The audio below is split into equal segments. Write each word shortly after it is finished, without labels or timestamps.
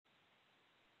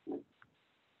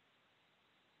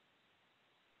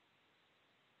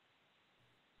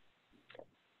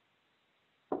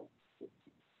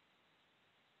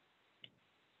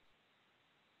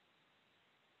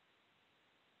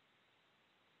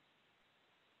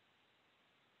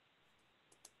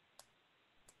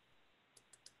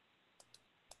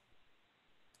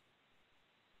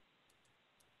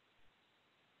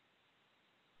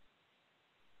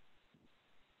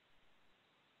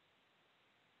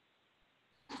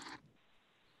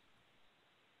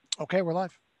Okay, we're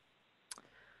live.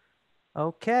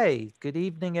 Okay, good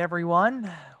evening,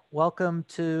 everyone. Welcome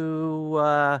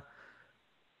to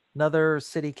another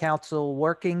City Council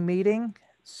working meeting.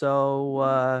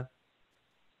 So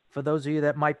for those of you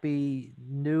that might be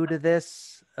new to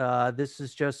this, this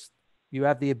is just, you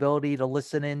have the ability to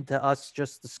listen in to us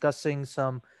just discussing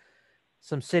some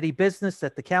city business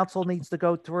that the council needs to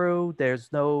go through.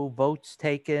 There's no votes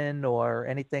taken or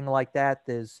anything like that.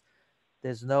 There's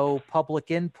no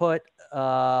public input.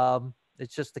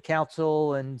 It's just the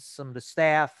council and some of the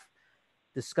staff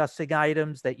discussing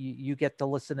items that you get to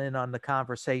listen in on the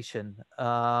conversation.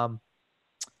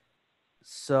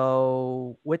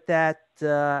 So with that,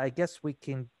 I guess we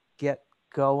can get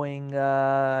going.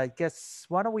 I guess,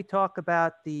 why don't we talk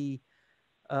about the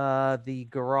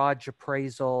garage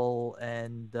appraisal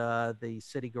and the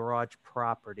city garage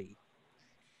property?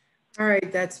 All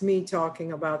right, that's me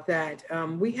talking about that.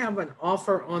 We have an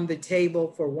offer on the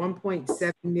table for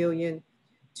 1.7 million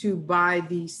to buy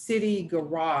the city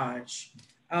garage,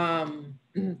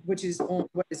 which is on,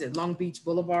 what is it, Long Beach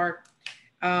Boulevard.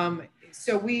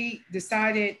 So we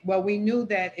decided, well, we knew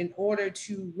that in order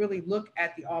to really look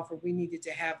at the offer, we needed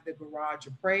to have the garage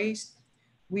appraised.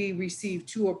 We received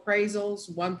two appraisals,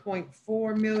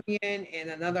 1.4 million and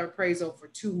another appraisal for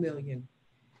 2 million.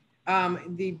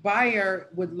 The buyer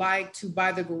would like to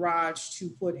buy the garage to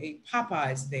put a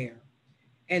Popeyes there.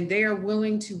 And they are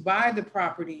willing to buy the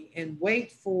property and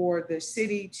wait for the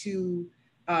city to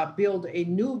build a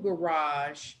new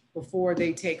garage before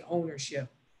they take ownership.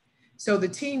 So the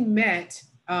team met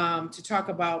to talk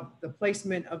about the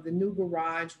placement of the new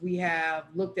garage. We have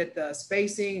looked at the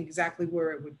spacing, exactly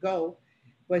where it would go,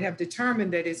 but have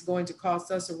determined that it's going to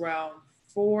cost us around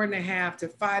 $4.5 to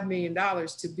 $5 million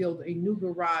to build a new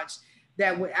garage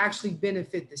that would actually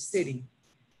benefit the city.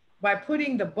 By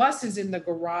putting the buses in the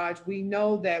garage, we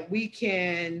know that we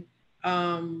can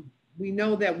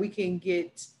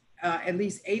get at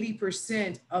least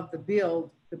 80% of the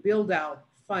build out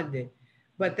funded.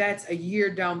 But that's a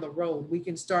year down the road. We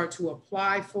can start to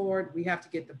apply for it. We have to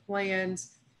get the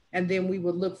plans, and then we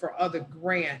would look for other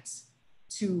grants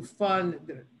to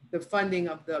fund the funding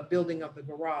of the building of the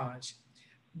garage.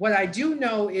 What I do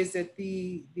know is that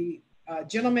the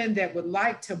gentleman that would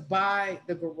like to buy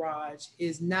the garage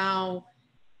is now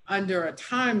under a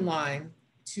timeline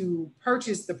to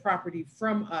purchase the property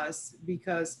from us,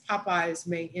 because Popeyes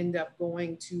may end up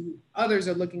going to, others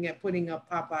are looking at putting up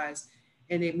Popeyes,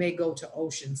 and it may go to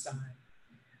Oceanside.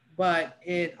 But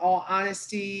in all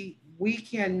honesty, we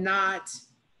cannot,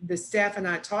 the staff and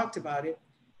I talked about it.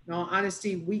 In all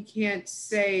honesty, we can't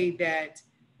say that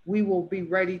we will be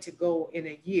ready to go in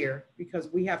a year, because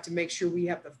we have to make sure we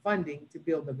have the funding to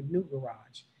build a new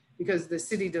garage, because the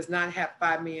city does not have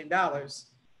 $5 million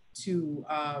to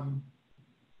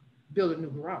build a new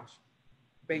garage,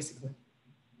 basically.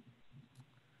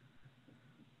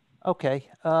 Okay.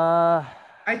 I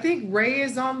think Ray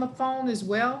is on the phone as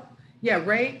well. Yeah,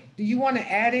 Ray, do you want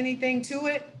to add anything to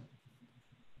it?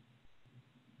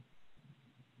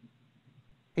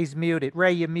 He's muted.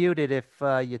 Ray, you're muted if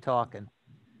you're talking.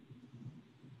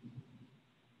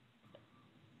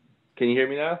 Can you hear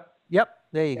me now? Yep,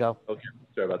 there you go. Okay,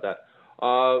 sorry about that.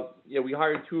 Yeah, we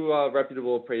hired two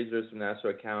reputable appraisers from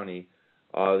Nassau County.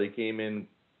 They came in,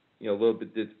 a little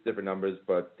bit different numbers,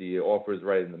 but the offer is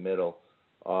right in the middle.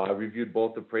 I reviewed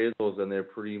both appraisals, and they're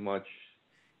pretty much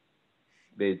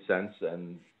made sense,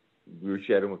 and we were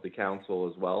chatting with the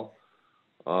council as well.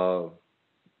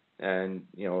 And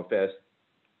a fast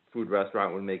food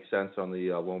restaurant would make sense on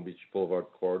the Long Beach Boulevard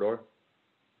corridor.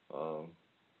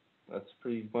 That's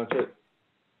pretty much it.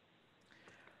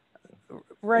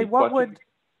 Ray, what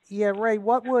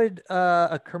would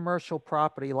a commercial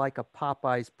property like a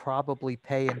Popeyes probably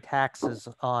pay in taxes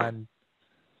on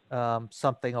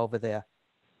something over there?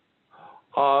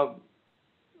 A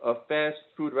fast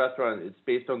food restaurant, it's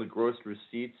based on the gross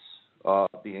receipts, the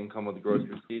income of the gross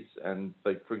receipts, and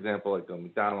like, for example, like the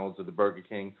McDonald's or the Burger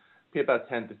King, pay about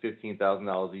 $10,000 to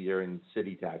 $15,000 a year in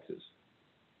city taxes,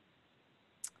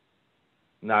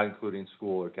 not including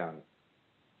school or county.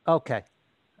 Okay,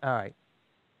 all right.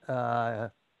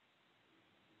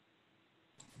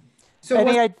 So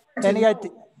any idea?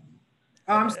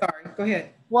 I'm sorry, go ahead.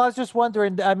 Well, I was just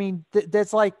wondering, I mean,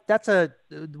 that's a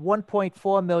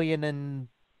 1.4 million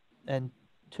and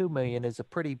 2 million is a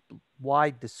pretty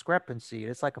wide discrepancy.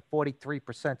 It's like a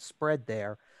 43% spread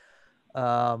there.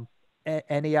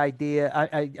 Any idea?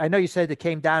 I know you said it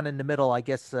came down in the middle. I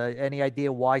guess any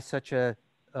idea why such a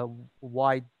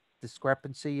wide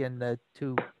discrepancy in the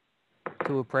two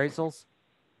appraisals?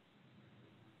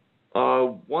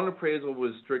 One appraisal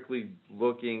was strictly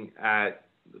looking at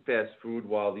fast food,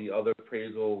 while the other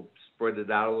appraisal spread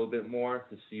it out a little bit more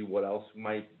to see what else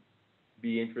might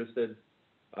be interested.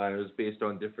 It was based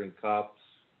on different cups.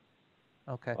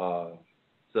 Okay.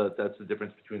 So that's the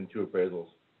difference between the two appraisals.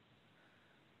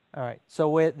 All right.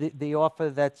 So the offer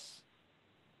that's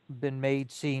been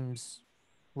made seems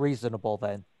reasonable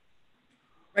then.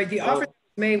 Right, the Well, offer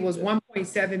made was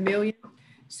 1.7 million.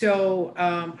 So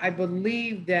I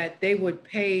believe that they would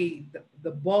pay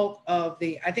the bulk of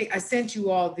I think I sent you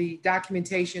all the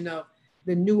documentation of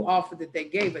the new offer that they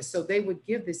gave us. So they would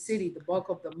give the city the bulk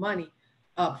of the money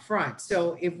up front.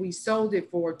 So if we sold it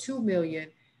for 2 million,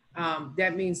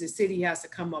 that means the city has to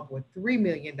come up with $3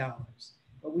 million,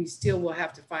 but we still will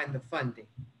have to find the funding.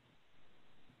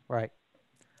 Right.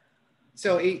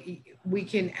 So we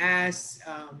can ask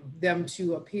them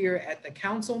to appear at the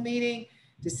council meeting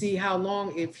to see how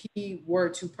long, if he were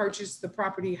to purchase the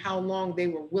property, how long they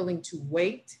were willing to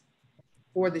wait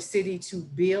for the city to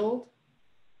build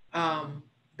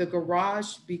the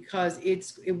garage, because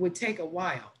it would take a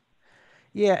while.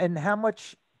 Yeah. And how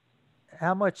much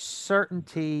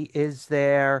certainty is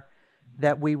there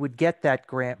that we would get that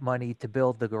grant money to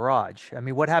build the garage? I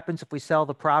mean, what happens if we sell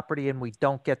the property and we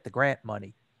don't get the grant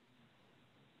money?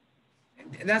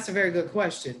 That's a very good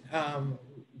question.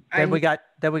 Then we got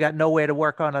nowhere to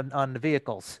work on the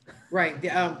vehicles. Right.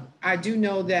 I do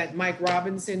know that Mike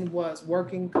Robinson was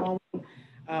working on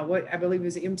what I believe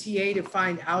is MTA to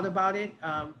find out about it.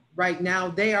 Right now,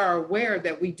 they are aware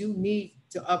that we do need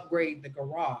to upgrade the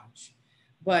garage.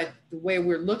 But the way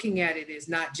we're looking at it is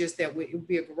not just that it would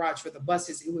be a garage for the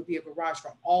buses, it would be a garage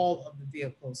for all of the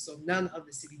vehicles. So none of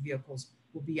the city vehicles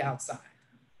will be outside.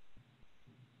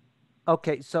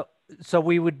 Okay, so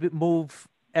we would move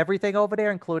everything over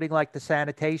there, including like the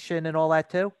sanitation and all that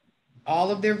too?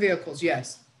 All of their vehicles,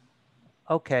 yes.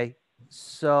 Okay,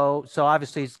 so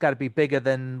obviously it's got to be bigger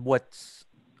than what's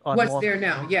on What's there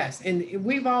now, yes. And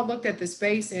we've all looked at the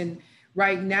space, and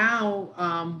right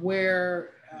now,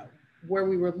 where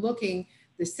we were looking,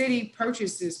 the city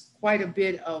purchases quite a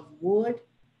bit of wood,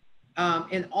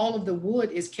 and all of the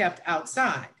wood is kept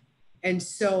outside. And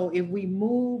so if we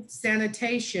move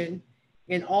sanitation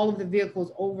and all of the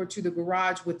vehicles over to the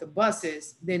garage with the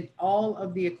buses, then all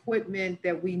of the equipment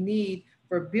that we need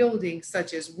for building,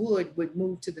 such as wood, would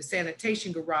move to the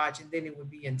sanitation garage, and then it would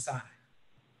be inside.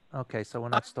 Okay, so we're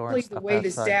not storing Honestly, stuff the way outside.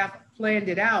 the staff planned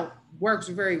it out works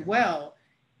very well,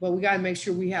 but we got to make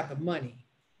sure we have the money.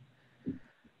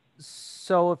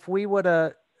 So if we were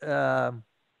to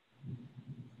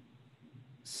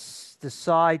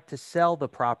decide to sell the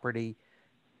property,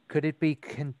 could it be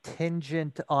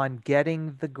contingent on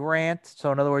getting the grant?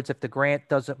 So in other words, if the grant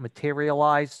doesn't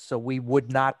materialize, so we would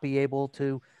not be able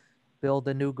to build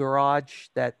a new garage,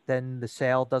 that then the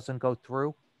sale doesn't go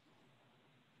through?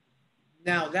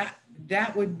 Now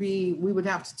that would be, we would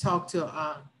have to talk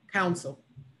to council.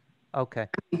 Okay.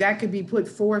 That could be put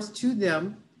forth to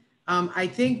them. I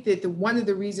think that one of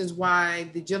the reasons why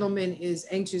the gentleman is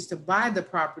anxious to buy the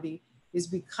property is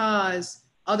because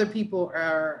other people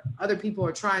are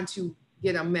trying to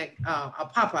get a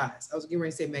Popeyes. I was getting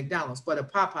ready to say McDonald's, but a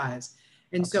Popeyes.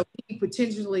 And so he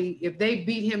potentially, if they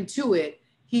beat him to it,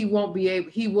 he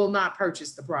will not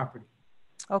purchase the property.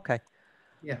 Okay.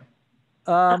 Yeah.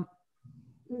 Go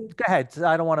ahead.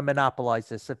 I don't want to monopolize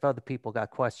this if other people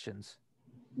got questions.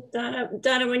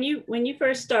 Donna, when you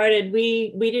first started,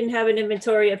 we didn't have an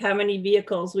inventory of how many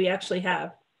vehicles we actually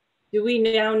have. Do we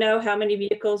now know how many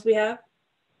vehicles we have?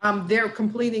 They're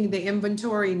completing the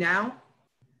inventory now.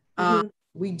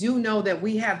 We do know that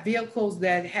we have vehicles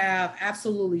that have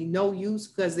absolutely no use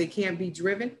because they can't be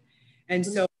driven. And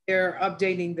so they're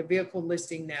updating the vehicle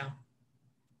listing now.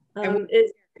 Go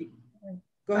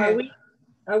ahead.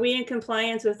 Are we in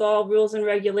compliance with all rules and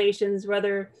regulations,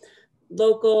 whether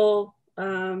local,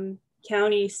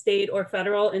 county, state, or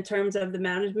federal, in terms of the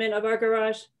management of our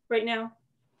garage right now?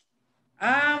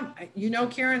 You know,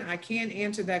 Karen, I can't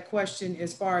answer that question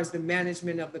as far as the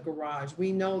management of the garage.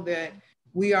 We know that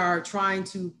we are trying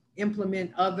to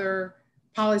implement other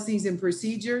policies and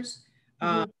procedures,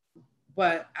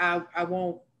 but I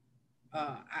won't,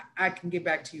 I can get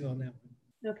back to you on that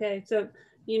one. Okay, so,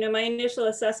 you know, my initial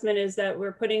assessment is that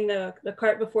we're putting the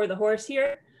cart before the horse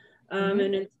here.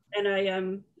 And I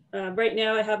am, right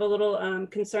now I have a little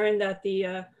concern that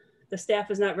the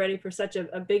staff is not ready for such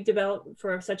a big development,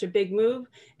 for such a big move,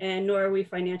 and nor are we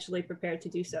financially prepared to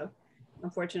do so,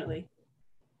 unfortunately.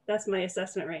 That's my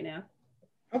assessment right now.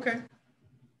 Okay.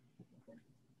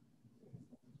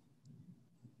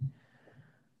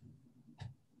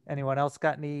 Anyone else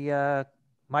got any,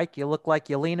 Mike, you look like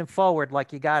you're leaning forward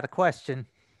like you got a question.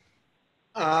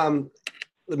 Let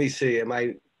me see.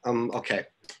 Okay.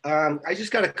 I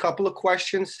just got a couple of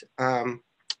questions.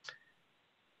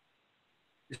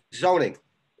 Zoning,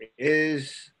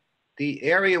 is the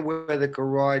area where the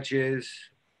garage is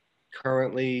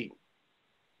currently,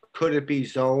 could it be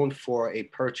zoned for a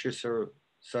purchaser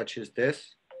such as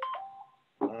this?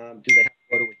 Do they have to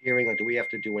go to a hearing, or do we have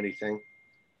to do anything?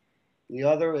 The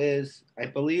other is, I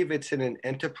believe it's in an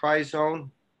enterprise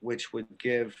zone, which would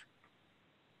give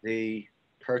the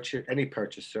any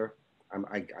purchaser,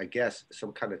 I guess,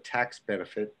 some kind of tax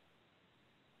benefit.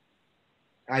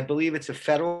 I believe it's a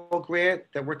federal grant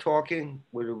that we're talking.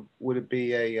 Would it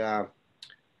be a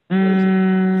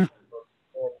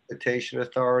Transportation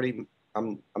Authority?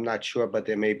 I'm not sure, but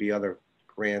there may be other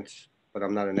grants, but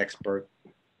I'm not an expert.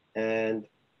 And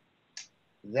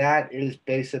that is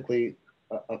basically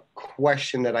a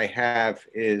question that I have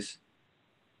is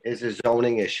a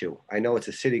zoning issue. I know it's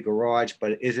a city garage,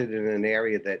 but is it in an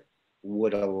area that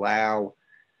would allow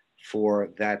for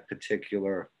that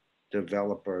particular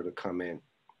developer to come in?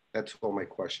 That's all my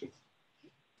questions.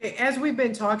 As we've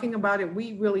been talking about it,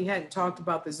 we really hadn't talked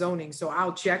about the zoning, so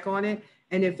I'll check on it.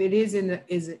 And if it is in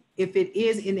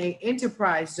a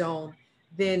enterprise zone,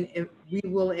 then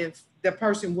the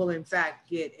person will in fact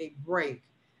get a break.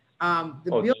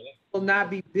 Building will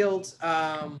not be built.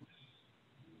 The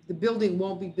building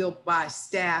won't be built by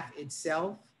staff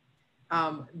itself,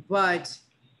 but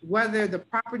whether the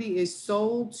property is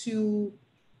sold to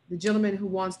the gentleman who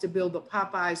wants to build the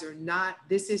Popeyes or not,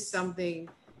 this is something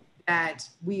that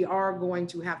we are going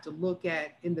to have to look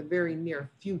at in the very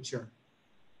near future,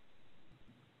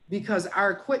 because our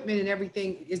equipment and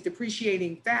everything is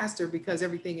depreciating faster because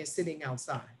everything is sitting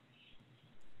outside.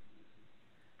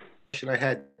 Question I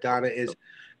had, Donna, is,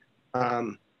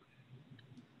 am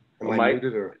I Mike?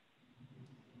 muted or?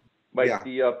 Mike, Yeah.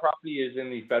 the property is in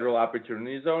the federal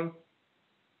opportunity zone,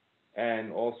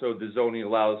 and also the zoning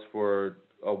allows for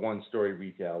a one-story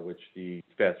retail, which the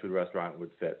fast food restaurant would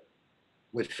fit.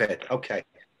 Would fit, okay.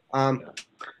 The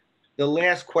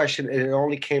last question, and it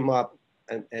only came up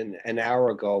an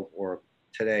hour ago or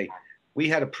today. We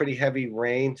had a pretty heavy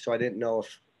rain, so I didn't know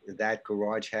if that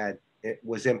garage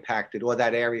was impacted, or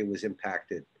that area was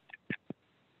impacted.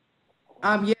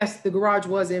 Yes, the garage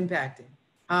was impacted.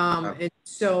 And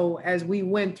so as we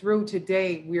went through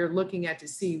today, we are looking at to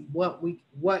see what we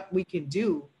can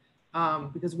do,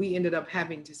 because we ended up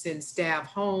having to send staff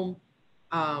home.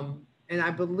 And I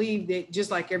believe that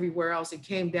just like everywhere else, it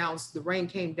came down, the rain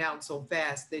came down so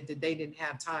fast that they didn't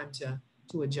have time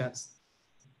to adjust.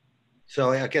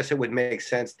 So I guess it would make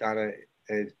sense, Donna,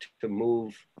 to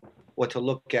move, or to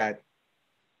look at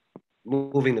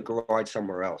moving the garage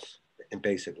somewhere else, and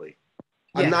basically.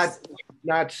 Yes. I'm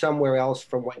not somewhere else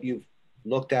from what you've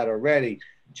looked at already,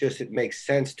 just it makes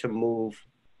sense to move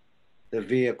the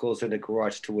vehicles in the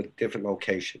garage to a different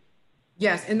location.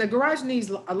 Yes, and the garage needs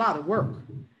a lot of work.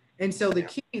 And so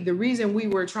the reason we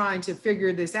were trying to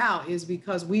figure this out is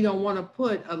because we don't want to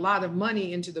put a lot of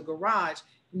money into the garage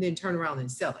and then turn around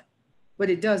and sell it. But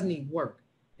it does need work.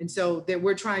 And so that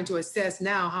we're trying to assess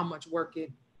now how much work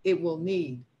it will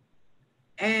need.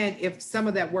 And if some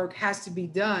of that work has to be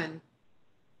done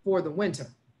for the winter.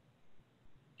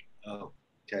 Oh,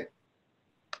 okay.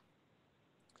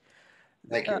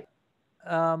 Thank you.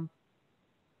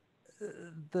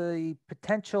 The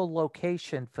potential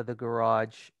location for the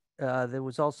garage, there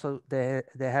was also, there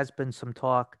has been some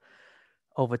talk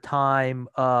over time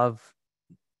of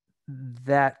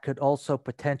that could also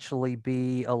potentially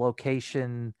be a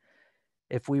location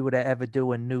if we were to ever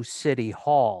do a new city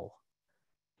hall.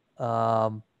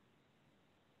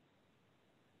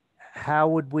 How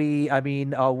would we, I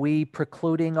mean, are we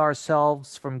precluding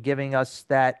ourselves from giving us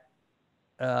that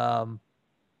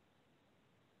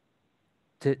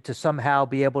to somehow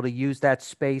be able to use that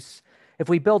space? If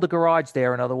we build a garage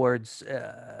there, in other words,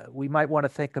 we might want to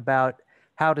think about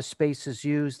how the space is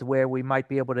used, where we might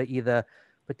be able to either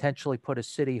potentially put a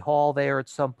city hall there at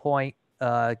some point.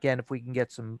 Again, if we can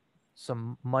get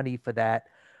some money for that,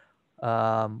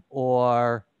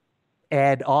 or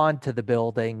add on to the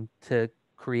building to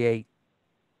create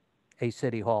a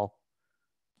city hall.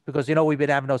 Because, you know, we've been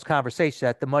having those conversations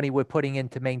that the money we're putting in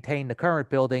to maintain the current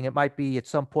building, it might be at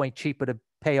some point cheaper to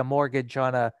pay a mortgage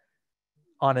on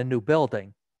a new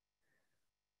building.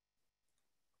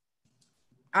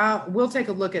 We'll take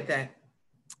a look at that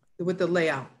with the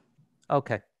layout.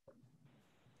 Okay.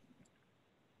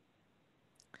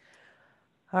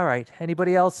 All right.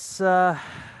 Anybody else got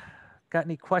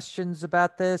any questions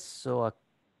about this or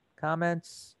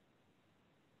comments?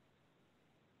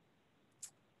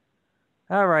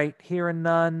 All right. Hearing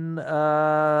none.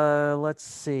 Let's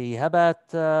see. How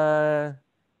about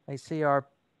I see our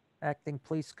acting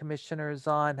police commissioner is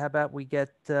on. How about we get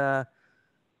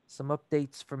some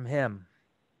updates from him?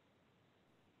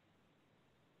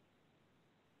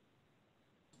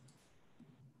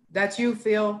 That's you,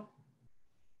 Phil.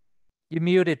 You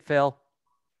muted, Phil.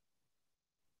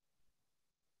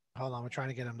 Hold on, we're trying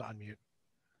to get him to unmute.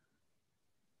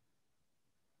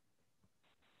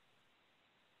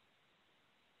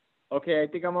 Okay, I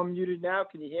think I'm unmuted now.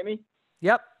 Can you hear me?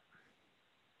 Yep.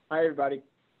 Hi, everybody.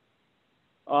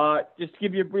 Just to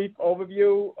give you a brief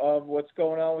overview of what's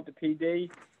going on with the PD.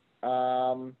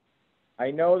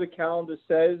 I know the calendar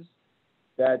says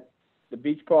that the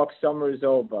beach park summer is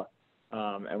over,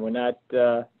 and we're not.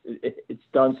 It's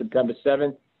done September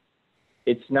 7th.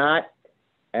 It's not,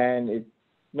 and it's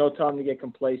no time to get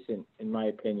complacent, in my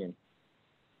opinion.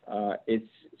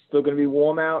 It's still going to be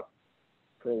warm out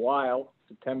for a while.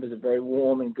 September is a very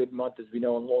warm and good month, as we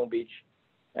know in Long Beach.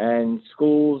 And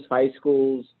schools, high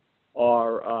schools,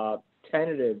 are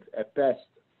tentative at best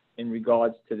in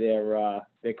regards to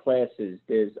their classes.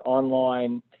 There's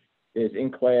online, there's in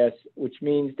class, which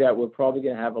means that we're probably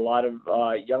going to have a lot of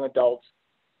young adults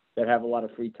that have a lot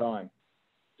of free time.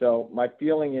 So my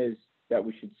feeling is that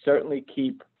we should certainly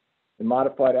keep the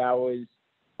modified hours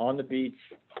on the beach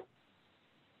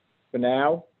for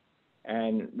now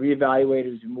and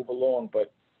reevaluate as we move along.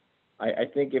 But I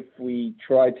think if we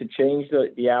try to change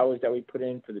the hours that we put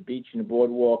in for the beach and the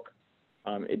boardwalk,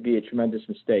 it'd be a tremendous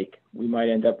mistake. We might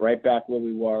end up right back where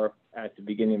we were at the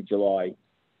beginning of July.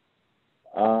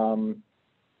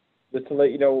 Just to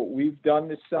let you know what we've done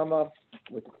this summer,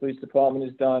 what the police department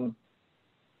has done.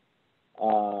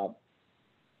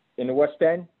 In the West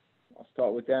End, I'll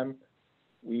start with them.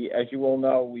 As you all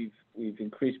know, we've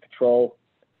increased patrol.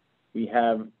 We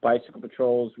have bicycle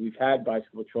patrols. We've had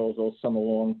bicycle patrols all summer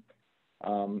long.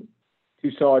 2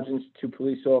 sergeants, 2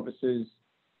 police officers,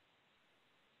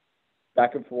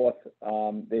 back and forth.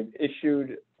 They've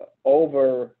issued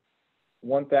over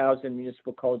 1,000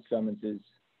 municipal code summonses,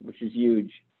 which is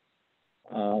huge.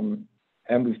 And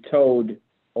we've towed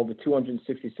over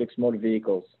 266 motor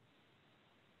vehicles.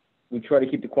 We try to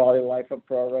keep the quality of life up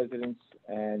for our residents,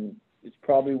 and it's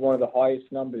probably one of the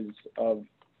highest numbers of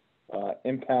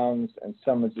impounds and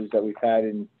summonses that we've had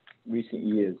in recent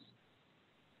years.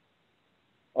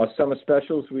 Our summer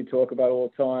specials we talk about all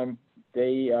the time.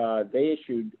 They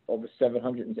issued over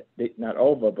 700, not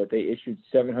over, but they issued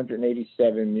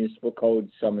 787 municipal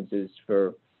code summonses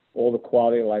for all the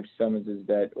quality of life summonses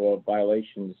or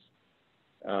violations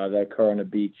that occur on the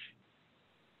beach.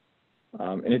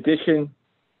 In addition,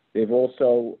 they've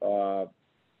also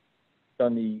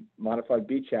done the modified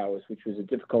beach hours, which was a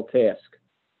difficult task,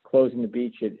 closing the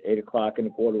beach at 8 o'clock and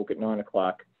the boardwalk at 9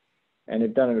 o'clock, and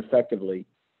they've done it effectively.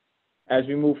 As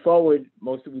we move forward,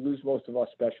 we lose most of our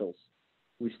specials.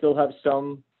 We still have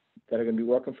some that are going to be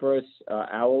working for us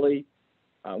hourly.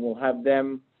 We'll have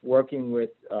them working with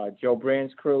Joe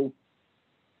Brand's crew,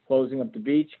 closing up the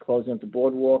beach, closing up the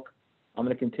boardwalk. I'm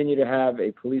going to continue to have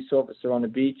a police officer on the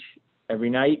beach every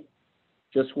night,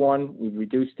 just one. We've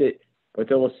reduced it, but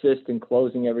they'll assist in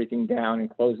closing everything down and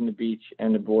closing the beach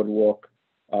and the boardwalk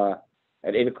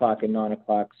at 8 o'clock and 9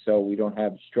 o'clock so we don't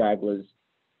have stragglers.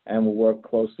 And we'll work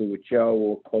closely with Joe.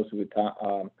 We'll work closely with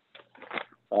Tommy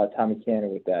Canner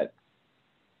with that.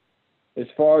 As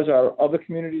far as our other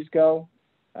communities go,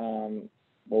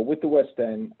 well, with the West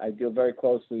End, I deal very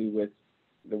closely with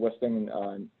the West End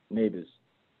neighbors.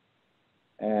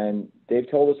 And they've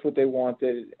told us what they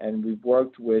wanted, and we've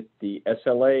worked with the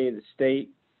SLA, the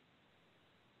state,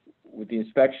 with the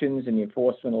inspections and the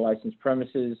enforcement of licensed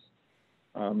premises,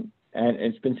 and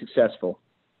it's been successful.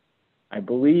 I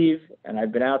believe, and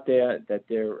I've been out there, that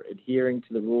they're adhering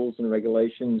to the rules and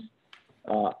regulations.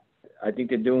 I think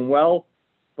they're doing well,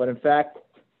 but in fact,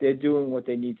 they're doing what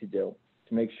they need to do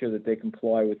to make sure that they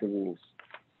comply with the rules.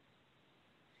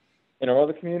 In our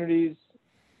other communities,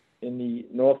 in the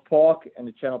North Park and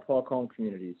the Channel Park home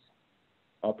communities,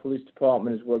 our police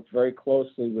department has worked very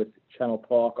closely with Channel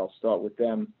Park. I'll start with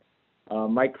them.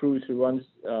 Mike Cruz, who runs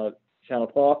Channel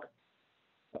Park,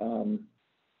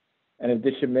 in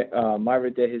addition, Myra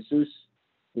De Jesus,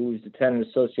 who is the Tenant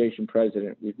Association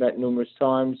president. We've met numerous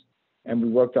times, and we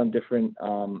worked on different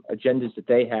agendas that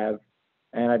they have,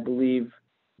 and I believe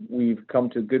we've come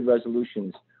to good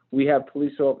resolutions. We have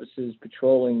police officers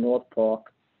patrolling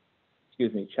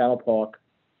Channel Park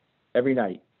every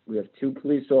night. We have 2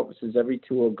 police officers every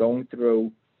tour going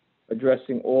through,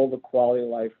 addressing all the quality of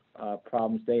life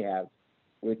problems they have,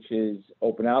 which is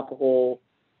open alcohol,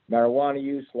 marijuana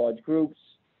use, large groups,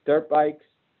 dirt bikes,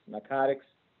 narcotics,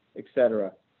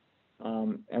 etc.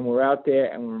 And we're out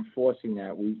there and we're enforcing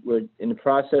that. We're in the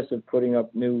process of putting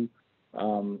up new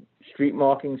street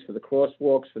markings for the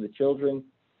crosswalks for the children,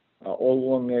 all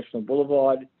along National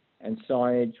Boulevard, and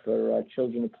signage for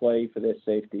children to play for their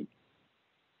safety.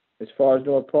 As far as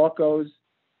North Park goes,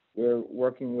 we're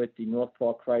working with the North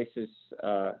Park Crisis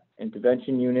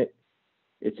Intervention Unit.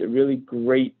 It's a really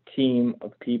great team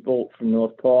of people from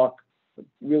North Park, a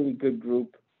really good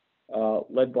group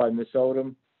led by Miss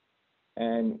Odom,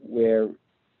 and we're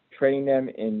training them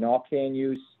in Narcan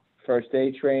use, first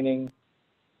aid training.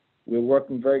 We're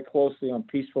working very closely on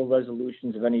peaceful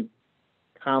resolutions of any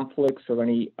conflicts or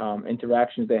any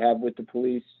interactions they have with the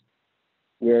police.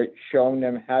 We're showing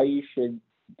them how you should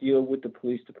deal with the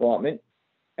police department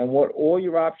and what all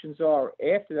your options are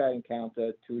after that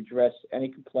encounter to address any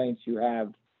complaints you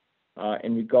have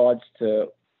in regards to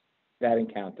that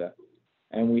encounter.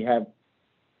 And we have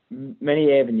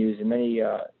many avenues and many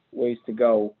ways to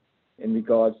go in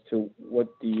regards to what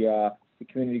the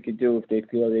community could do if they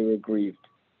feel they were aggrieved.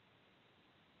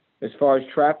 As far as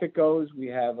traffic goes, we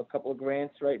have a couple of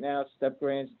grants right now, STEP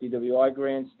grants, DWI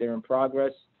grants. They're in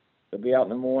progress. They'll be out in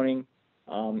the morning.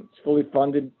 It's fully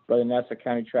funded by the Nassau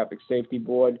County Traffic Safety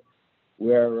Board.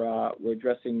 We're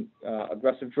addressing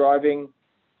aggressive driving,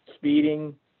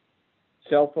 speeding,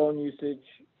 cell phone usage,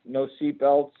 no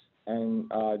seatbelts, and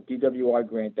DWI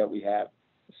grant that we have.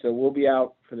 So we'll be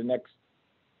out for the next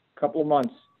couple of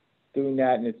months doing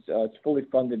that, and it's fully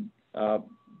funded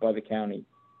by the county.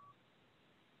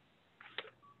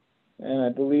 And I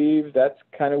believe that's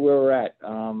kind of where we're at.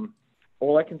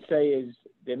 All I can say is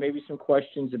there may be some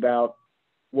questions about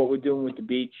what we're doing with the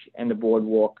beach and the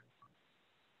boardwalk.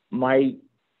 My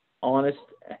honest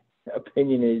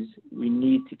opinion is we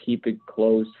need to keep it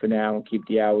closed for now and keep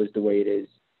the hours the way it is,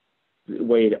 the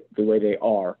way they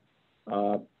are.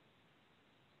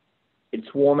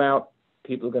 It's warm out.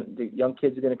 The young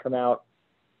kids are going to come out.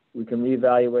 We can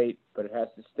reevaluate, but it has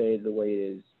to stay the way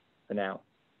it is for now.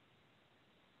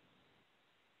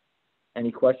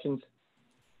 Any questions?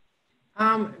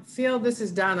 Phil, this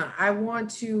is Donna. I want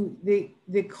to,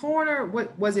 the corner,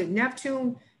 what was it,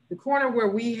 Neptune? The corner where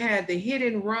we had the hit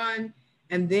and run,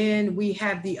 and then we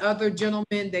had the other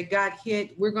gentleman that got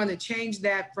hit. We're going to change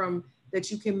that from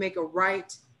that you can make a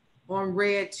right on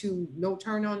red to no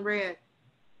turn on red.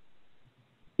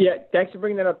 Yeah, thanks for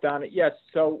bringing that up, Donna. Yes,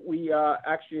 so we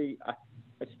actually, I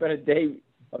spent a day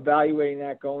evaluating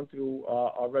that, going through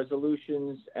our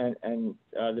resolutions and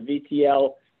the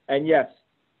VTL. And yes,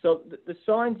 so the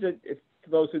signs that, for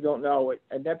those who don't know,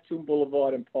 at Neptune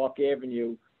Boulevard and Park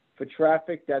Avenue, for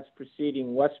traffic that's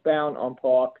proceeding westbound on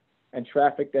Park and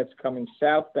traffic that's coming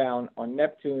southbound on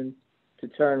Neptune to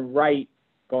turn right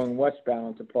going westbound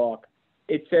onto Park,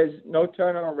 it says no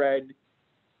turn on red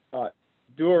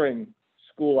during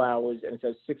school hours, and it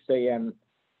says 6 a.m.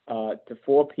 To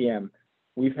 4 p.m.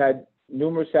 We've had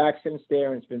numerous accidents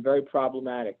there, and it's been very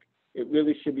problematic. It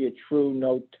really should be a true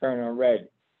no turn on red.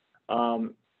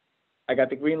 I got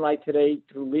the green light today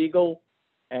through legal,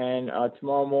 and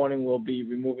tomorrow morning we'll be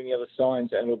removing the other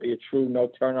signs, and it'll be a true no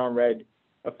turn on red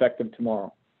effective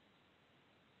tomorrow.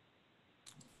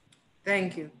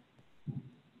 Thank you.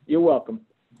 You're welcome.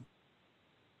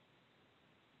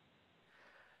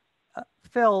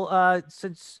 Phil,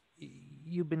 since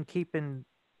you've been keeping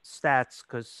stats,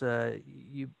 because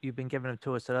you've been giving them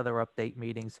to us at other update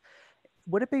meetings,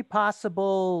 would it be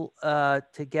possible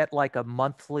to get like a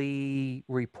monthly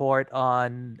report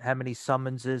on how many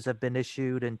summonses have been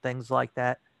issued and things like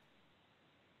that?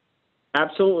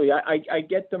 Absolutely. I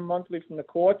get them monthly from the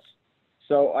courts,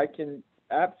 so I can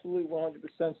absolutely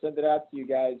 100% send it out to you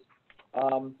guys.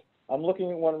 I'm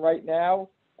looking at one right now,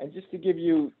 and just to give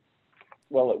you,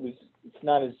 well, it's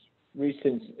not as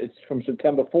recent. It's from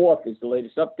September 4th is the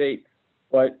latest update,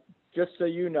 but just so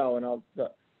you know, and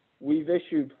we've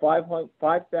issued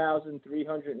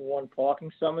 5,301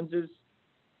 parking summonses.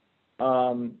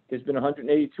 There's been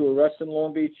 182 arrests in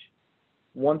Long Beach,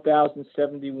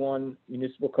 1,071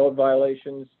 municipal code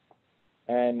violations,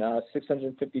 and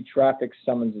 650 traffic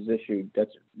summonses issued.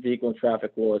 That's vehicle and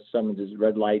traffic laws, summonses,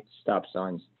 red lights, stop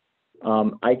signs.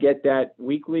 I get that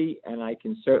weekly, and I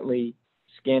can certainly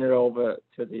scan it over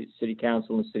to the city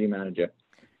council and city manager.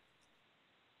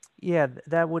 Yeah,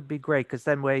 that would be great, because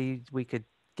then we could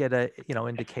get a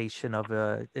indication of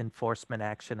enforcement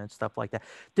action and stuff like that.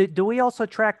 Do we also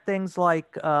track things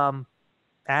like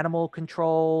animal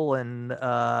control and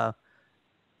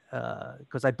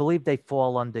because I believe they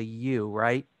fall under you,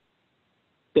 right?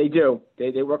 They do.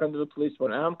 They work under the police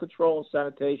department. Animal control and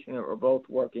sanitation are both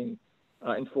working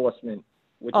enforcement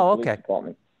with the police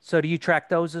department. So do you track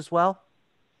those as well?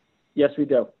 Yes, we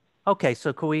do. Okay,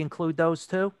 so could we include those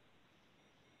too?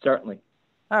 Certainly.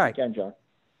 All right. You can, John.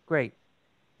 Great.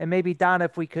 And maybe Donna,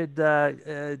 if we could,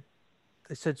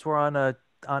 since we're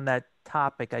on that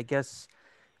topic, I guess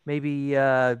maybe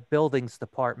buildings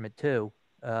department too.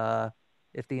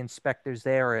 If the inspectors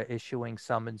there are issuing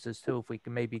summonses too, if we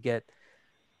can maybe get,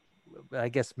 I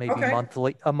guess maybe Okay.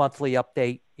 a monthly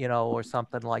update, or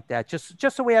something like that.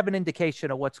 Just so we have an indication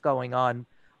of what's going on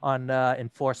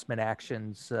enforcement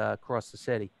actions across the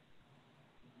city.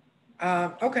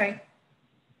 Okay.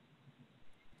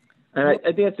 And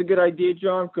I think that's a good idea,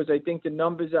 John, because I think the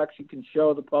numbers actually can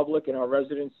show the public and our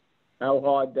residents how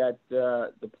hard that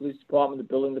the police department, the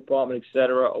building department, et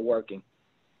cetera, are working.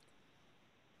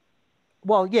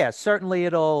 Well, yeah, certainly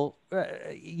it'll,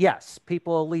 yes,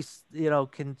 people at least,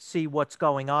 can see what's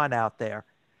going on out there.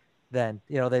 Then,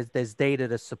 there's data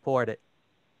to support it.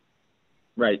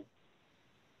 Right.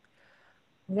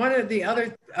 One of the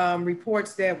other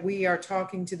reports that we are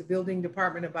talking to the building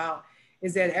department about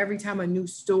is that every time a new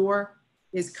store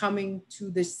is coming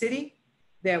to the city,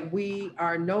 that we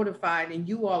are notified and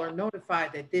you all are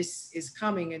notified that this is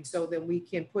coming. And so then we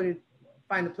can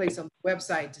find a place on the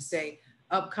website to say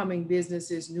upcoming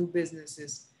businesses, new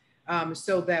businesses,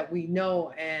 so that we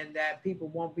know and that people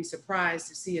won't be surprised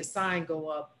to see a sign go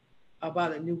up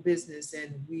about a new business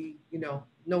and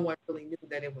no one really knew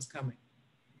that it was coming.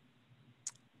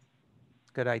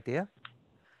 Good idea.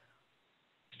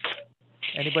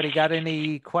 Anybody got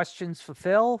any questions for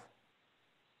Phil?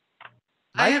 I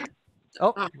Mike? have.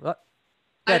 Oh, go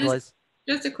ahead, Liz.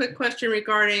 Just a quick question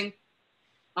regarding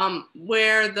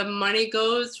where the money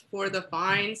goes for the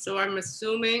fine. So I'm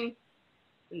assuming,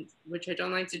 which I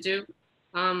don't like to do,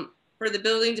 for the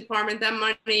building department, that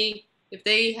money, if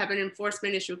they have an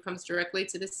enforcement issue, comes directly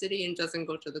to the city and doesn't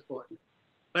go to the court.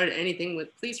 But anything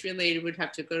with police related would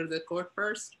have to go to the court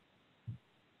first.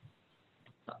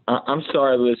 I'm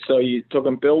sorry, Liz. So you're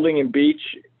talking building and beach?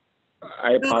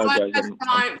 I apologize. If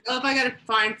I got a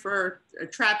fine for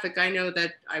traffic, I know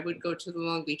that I would go to the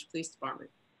Long Beach Police Department.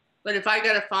 But if I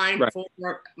got a fine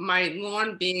for my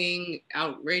lawn being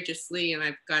outrageously and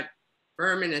I've got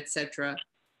vermin, etc.,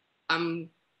 I'm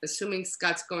assuming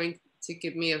Scott's going to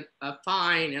give me a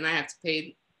fine and I have to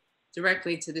pay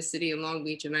directly to the city of Long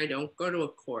Beach and I don't go to a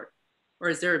court. Or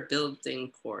is there a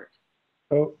building court?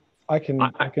 Oh, I can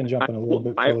jump in a little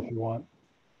bit, Phil, if you want.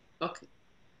 Okay.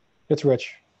 It's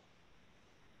Rich.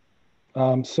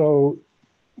 So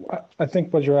I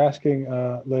think what you're asking,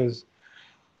 Liz,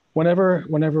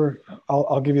 whenever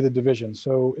I'll give you the division.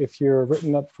 So if you're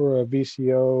written up for a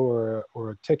VCO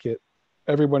or a ticket,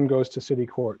 everyone goes to city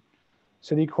court.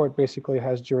 City court basically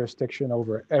has jurisdiction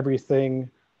over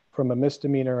everything from a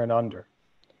misdemeanor and under.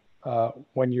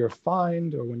 When you're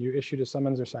fined or when you're issued a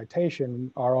summons or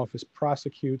citation, our office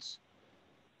prosecutes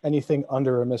anything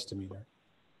under a misdemeanor.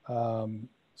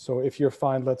 So if you're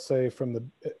fined, let's say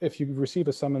if you receive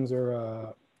a summons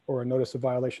or a notice of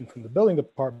violation from the building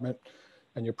department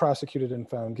and you're prosecuted and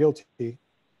found guilty,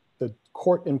 the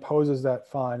court imposes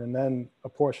that fine and then a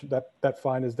portion that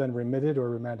fine is then remitted or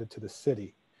remanded to the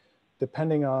city.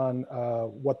 Depending on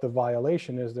what the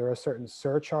violation is, there are certain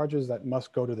surcharges that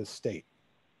must go to the state.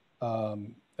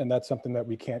 And that's something that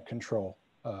we can't control.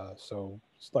 So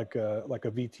it's like a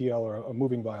VTL or a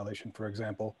moving violation, for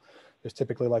example. There's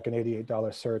typically like an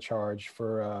 $88 surcharge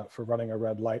for running a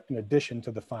red light in addition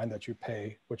to the fine that you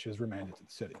pay, which is remanded to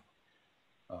the city.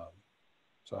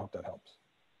 So I hope that helps.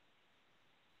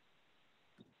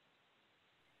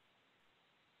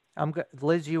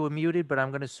 Liz, you were muted, but I'm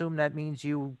going to assume that means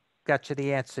you got you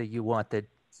the answer you wanted.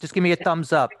 Just give me a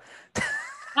thumbs up. Ha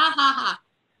ha ha.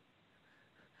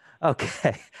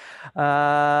 Okay.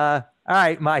 All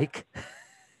right, Mike.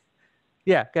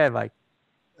 Yeah, go ahead, Mike.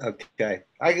 Okay.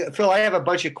 Phil, I have a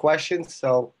bunch of questions,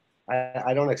 so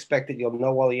I don't expect that you'll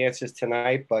know all the answers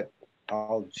tonight, but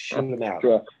I'll shoot them out.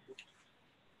 Sure.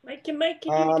 Mike, can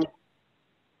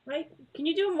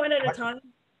you do them one at a time?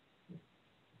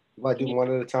 Want to do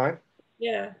one at a time?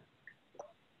 Yeah.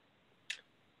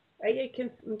 I'm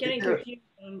getting confused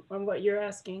on what you're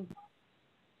asking.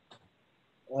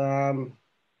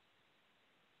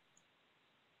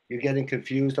 You're getting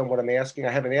confused on what I'm asking?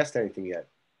 I haven't asked anything yet.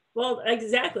 Well,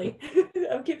 exactly.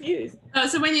 I'm confused.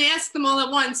 So when you ask them all at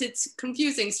once, it's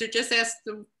confusing. So just ask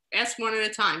one at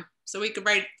a time so we could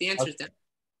write the answers down.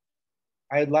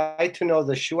 I'd like to know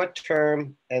the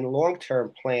short-term and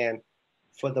long-term plan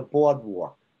for the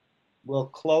boardwalk. Will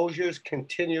closures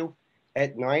continue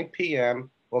at 9 p.m.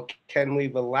 or can we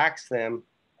relax them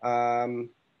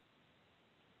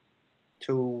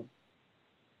to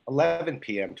 11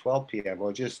 p.m., 12 p.m.,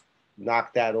 or just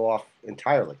knock that off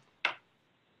entirely?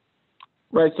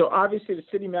 Right. So obviously the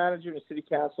city manager and the city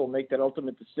council will make that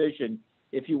ultimate decision.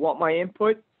 If you want my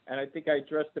input, and I think I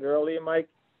addressed it earlier, Mike,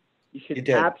 You You should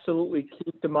did. absolutely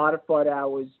keep the modified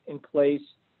hours in place.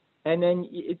 And then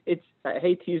it's, I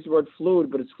hate to use the word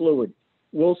fluid, but it's fluid.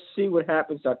 We'll see what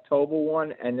happens October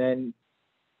 1. And then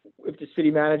if the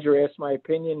city manager asks my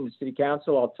opinion, the city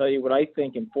council, I'll tell you what I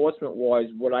think enforcement-wise,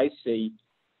 what I see.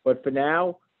 But for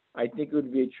now, I think it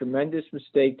would be a tremendous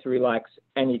mistake to relax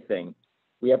anything.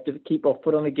 We have to keep our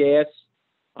foot on the gas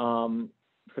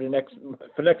for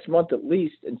next month at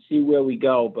least, and see where we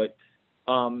go. But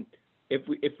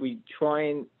if we try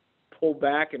and pull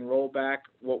back and roll back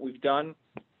what we've done,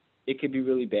 it could be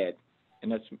really bad.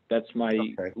 And that's my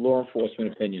Okay. law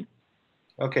enforcement opinion.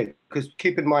 Okay, because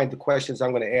keep in mind the questions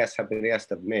I'm going to ask have been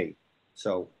asked of me.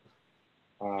 So.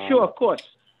 Sure, of course.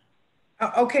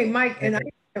 Okay, Mike, and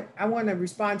I want to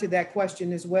respond to that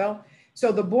question as well.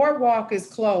 So the boardwalk is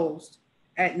closed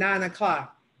at 9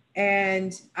 o'clock,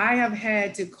 and I have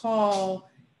had to call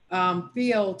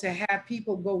Phil to have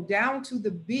people go down to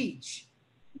the beach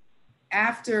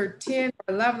after 10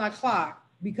 or 11 o'clock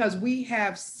because we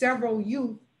have several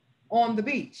youth on the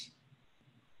beach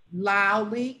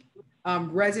loudly.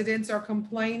 Residents are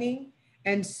complaining.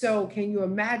 And so can you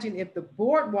imagine if the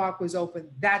boardwalk was open,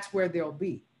 that's where they'll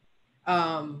be.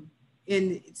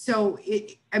 And so,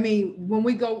 I mean, when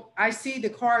we go, I see the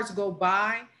cars go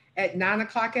by at 9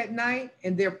 o'clock at night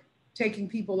and they're taking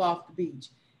people off the beach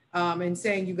and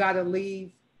saying you got to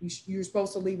leave, you're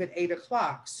supposed to leave at 8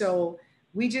 o'clock. So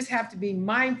we just have to be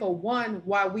mindful, one,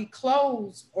 while we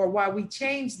close or while we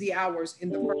change the hours in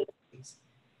the first place.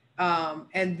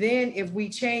 And then if we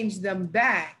change them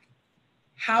back,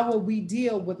 how will we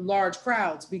deal with large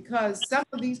crowds? Because some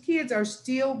of these kids are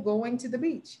still going to the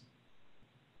beach,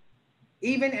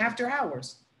 even after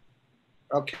hours.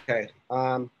 Okay.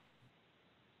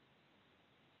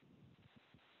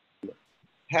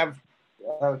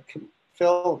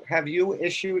 Phil, have you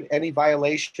issued any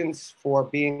violations for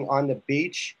being on the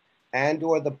beach and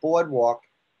or the boardwalk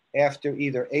after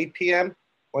either 8 p.m.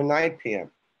 or 9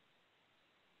 p.m.?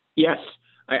 Yes,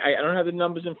 I don't have the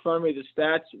numbers in front of me, the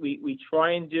stats. We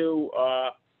try and do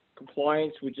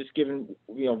compliance with just giving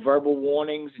verbal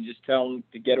warnings and just tell them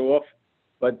to get off.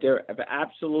 But there have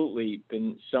absolutely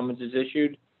been summonses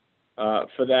issued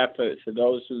for that, for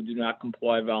those who do not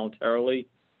comply voluntarily.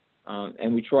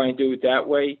 And we try and do it that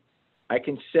way. I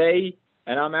can say,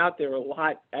 and I'm out there a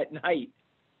lot at night,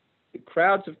 the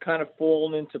crowds have kind of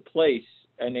fallen into place,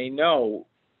 and they know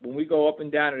when we go up and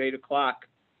down at 8 o'clock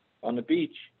on the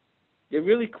beach, they're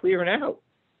really clearing out.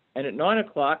 And at 9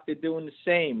 o'clock, they're doing the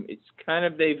same. It's kind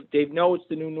of, they know it's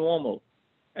the new normal.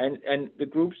 And the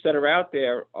groups that are out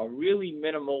there are really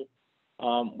minimal.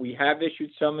 We have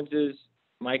issued summonses.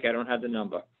 Mike, I don't have the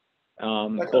number.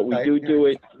 But we do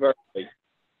it virtually.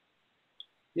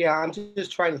 Yeah, I'm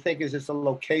just trying to think, is this a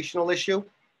locational issue,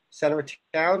 center of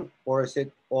town, or is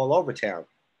it all over town?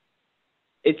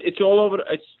 It's all over.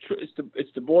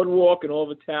 It's the boardwalk and all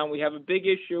over town. We have a big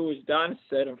issue, as Don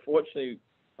said. Unfortunately,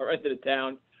 our end of the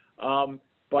town,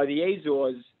 by the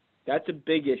Azores, that's a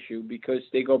big issue because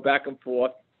they go back and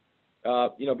forth,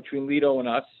 between Lido and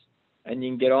us, and you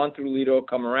can get on through Lido,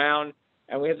 come around,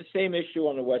 and we have the same issue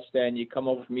on the west end. You come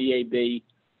over from EAB,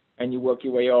 and you work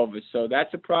your way over. So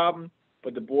that's a problem.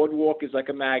 But the boardwalk is like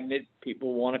a magnet.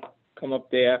 People want to come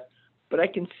up there. But I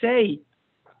can say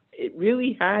it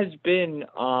really has been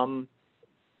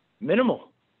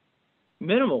minimal.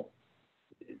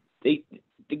 The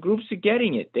groups are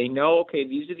getting it. They know, okay,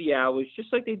 these are the hours,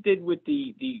 just like they did with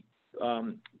the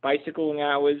bicycling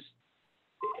hours.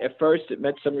 At first, it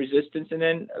met some resistance, and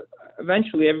then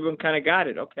eventually everyone kind of got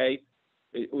it. Okay,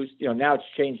 it was, now it's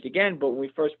changed again. But when we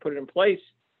first put it in place,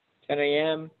 10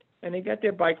 a.m., and they got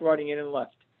their bike riding in and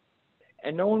left.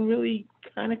 And no one really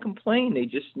kind of complained. They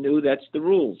just knew that's the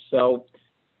rules. So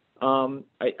I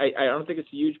don't think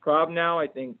it's a huge problem now. I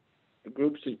think the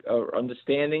groups are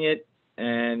understanding it.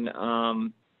 And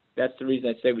that's the reason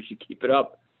I say we should keep it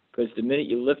up. Because the minute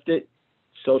you lift it,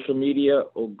 social media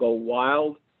will go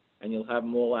wild, and you'll have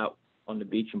them all out on the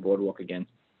beach and boardwalk again.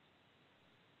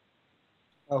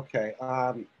 Okay.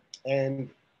 And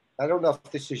I don't know if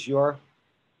this is your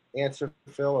answer,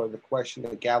 Phil, or the question,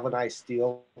 the galvanized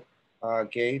steel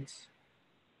gates.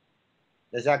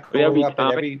 Is that going up in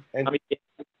every?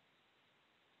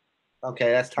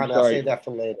 Okay, that's time. I'll save that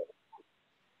for later.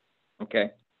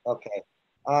 Okay. Okay.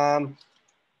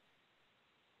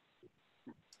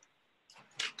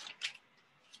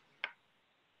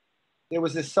 There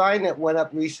was a sign that went up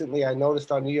recently, I noticed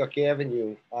on New York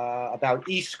Avenue, about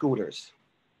e-scooters.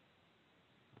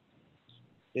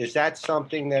 Is that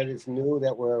something that is new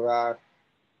that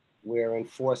we're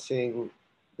enforcing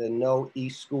the no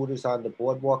e-scooters on the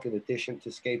boardwalk in addition to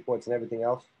skateboards and everything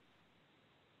else?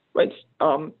 Right.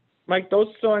 Mike,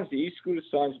 those signs, the e-scooter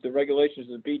signs, the regulations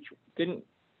of the beach didn't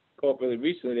go up really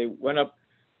recently. They went up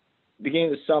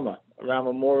beginning of the summer, around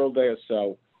Memorial Day or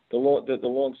so. The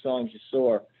long signs you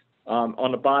saw.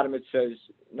 On the bottom it says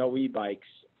no e-bikes.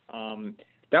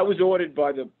 That was ordered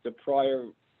by the prior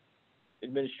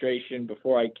administration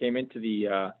before I came into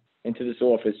this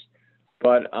office,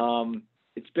 but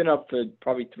it's been up for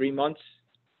probably 3 months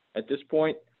at this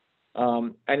point,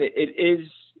 and it is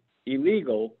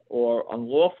illegal or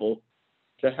unlawful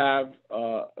to have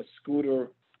a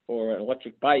scooter or an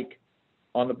electric bike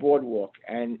on the boardwalk,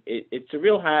 and it's a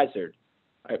real hazard.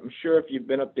 I'm sure if you've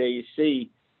been up there, you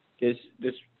see there's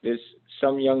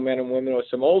some young men and women or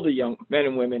some older young men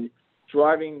and women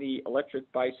driving the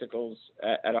electric bicycles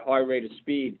at a high rate of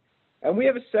speed. And we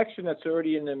have a section that's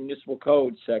already in the municipal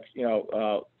code section,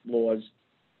 laws,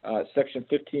 section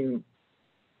 15,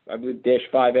 I believe,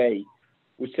 -5A,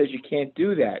 which says you can't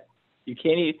do that. You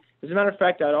can't even, as a matter of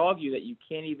fact, I'd argue that you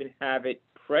can't even have it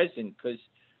present, because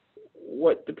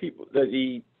what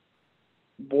the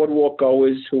boardwalk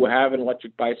goers who have an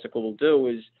electric bicycle will do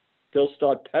is they'll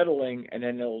start pedaling, and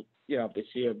then they'll, if they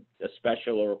see a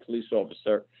special or a police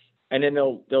officer, and then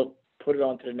they'll put it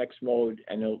onto the next mode,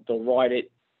 and they'll ride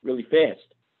it really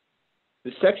fast.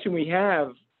 The section we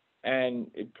have, and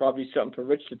it's probably something for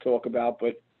Rich to talk about,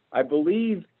 but I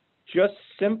believe just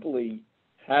simply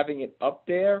having it up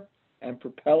there and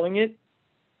propelling it,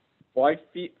 by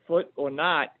foot or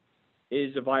not,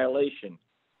 is a violation.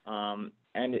 And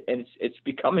it's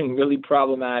becoming really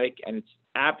problematic, and it's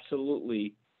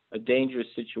absolutely a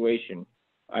dangerous situation.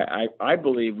 I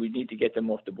believe we need to get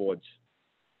them off the boards.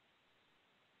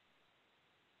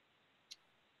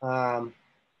 I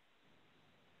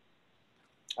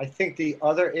think the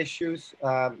other issues,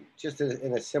 just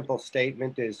in a simple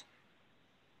statement, is,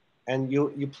 and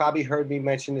you probably heard me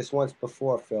mention this once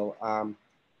before, Phil.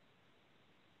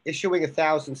 Issuing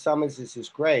 1,000 summonses is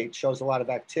great, shows a lot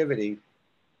of activity,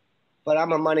 but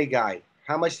I'm a money guy.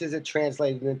 How much does it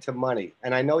translate into money?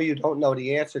 And I know you don't know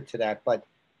the answer to that, but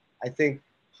I think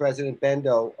President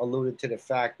Bendo alluded to the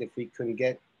fact if we can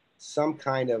get some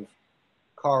kind of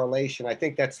correlation. I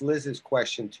think that's Liz's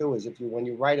question too, is when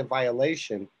you write a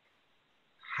violation,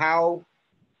 how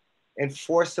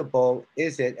enforceable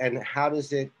is it, and how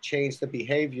does it change the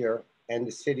behavior and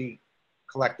the city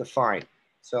collect the fine?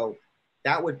 So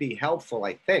that would be helpful,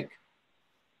 I think.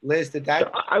 Liz, did that?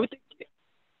 So I would think,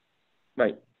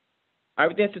 right. I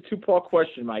would answer a two-part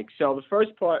question, Mike. So the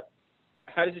first part,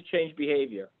 how does it change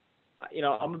behavior?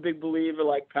 I'm a big believer,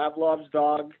 like Pavlov's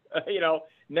dog,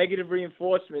 negative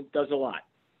reinforcement does a lot.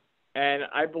 And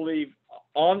I believe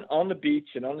on the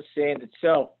beach and on the sand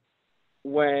itself,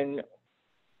 when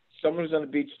someone who's on the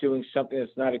beach doing something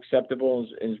that's not acceptable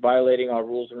and is violating our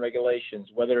rules and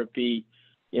regulations, whether it be,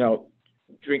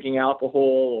 drinking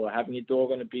alcohol or having a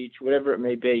dog on the beach, whatever it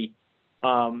may be,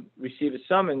 receive a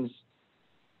summons,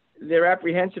 they're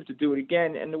apprehensive to do it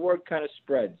again, and the word kind of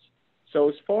spreads. So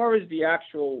as far as the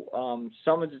actual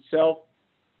summons itself,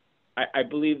 I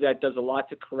believe that does a lot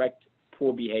to correct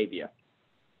poor behavior.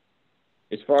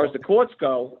 As far as the courts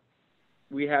go,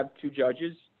 we have 2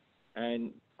 judges,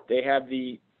 and they have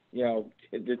the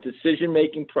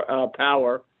decision-making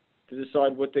power to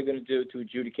decide what they're going to do to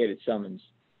adjudicate a summons.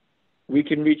 We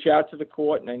can reach out to the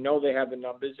court, and I know they have the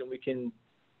numbers, and we can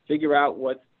figure out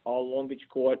what our Long Beach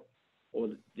court,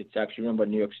 or it's actually run by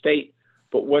New York State,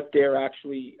 but what they're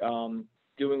actually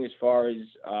doing as far as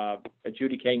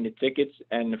adjudicating the tickets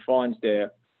and the fines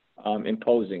they're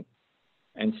imposing,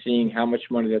 and seeing how much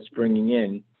money that's bringing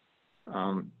in.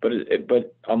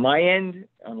 But on my end,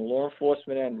 on the law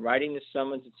enforcement end, writing the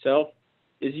summons itself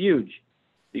is huge,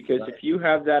 because right. If you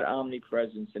have that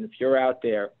omnipresence, and if you're out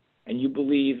there and you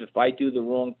believe if I do the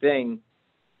wrong thing,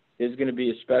 there's going to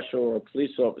be a special or a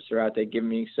police officer out there giving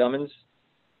me summons,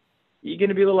 you're going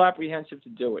to be a little apprehensive to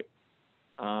do it.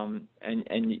 And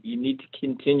you need to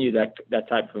continue that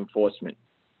type of enforcement.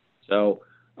 So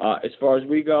as far as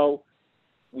we go,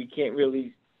 we can't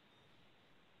really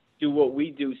do what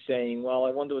we do saying, well,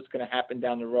 I wonder what's going to happen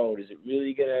down the road. Is it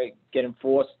really going to get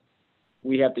enforced?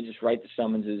 We have to just write the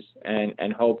summonses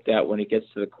and hope that when it gets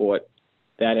to the court,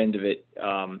 that end of it,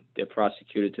 they're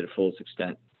prosecuted to the fullest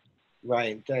extent.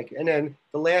 Right, thank you. And then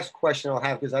the last question I'll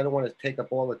have, because I don't want to take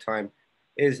up all the time,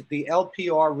 is the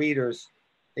LPR readers,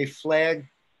 they flag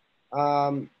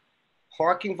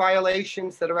parking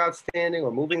violations that are outstanding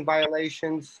or moving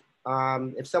violations.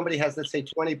 If somebody has, let's say,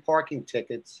 20 parking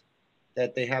tickets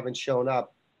that they haven't shown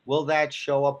up, will that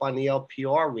show up on the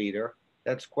LPR reader?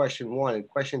 That's question 1. And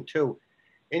question 2,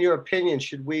 in your opinion,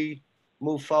 should we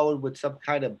move forward with some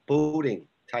kind of booting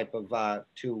type of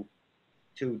to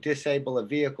to disable a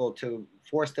vehicle to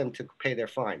force them to pay their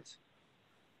fines?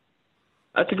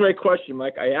 That's a great question,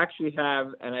 Mike. I actually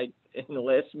have, in the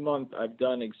last month, I've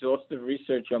done exhaustive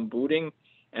research on booting,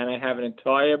 and I have an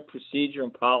entire procedure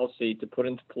and policy to put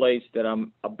into place that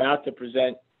I'm about to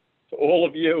present to all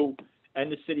of you and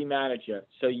the city manager.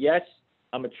 So yes,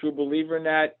 I'm a true believer in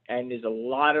that, and there's a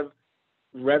lot of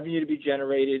revenue to be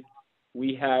generated.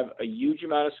 We have a huge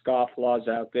amount of scofflaws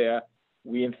out there.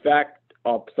 We, in fact,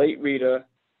 our plate reader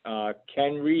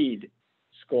can read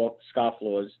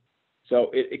scofflaws.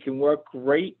 So it can work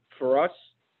great for us.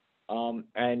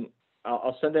 And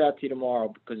I'll send it out to you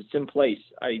tomorrow because it's in place.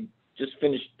 I just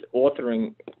finished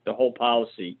authoring the whole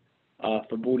policy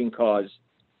for booting cars,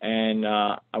 and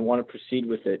I want to proceed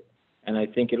with it. And I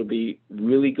think it'll be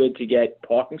really good to get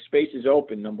parking spaces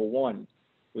open, number one,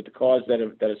 with the cars that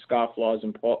are scofflaws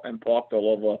and parked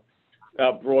all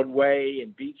over Broadway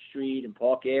and Beach Street and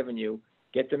Park Avenue.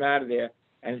 Get them out of there.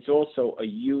 And it's also a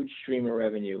huge stream of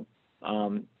revenue.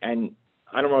 And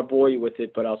I don't want to bore you with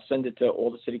it, but I'll send it to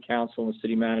all the city council and the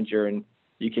city manager, and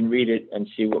you can read it and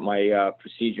see what my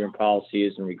procedure and policy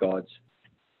is in regards.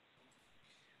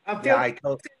 Phil, I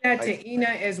sent that to Ina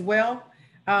as well,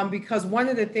 because one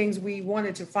of the things we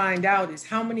wanted to find out is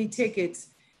how many tickets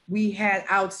we had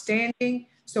outstanding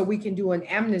so we can do an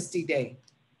amnesty day.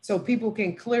 So people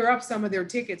can clear up some of their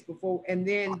tickets before, and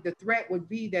then the threat would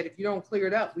be that if you don't clear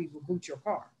it up, we will boot your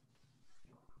car.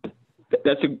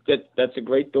 That's a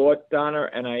great thought, Donna,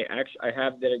 and I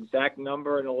have that exact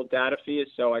number and all the data for you,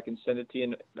 so I can send it to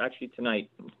you actually tonight.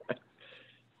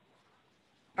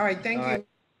 All right, thank you.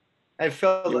 And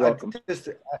Phil, You're welcome.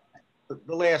 The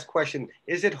last question: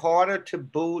 is it harder to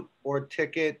boot or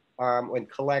ticket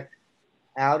and collect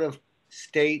out of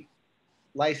state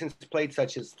license plates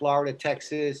such as Florida,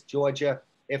 Texas, Georgia,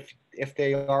 if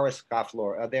they are a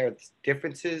scofflaw? Are there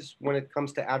differences when it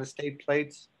comes to out of state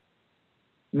plates?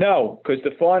 No, because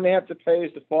the fine they have to pay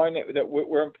is the fine that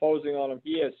we're imposing on them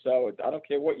here. So I don't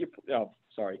care what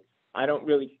I don't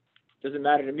really, doesn't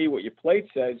matter to me what your plate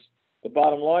says. The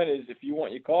bottom line is if you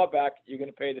want your car back, you're going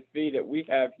to pay the fee that we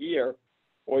have here,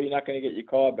 or you're not going to get your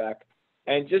car back.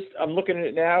 And I'm looking at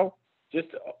it now, just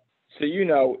so you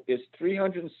know, it's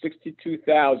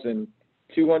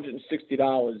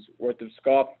 $362,260 worth of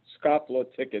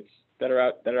scofflaw tickets that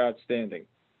are outstanding.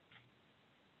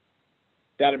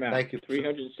 That amount. Thank you.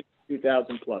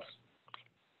 362,000 plus.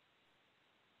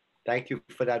 Thank you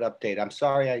for that update. I'm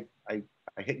sorry I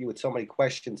hit you with so many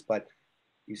questions, but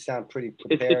you sound pretty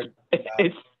prepared.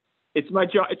 It's my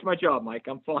job. It's my job, Mike.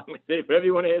 I'm fine with it. Whatever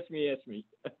you want to ask me, ask me.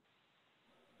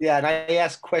 Yeah, and I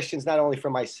ask questions not only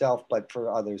for myself, but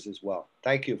for others as well.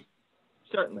 Thank you.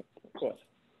 Certainly, of course.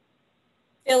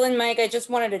 Phil and Mike, I just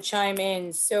wanted to chime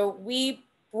in. So we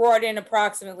brought in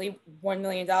approximately $1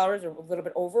 million or a little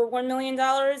bit over $1 million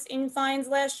in fines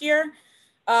last year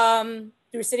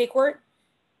through city court.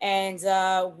 And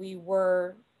we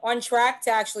were on track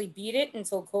to actually beat it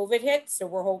until COVID hit. So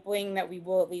we're hoping that we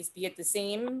will at least be at the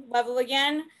same level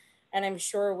again. And I'm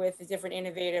sure with the different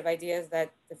innovative ideas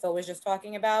that Phil was just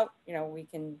talking about, we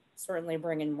can certainly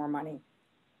bring in more money.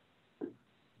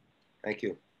 Thank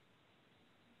you.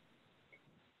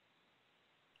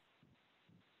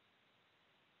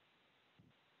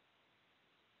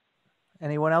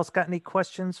 Anyone else got any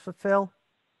questions for Phil?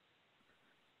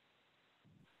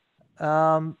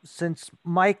 Since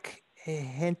Mike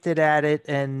hinted at it,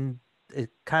 and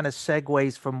it kind of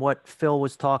segues from what Phil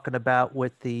was talking about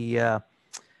with the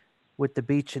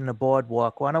beach and the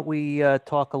boardwalk, why don't we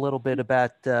talk a little bit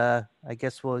about, I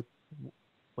guess, what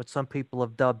some people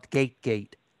have dubbed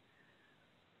Gate.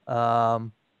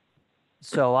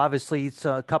 So obviously, it's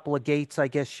a couple of gates, I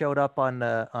guess, showed up on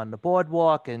the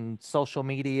boardwalk, and social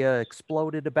media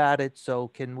exploded about it. So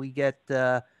can we get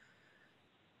what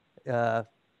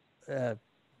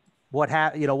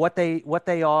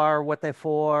they are, what they're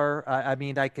for? I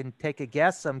mean, I can take a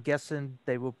guess. I'm guessing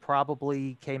they will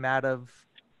probably came out of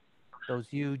those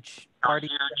huge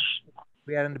parties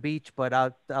we had on the beach, but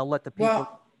I'll let the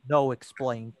people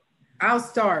explain. I'll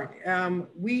start.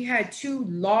 We had two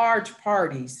large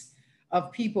parties of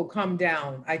people come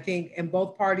down, I think, and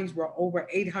both parties were over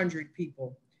 800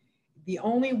 people. The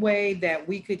only way that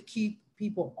we could keep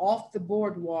people off the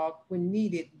boardwalk when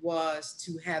needed was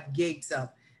to have gates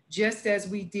up, just as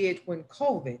we did when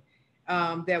COVID,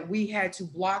 that we had to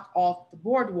block off the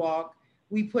boardwalk.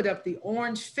 We put up the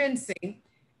orange fencing,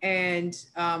 and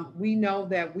we know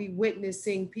that we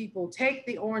witnessing people take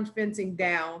the orange fencing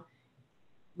down,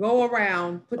 go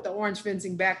around, put the orange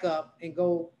fencing back up, and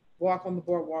go walk on the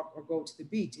boardwalk or go to the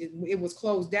beach. It was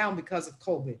closed down because of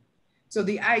COVID. So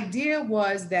the idea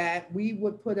was that we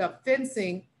would put up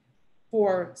fencing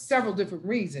for several different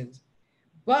reasons,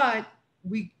 but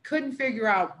we couldn't figure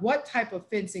out what type of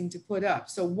fencing to put up.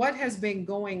 So what has been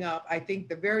going up, I think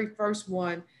the very first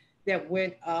one that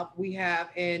went up, we have,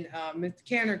 and Mr.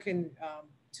 Canner can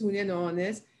tune in on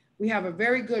this, we have a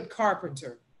very good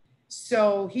carpenter.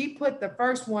 So he put the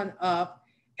first one up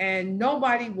and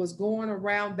nobody was going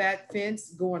around that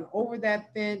fence, going over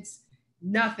that fence,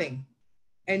 nothing.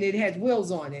 And it had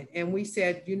wheels on it. And we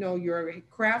said, you know, your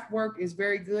craft work is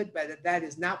very good, but that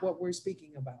is not what we're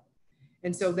speaking about.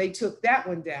 And so they took that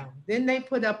one down. Then they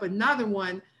put up another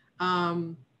one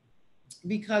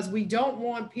because we don't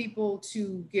want people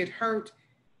to get hurt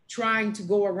trying to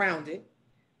go around it,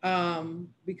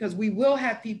 because we will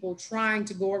have people trying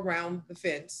to go around the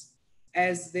fence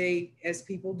as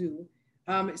people do.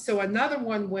 So another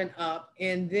one went up,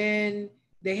 and then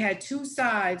they had two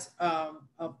sides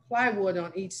of plywood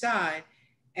on each side,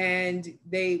 and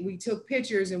we took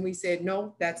pictures and we said,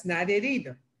 no, that's not it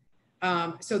either.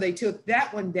 So they took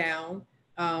that one down,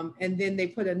 and then they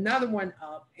put another one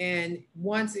up. And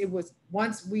once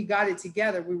we got it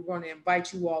together, we were going to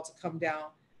invite you all to come down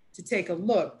to take a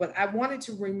look. But I wanted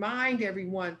to remind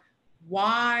everyone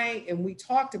why, and we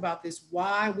talked about this,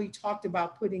 why we talked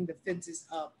about putting the fences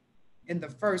up in the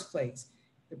first place.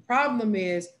 The problem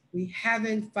is we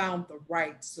haven't found the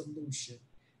right solution.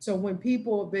 So when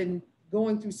people have been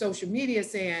going through social media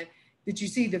saying, did you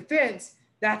see the fence?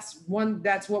 That's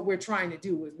what we're trying to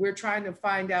do. Is we're trying to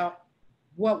find out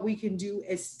what we can do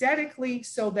aesthetically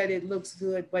so that it looks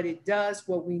good, but it does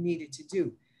what we need it to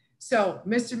do. So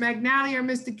Mr. McNally or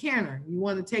Mr. Canner, you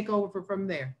want to take over from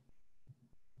there?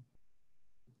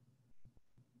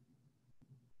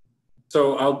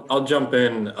 So I'll jump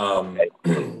in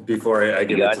before I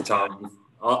give it to Tom.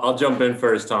 I'll jump in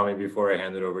first, Tommy, before I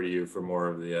hand it over to you for more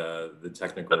of the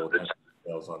technical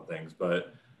details on things.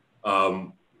 But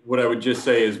what I would just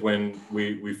say is when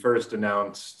we first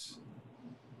announced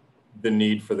the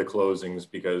need for the closings,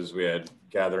 because we had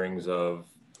gatherings of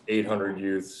 800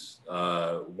 youths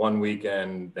one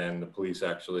weekend, then the police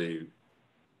actually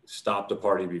stopped a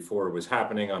party before it was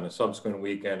happening on a subsequent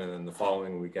weekend, and then the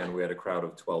following weekend we had a crowd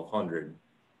of 1,200.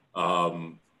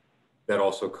 That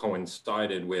also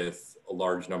coincided with a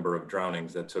large number of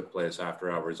drownings that took place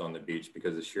after hours on the beach,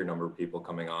 because the sheer number of people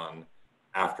coming on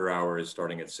after hours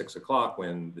starting at 6 o'clock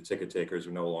when the ticket takers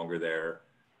were no longer there,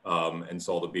 and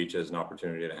saw the beach as an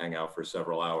opportunity to hang out for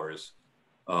several hours.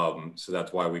 So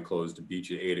that's why we closed the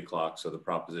beach at 8 o'clock. So the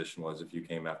proposition was if you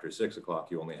came after 6 o'clock,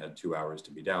 you only had 2 hours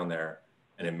to be down there,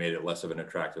 and it made it less of an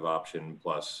attractive option.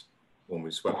 Plus, when we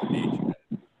swept the beach,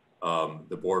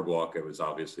 the boardwalk, it was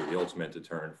obviously the ultimate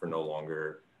deterrent for no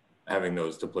longer having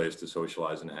those to place to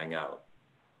socialize and hang out.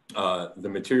 The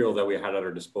material that we had at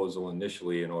our disposal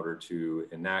initially in order to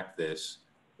enact this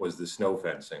was the snow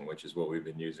fencing, which is what we've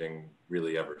been using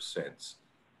really ever since.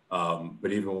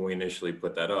 But even when we initially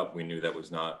put that up, we knew that was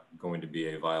not going to be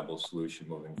a viable solution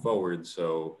moving forward.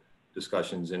 So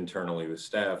discussions internally with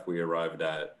staff, we arrived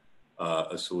at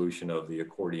a solution of the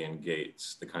accordion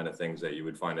gates, the kind of things that you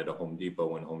would find at a Home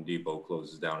Depot when Home Depot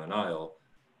closes down an aisle.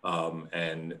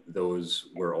 And those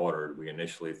were ordered. We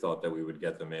initially thought that we would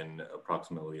get them in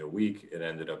approximately a week. It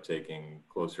ended up taking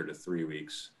closer to 3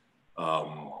 weeks.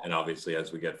 And obviously,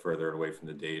 as we get further away from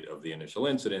the date of the initial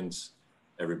incidents,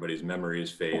 everybody's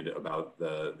memories fade about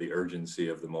the urgency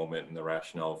of the moment and the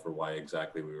rationale for why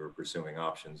exactly we were pursuing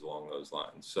options along those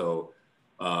lines. So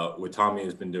what Tommy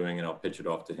has been doing, and I'll pitch it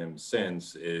off to him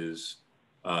since, is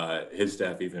his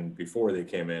staff, even before they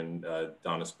came in,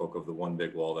 Donna spoke of the one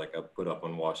big wall that got put up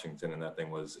on Washington, and that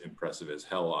thing was impressive as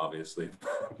hell, obviously,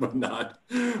 but not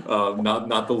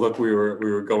the look we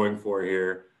were going for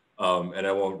here. And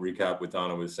I won't recap what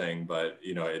Donna was saying, but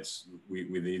you know, it's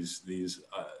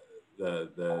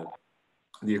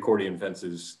the accordion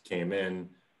fences came in.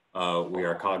 We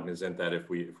are cognizant that if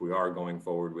we are going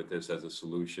forward with this as a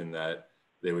solution, that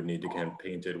they would need to get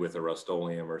painted with a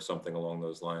Rust-Oleum or something along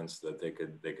those lines so that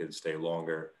they could stay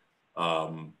longer.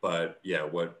 But yeah,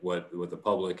 what the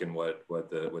public and what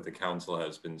the council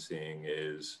has been seeing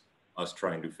is us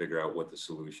trying to figure out what the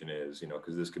solution is. You know,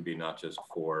 because this could be not just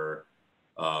for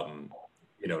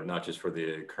not just for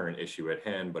the current issue at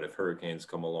hand, but if hurricanes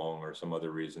come along or some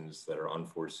other reasons that are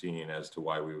unforeseen as to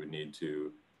why we would need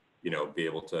to, be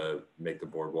able to make the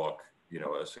boardwalk,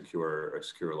 a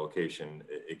secure location,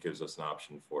 it gives us an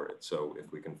option for it. So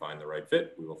if we can find the right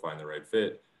fit, we will find the right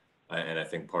fit. And I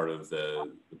think part of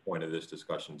the point of this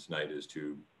discussion tonight is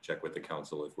to check with the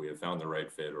council if we have found the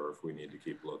right fit or if we need to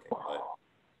keep looking.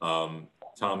 But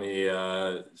Tommy,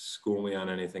 school me on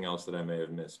anything else that I may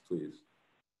have missed, please.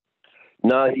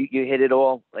 No, you hit it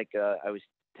all. Like I was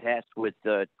tasked with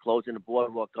closing the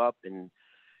boardwalk up, and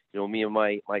me and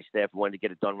my staff wanted to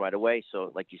get it done right away.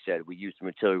 So, like you said, we used the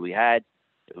material we had.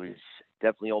 It was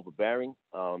definitely overbearing.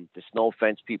 The snow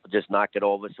fence, people just knock it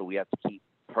over, so we have to keep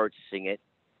purchasing it.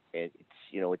 And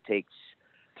it takes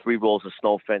 3 rolls of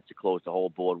snow fence to close the whole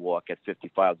boardwalk at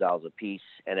 $55 a piece,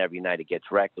 and every night it gets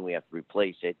wrecked, and we have to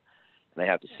replace it. And I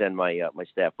have to send my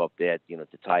staff up there,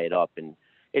 to tie it up. And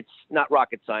it's not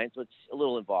rocket science, so it's a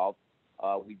little involved.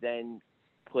 We then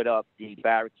put up the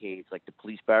barricades, like the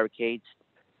police barricades,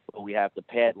 but we have to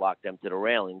padlock them to the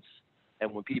railings.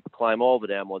 And when people climb over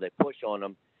them or they push on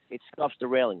them, it scuffs the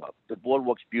railing up. The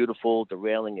boardwalk's beautiful. The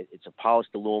railing, it's a polished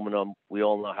aluminum. We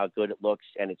all know how good it looks,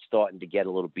 and it's starting to get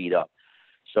a little beat up.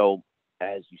 So,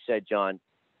 as you said, John,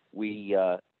 we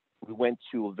went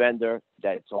to a vendor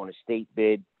that's on a state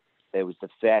bid. It was the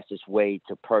fastest way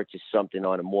to purchase something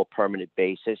on a more permanent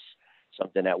basis,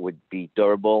 something that would be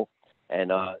durable.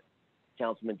 And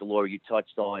Councilman DeLore, you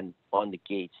touched on the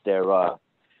gates. They're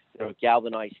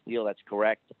galvanized steel. That's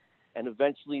correct. And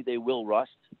eventually they will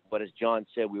rust. But as John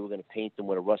said, we were going to paint them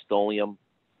with a Rust-Oleum.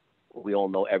 We all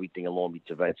know everything in Long Beach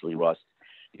eventually rusts.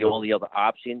 The only other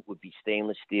option would be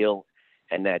stainless steel,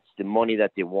 and that's the money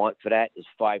that they want for that is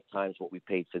 5 times what we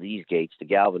paid for these gates, the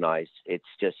galvanized. It's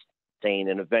just saying,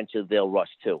 and eventually they'll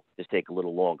rust too. Just take a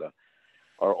little longer.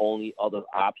 Our only other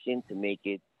option to make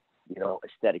it,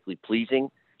 aesthetically pleasing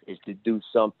is to do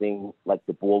something like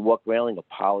the boardwalk railing, a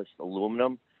polished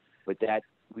aluminum, but that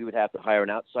we would have to hire an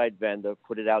outside vendor,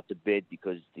 put it out to bid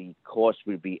because the cost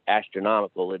would be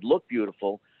astronomical. It'd look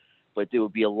beautiful, but there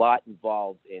would be a lot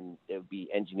involved in, there would be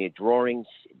engineered drawings.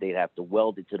 They'd have to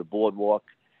weld it to the boardwalk.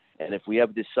 And if we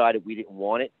ever decided we didn't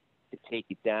want it to take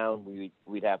it down,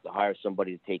 we'd have to hire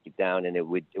somebody to take it down, and it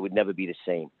would never be the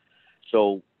same.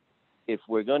 So if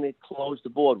we're going to close the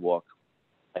boardwalk,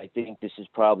 I think this is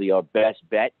probably our best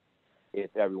bet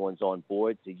if everyone's on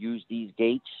board to use these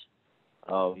gates.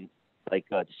 Like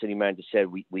the city manager said,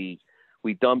 we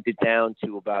dumped it down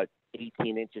to about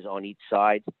 18 inches on each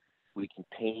side. We can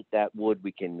paint that wood.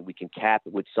 We can cap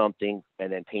it with something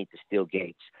and then paint the steel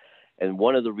gates. And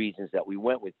one of the reasons that we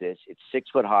went with this, it's 6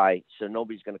 foot high, so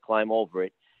nobody's going to climb over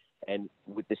it. And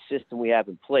with the system we have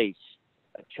in place,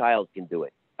 a child can do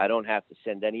it. I don't have to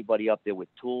send anybody up there with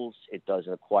tools. It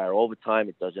doesn't require overtime.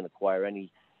 It doesn't require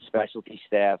any specialty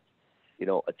staff.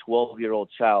 A 12-year-old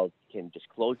child can just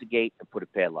close the gate and put a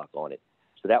padlock on it.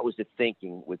 So that was the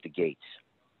thinking with the gates.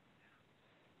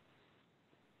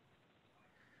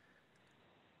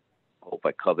 Hope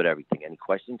I covered everything. Any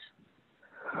questions?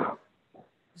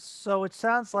 So it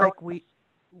sounds like we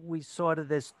sort of,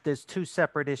 there's 2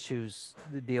 separate issues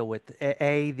to deal with.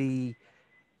 The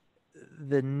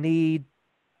need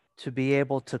to be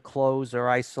able to close or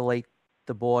isolate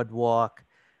the boardwalk,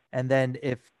 and then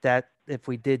if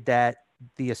we did that,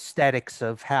 the aesthetics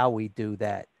of how we do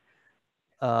that.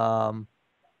 I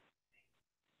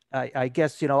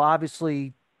guess,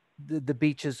 obviously the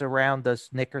beaches around us,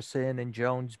 Nickerson and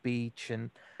Jones Beach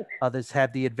and others,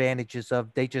 have the advantages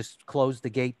of they just close the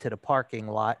gate to the parking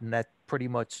lot, and that pretty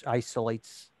much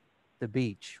isolates the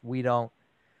beach. We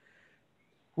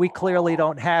clearly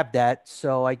don't have that.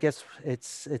 So I guess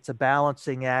it's a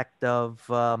balancing act of,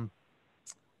 for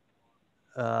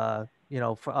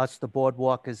us, the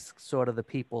boardwalk is sort of the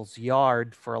people's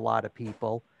yard for a lot of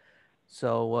people.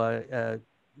 So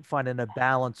finding a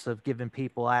balance of giving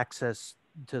people access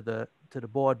to the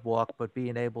boardwalk, but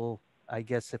being able, I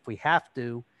guess, if we have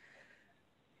to,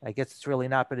 I guess it's really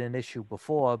not been an issue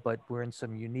before, but we're in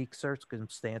some unique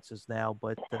circumstances now.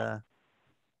 But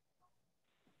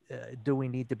do we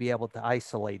need to be able to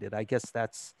isolate it? I guess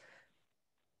that's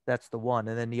the one.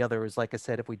 And then the other is, like I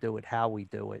said, if we do it, how we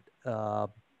do it. I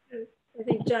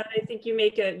think, John,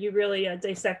 you really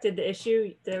dissected the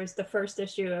issue. There was the first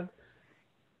issue of,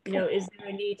 is there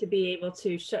a need to be able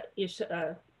to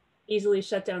easily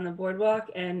shut down the boardwalk?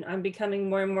 And I'm becoming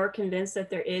more and more convinced that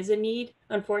there is a need,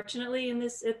 unfortunately, in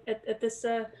this at this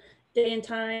day and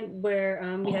time where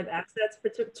we have assets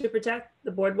to protect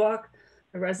the boardwalk,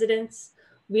 the residents.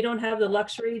 We don't have the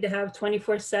luxury to have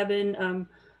 24/7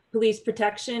 police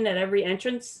protection at every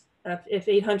entrance if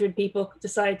 800 people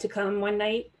decide to come one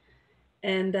night,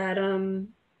 and that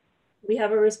we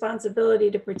have a responsibility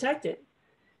to protect it.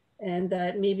 And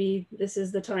that maybe this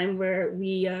is the time where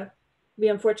we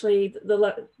unfortunately,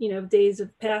 days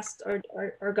of past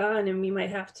are gone, and we might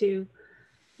have to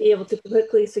be able to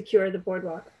quickly secure the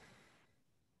boardwalk.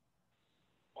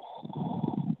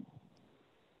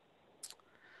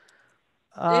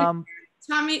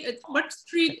 Tommy, what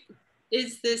street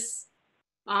is this?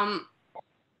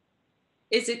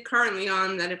 Is it currently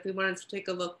on that if we wanted to take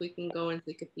a look, we can go and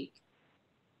take a peek?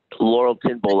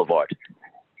 Laurelton Boulevard.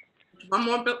 One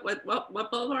more, but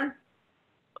what boulevard?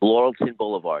 Laurelton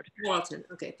Boulevard. Laurelton.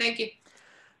 Okay, thank you.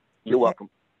 You're welcome.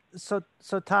 So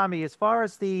Tommy, as far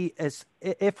as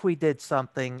if we did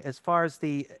something, as far as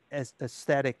the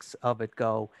aesthetics of it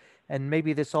go, and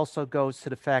maybe this also goes to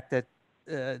the fact that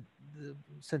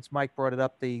since Mike brought it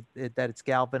up, that it's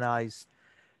galvanized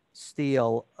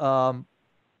steel.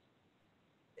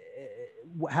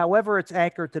 However, it's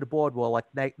anchored to the boardwalk.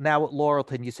 Like now at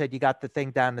Laurelton, you said you got the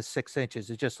thing down to 6 inches.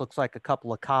 It just looks like a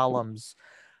couple of columns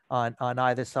on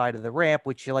either side of the ramp,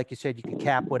 which, like you said, you could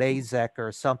cap with AZEK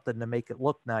or something to make it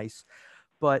look nice.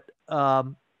 But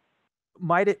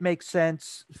might it make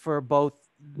sense for both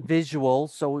visual,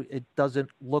 so it doesn't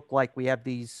look like we have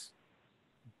these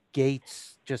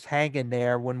gates just hanging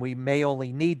there when we may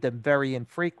only need them very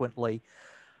infrequently?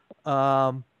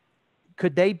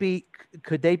 Could they be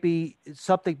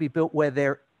something be built where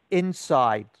they're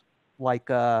inside, like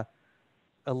a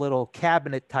little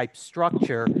cabinet type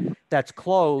structure that's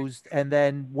closed, and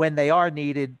then when they are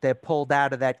needed, they're pulled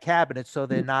out of that cabinet so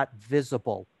they're not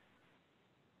visible?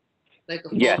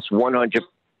 Yes, 100%.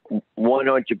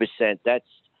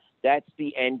 That's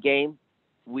the end game.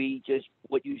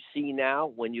 What you see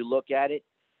now when you look at it,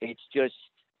 it's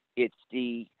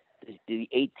the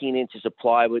 18 inches of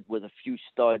plywood with a few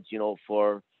studs,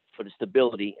 for the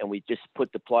stability, and we just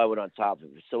put the plywood on top of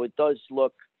it. So it does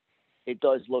look,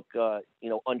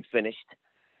 unfinished.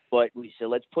 But we said,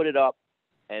 let's put it up,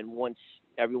 and once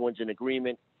everyone's in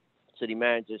agreement, city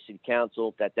manager, city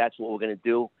council, that's what we're going to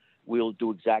do, we'll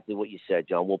do exactly what you said,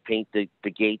 John. We'll paint the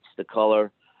gates the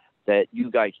color that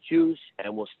you guys choose,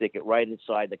 and we'll stick it right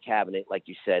inside the cabinet. Like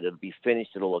you said, it'll be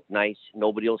finished. It'll look nice.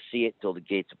 Nobody will see it till the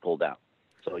gates are pulled out.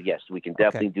 So yes, we can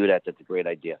definitely do that. That's a great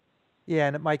idea. Yeah,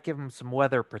 and it might give them some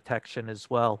weather protection as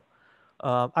well.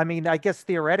 I mean, I guess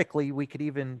theoretically we could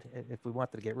even, if we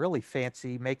wanted to get really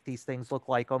fancy, make these things look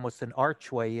like almost an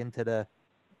archway onto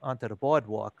the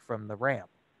boardwalk from the ramp.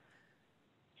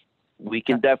 We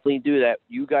can definitely do that.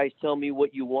 You guys tell me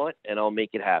what you want, and I'll make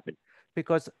it happen.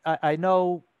 Because I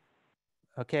know,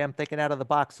 okay, I'm thinking out of the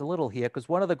box a little here, because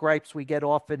one of the gripes we get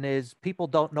often is people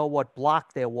don't know what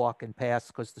block they're walking past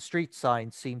because the street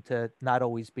signs seem to not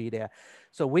always be there.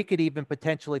 So we could even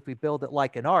potentially, if we build it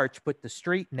like an arch, put the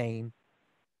street name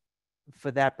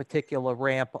for that particular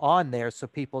ramp on there so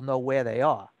people know where they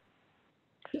are.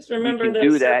 Just remember we can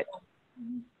do that.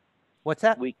 What's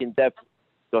that? We can definitely.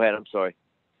 Go ahead. I'm sorry.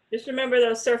 Just remember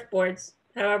those surfboards,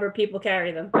 however people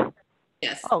carry them.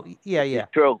 Yes. Oh, yeah, yeah.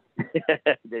 True.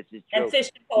 This is true. And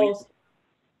fishing poles.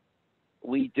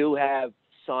 We do have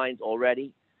signs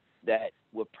already that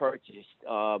were purchased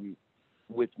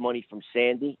with money from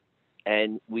Sandy,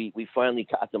 and we finally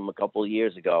got them a couple of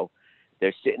years ago.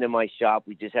 They're sitting in my shop.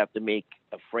 We just have to make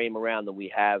a frame around them.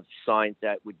 We have signs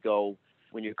that would go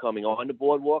when you're coming on the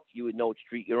boardwalk, you would know what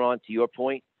street you're on, to your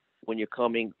point. When you're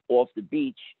coming off the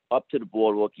beach up to the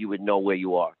boardwalk, you would know where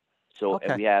you are. So, okay.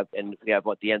 and we have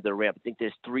at the end of the ramp, I think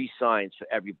there's 3 signs for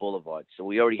every boulevard. So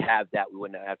we already have that. We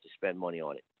wouldn't have to spend money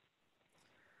on it.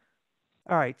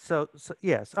 All right. So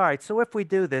yes. All right. So if we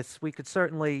do this, we could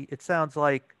certainly, it sounds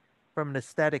like from an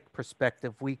aesthetic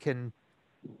perspective,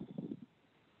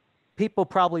 people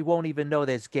probably won't even know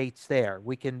there's gates there.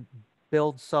 We can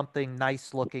build something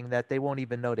nice looking that they won't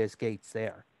even know there's gates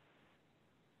there.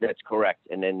 That's correct.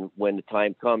 And then when the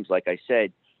time comes, like I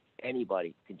said,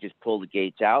 anybody can just pull the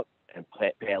gates out and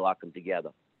padlock them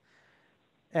together.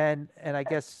 And I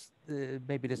guess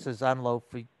maybe this is unload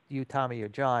for you, Tommy or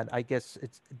John. I guess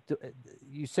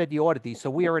you said you ordered these,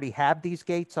 so we already have these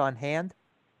gates on hand?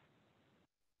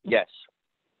 Yes.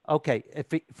 Okay.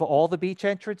 For all the beach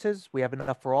entrances, we have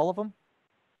enough for all of them?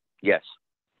 Yes.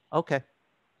 Okay.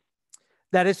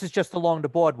 Now, this is just along the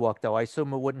boardwalk, though. I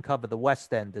assume it wouldn't cover the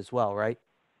west end as well, right?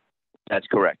 That's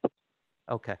correct.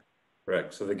 Okay.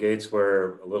 Correct. So the gates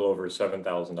were a little over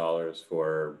 $7,000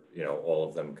 for, all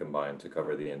of them combined to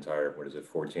cover the entire,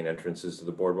 14 entrances to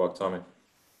the boardwalk, Tommy?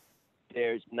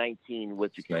 There's 19,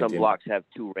 which 19. Some blocks have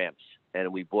 2 ramps,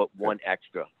 and we bought 1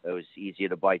 extra. It was easier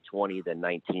to buy 20 than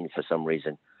 19 for some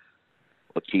reason,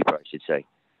 or cheaper, I should say.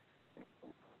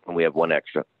 And we have 1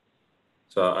 extra.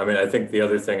 So, I think the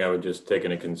other thing I would just take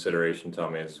into consideration,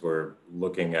 Tommy, is we're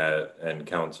looking at, and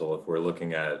council, if we're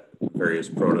looking at various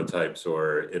prototypes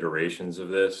or iterations of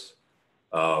this,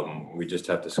 we just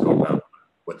have to scope out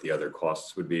what the other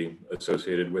costs would be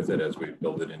associated with it as we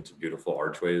build it into beautiful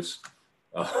archways,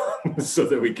 so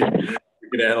that we can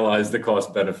analyze the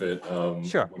cost benefit.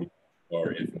 Sure.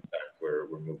 Or if in fact we're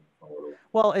moving forward.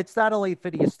 Well, it's not only for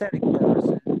the aesthetic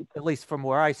purposes, at least from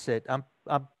where I sit.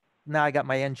 Now I got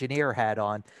my engineer hat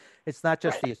on. it's not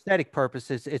just the aesthetic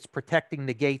purposes, it's protecting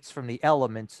the gates from the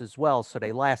elements as well, so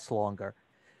they last longer.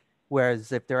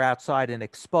 Whereas if they're outside and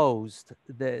exposed,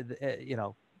 you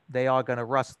know, they are going to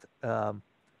rust.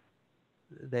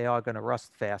 They are going to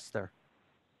rust faster.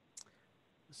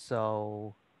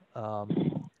 So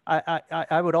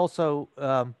I would also,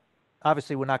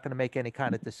 obviously we're not going to make any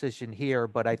kind of decision here,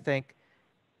 but I think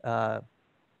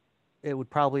it would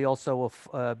probably also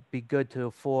be good to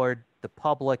afford the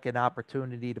public an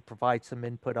opportunity to provide some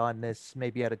input on this,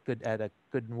 maybe at a good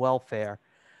and welfare.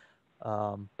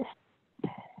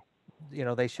 You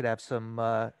know, they should have some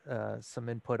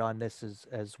input on this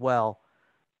as well.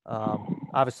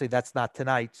 Obviously that's not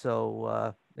tonight,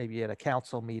 so maybe at a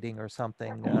council meeting or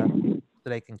something, so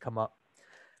they can come up.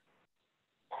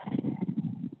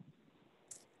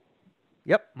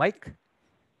 Yep, Mike.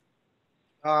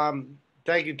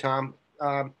 Thank you, Tom.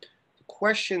 The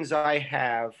questions I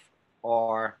have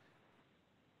are,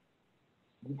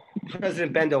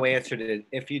 President Bendo answered it.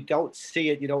 If you don't see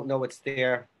it, you don't know it's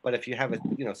there. But if you have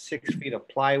 6 feet of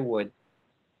plywood,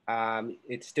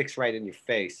 it sticks right in your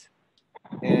face.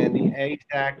 And the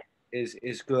AZAC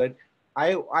is good.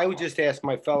 I would just ask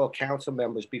my fellow council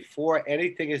members, before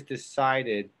anything is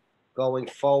decided going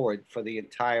forward for the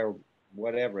entire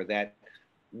whatever, that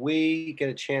we get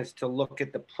a chance to look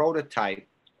at the prototype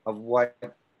of what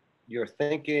you're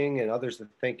thinking and others are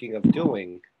thinking of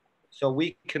doing, so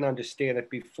we can understand it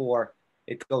before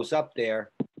it goes up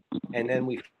there, and then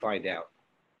we find out.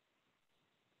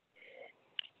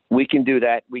 We can do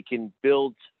that. We can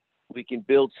build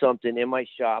something in my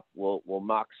shop. We'll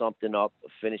mock something up, a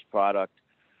finished product,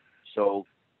 so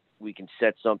we can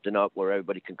set something up where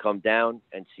everybody can come down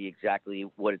and see exactly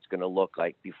what it's going to look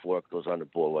like before it goes on the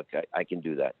boardwalk. I can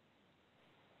do that.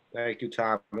 Thank you,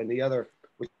 Tom. And the other,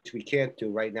 which we can't do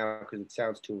right now because it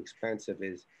sounds too expensive,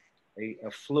 is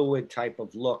a fluid type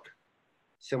of look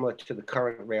similar to the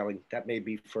current railing. That may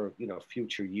be for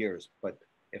future years, but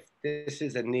if this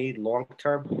is a need long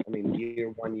term, I mean year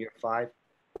 1, year 5,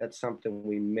 that's something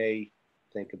we may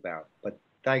think about. But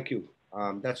thank you.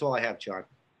 That's all I have, John.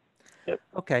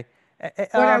 Okay.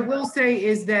 What I will say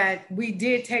is that we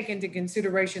did take into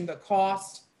consideration the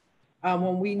cost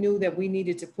when we knew that we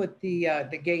needed to put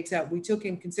the gates up. We took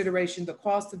in consideration the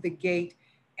cost of the gate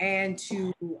and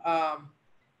to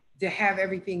have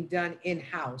everything done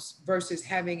in-house versus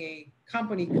having a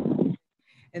company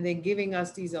and then giving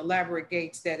us these elaborate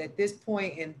gates that at this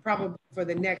point and probably for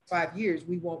the next 5 years,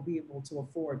 we won't be able to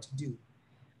afford to do.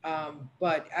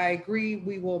 But I agree,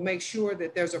 we will make sure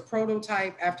that there's a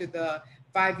prototype after the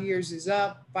 5 years is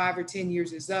up, 5 or 10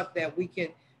 years is up, that we can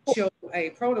show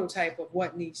a prototype of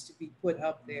what needs to be put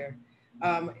up there.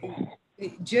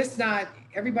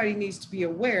 Everybody needs to be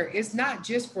aware, it's not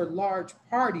just for large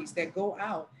parties that go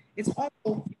out, it's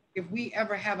also if we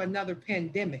ever have another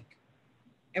pandemic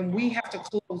and we have to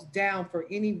close down for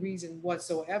any reason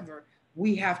whatsoever,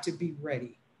 we have to be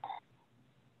ready.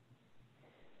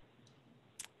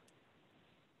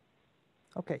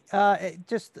 Okay,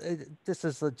 this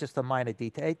is just a minor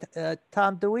detail.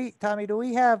 Tommy, do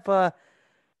we have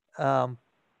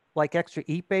like extra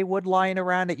Ipe wood lying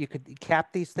around that you could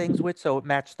cap these things with so it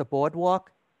matched the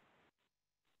boardwalk?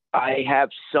 I have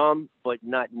some, but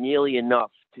not nearly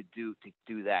enough to do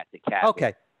that, to cap. Okay,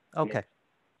 it. okay.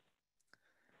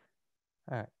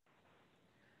 All right.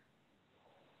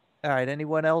 All right,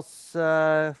 anyone else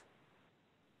got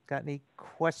any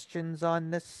questions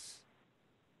on this?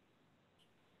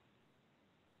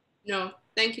 No,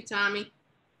 thank you, Tommy.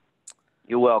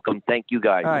 You're welcome. Thank you,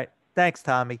 guys. All right, thanks,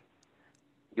 Tommy.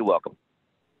 You're welcome.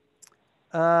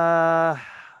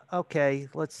 Okay,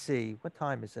 let's see. What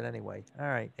time is it anyway? All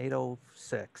right,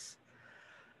 8:06.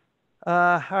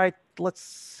 All right,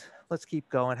 let's keep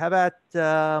going. How about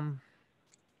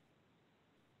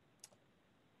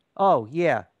oh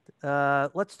yeah,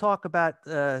 let's talk about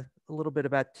a little bit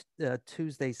about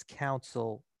Tuesday's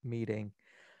council meeting.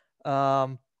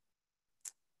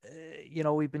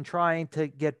 We've been trying to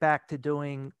get back to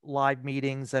doing live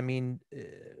meetings. I mean,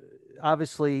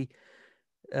 obviously,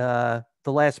 the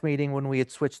last meeting when we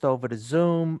had switched over to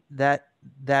Zoom, that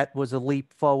was a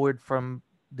leap forward from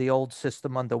the old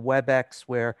system under WebEx,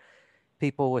 where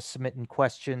people were submitting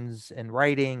questions in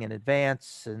writing in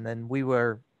advance, and then we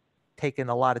were taking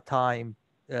a lot of time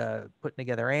putting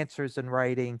together answers in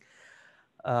writing.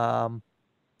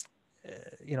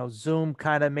 Zoom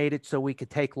kind of made it so we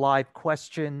could take live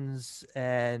questions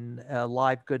and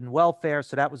live good and welfare.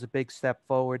 So that was a big step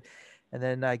forward. And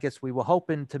then I guess we were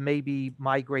hoping to maybe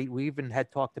migrate. We even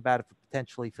had talked about it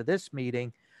potentially for this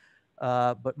meeting,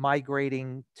 but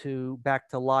migrating back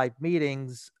to live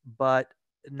meetings. But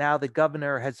now the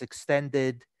governor has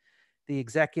extended the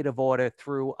executive order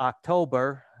through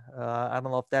October. I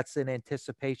don't know if that's in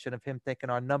anticipation of him thinking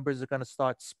our numbers are going to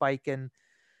start spiking,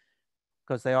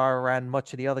 because they are around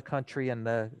much of the other country, and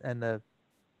the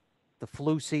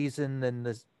flu season and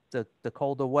the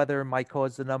colder weather might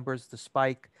cause the numbers to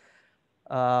spike.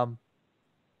 But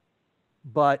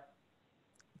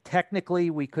technically,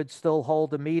 we could still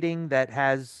hold a meeting that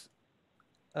has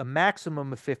a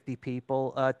maximum of 50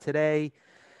 people. Today,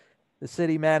 the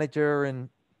city manager and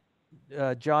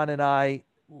John and I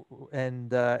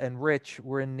and Rich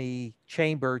were in the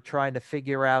chamber trying to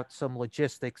figure out some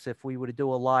logistics. If we were to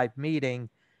do a live meeting,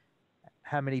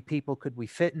 how many people could we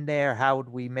fit in there? How would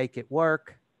we make it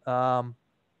work? The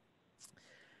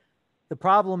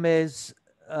problem is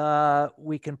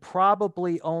we can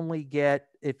probably only get,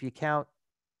 if you count,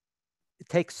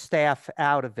 take staff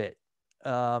out of it,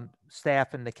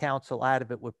 staff and the council out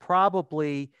of it, we're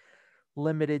probably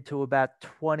limited to about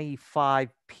 25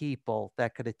 people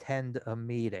that could attend a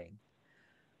meeting.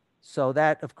 So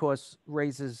that, of course,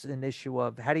 raises an issue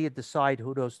of how do you decide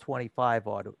who those 25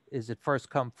 are? Is it first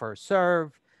come, first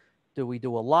serve? Do we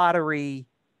do a lottery?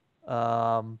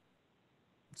 So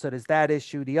there's that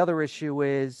issue. The other issue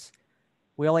is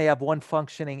we only have one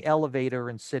functioning elevator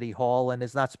in City Hall, and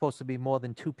there's not supposed to be more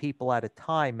than 2 people at a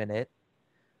time in it.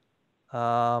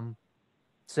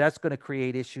 So that's going to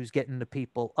create issues getting the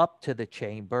people up to the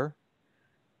chamber.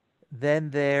 Then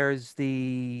there's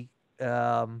the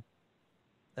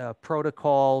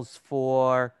protocols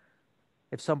for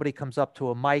if somebody comes up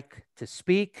to a mic to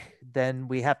speak, then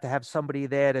we have to have somebody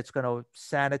there that's going to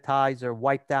sanitize or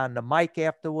wipe down the mic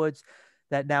afterwards.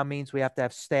 That now means we have to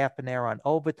have staff in there on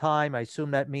overtime. I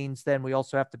assume that means then we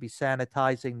also have to be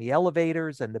sanitizing the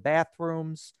elevators and the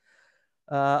bathrooms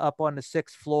up on the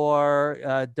 6th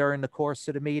floor during the course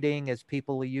of the meeting as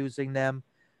people are using them.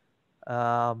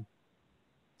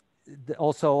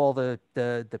 Also, all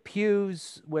the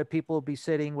pews where people will be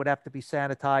sitting would have to be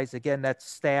sanitized. Again, that's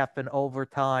staff and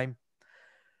overtime.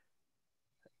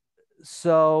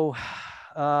 So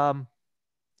I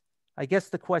guess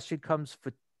the question comes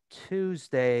for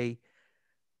Tuesday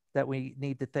that we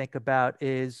need to think about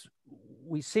is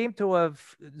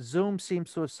Zoom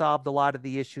seems to have solved a lot of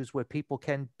the issues where people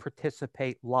can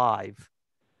participate live.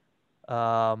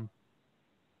 So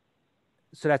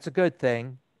that's a good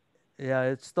thing. Yeah,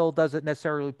 it still doesn't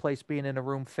necessarily replace being in a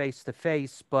room face to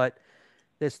face, but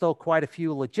there's still quite a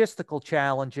few logistical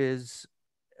challenges.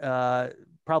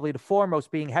 Probably the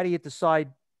foremost being, how do you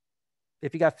decide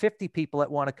if you got 50 people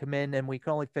that want to come in and we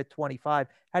can only fit 25,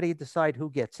 how do you decide who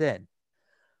gets in?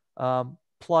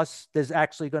 Plus, there's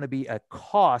actually going to be a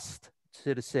cost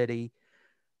to the city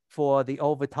for the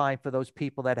overtime for those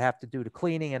people that have to do the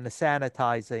cleaning and the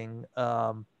sanitizing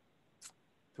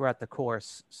throughout the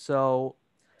course. So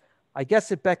I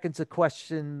guess it beckons a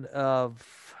question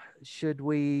of should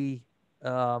we,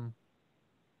 at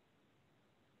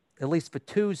least for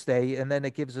Tuesday, and then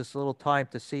it gives us a little time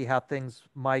to see how things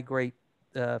migrate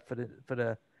for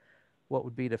the what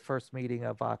would be the first meeting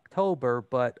of October.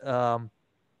 But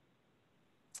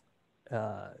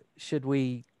should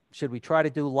we try to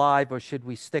do live or should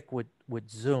we stick with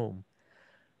Zoom?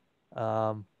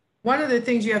 One of the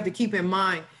things you have to keep in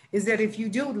mind is that if you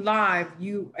do live,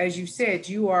 as you said,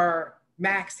 you are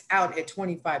maxed out at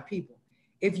 25 people.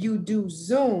 If you do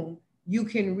Zoom, you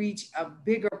can reach a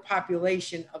bigger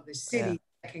population of the city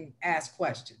that can ask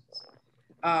questions.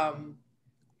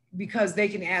 Because they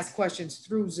can ask questions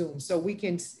through Zoom. So we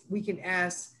can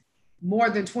ask more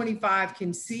than 25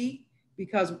 can see,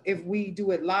 because if we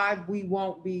do it live, we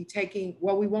won't be taking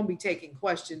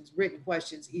questions, written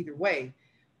questions either way,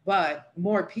 but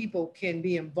more people can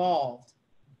be involved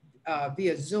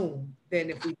via Zoom than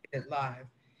if we did it live.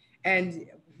 And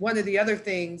one of the other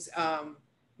things,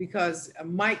 because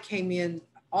Mike came in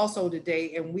also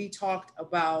today and we talked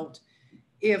about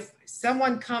if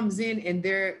someone comes in and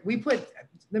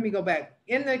let me go back.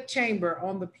 In the chamber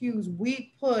on the pews,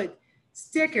 we put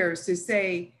stickers to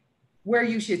say where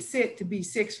you should sit to be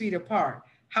 6 feet apart.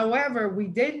 However, we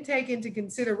didn't take into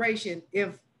consideration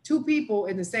if 2 people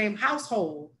in the same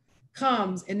household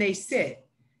comes and they sit,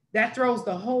 that throws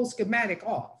the whole schematic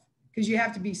off because you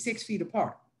have to be 6 feet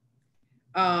apart.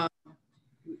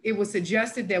 It was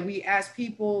suggested that we ask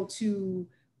people who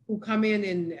come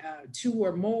in 2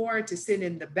 or more to sit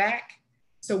in the back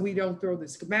so we don't throw the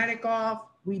schematic off.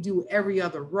 We do every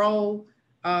other row.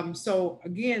 So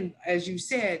again, as you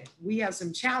said, we have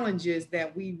some challenges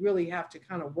that we really have to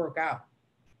kind of work out.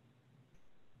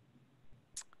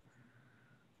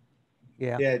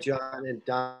 Yeah, John and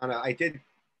Donna,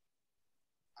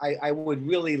 I would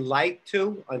really like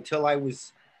to, until I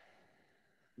was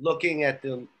looking at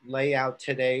the layout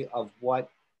today of what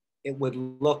it would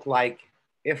look like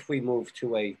if we move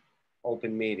to a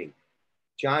open meeting.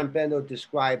 John Bendo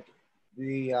described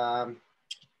the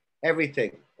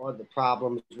everything, all the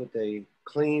problems with the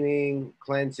cleaning,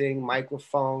 cleansing,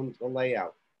 microphone, the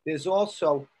layout. There's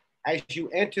also, as you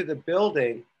enter the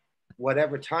building,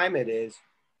 whatever time it is,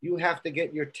 you have to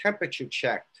get your temperature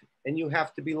checked and you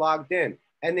have to be logged in.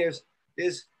 And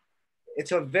it's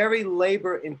a very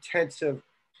labor intensive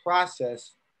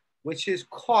process, which is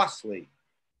costly.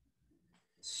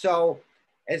 So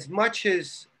as much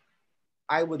as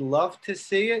I would love to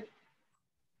see it,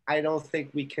 I don't think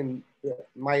we can.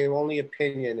 My only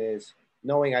opinion is,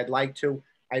 knowing I'd like to,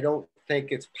 I don't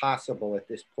think it's possible at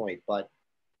this point. But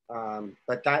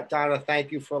Donna,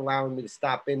 thank you for allowing me to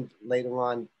stop in later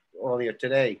on earlier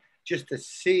today, just to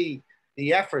see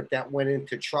the effort that went in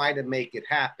to try to make it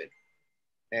happen.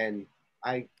 And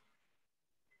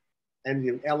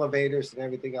the elevators and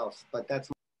everything else, but that's.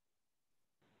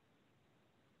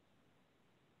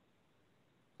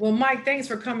 Well, Mike, thanks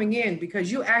for coming in,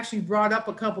 because you actually brought up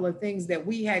a couple of things that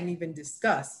we hadn't even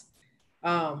discussed,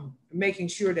 making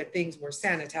sure that things were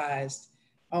sanitized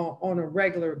on a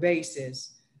regular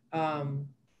basis.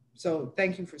 So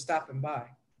thank you for stopping by.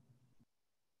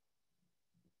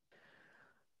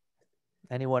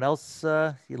 Anyone else?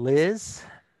 Liz?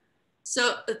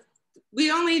 So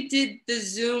we only did the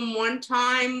Zoom one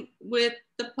time with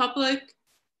the public.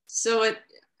 So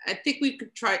I think we could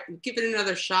give it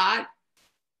another shot,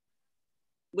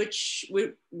 which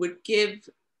would give,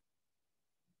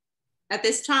 at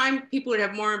this time, people would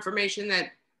have more information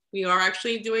that we are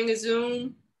actually doing a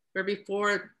Zoom, where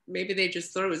before maybe they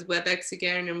just thought it was WebEx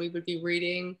again, and we would be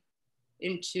reading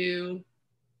into,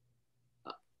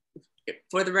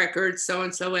 for the record,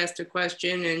 so-and-so asked a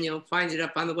question, and you'll find it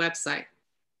up on the website.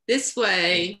 This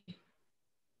way,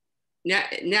 now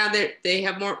that they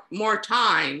have more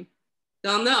time,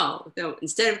 they'll know that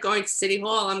instead of going to City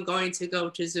Hall, I'm going to go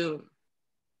to Zoom.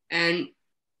 And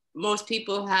most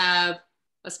people have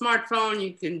a smartphone.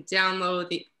 You can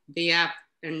download the app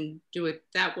and do it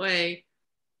that way.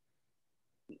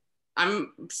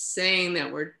 I'm saying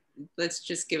that let's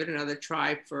just give it another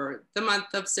try for the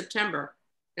month of September.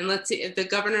 And let's see if the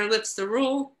governor lifts the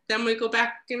rule, then we go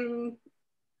back then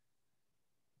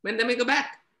we go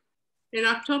back in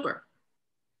October.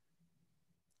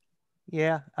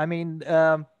 Yeah, I mean,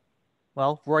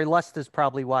 well, Roy Luster's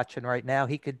probably watching right now.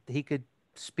 He could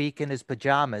speak in his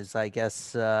pajamas, I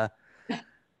guess, at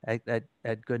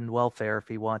Good and Welfare if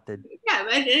he wanted. Yeah,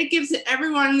 and it gives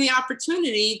everyone the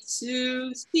opportunity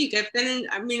to speak.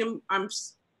 I'm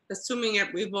assuming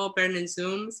that we've all been in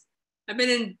Zooms. I've been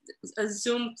in a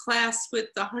Zoom class with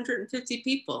 150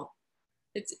 people.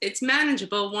 It's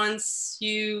manageable once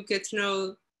you get to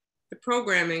know the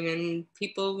programming and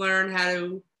people learn how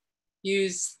to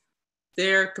use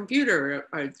their computer,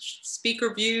 a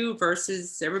speaker view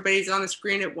versus everybody's on the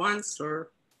screen at once,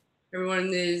 or everyone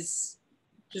is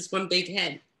just one big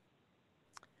head.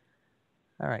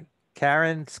 All right.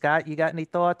 Karen, Scott, you got any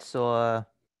thoughts? Or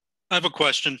I have a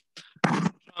question.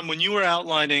 When you were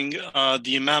outlining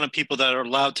the amount of people that are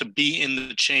allowed to be in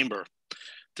the chamber,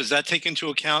 does that take into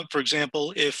account, for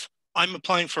example, if I'm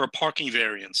applying for a parking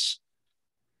variance,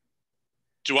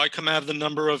 do I come out of the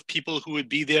number of people who would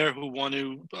be there who want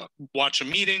to watch a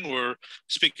meeting or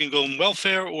speak and go on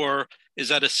welfare, or is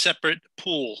that a separate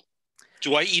pool?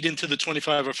 Do I eat into the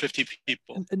 25 or 50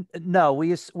 people? No,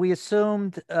 we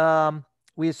assumed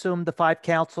the 5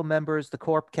 council members, the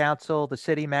corp council, the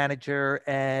city manager,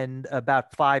 and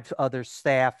about 5 other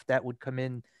staff that would come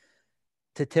in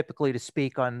to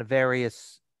speak on the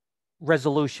various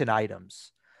resolution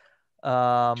items.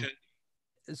 Okay.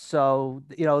 So,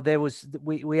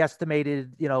 we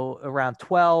estimated, around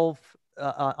 12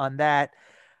 on that.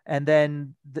 And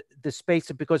then the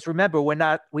space, because remember,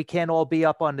 we can't all be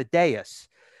up on the dais.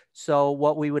 So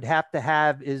what we would have to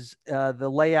have is the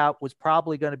layout was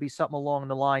probably going to be something along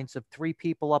the lines of 3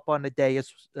 people up on the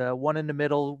dais, 1 in the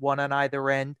middle, 1 on either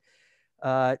end,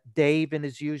 Dave in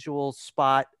his usual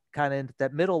spot, kind of at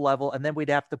that middle level. And then we'd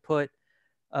have to put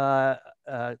some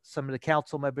of the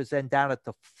council members then down at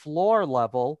the floor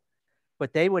level,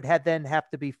 but they would then have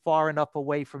to be far enough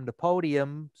away from the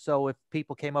podium. So if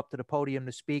people came up to the podium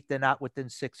to speak, they're not within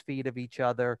 6 feet of each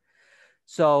other.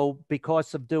 So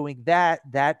because of doing that,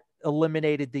 that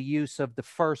eliminated the use of the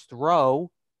first row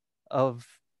of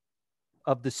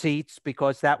the seats,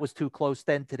 because that was too close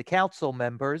then to the council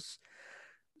members.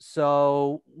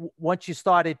 So once you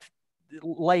started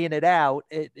laying it out,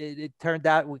 it turned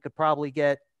out we could probably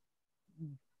get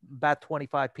about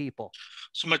 25 people.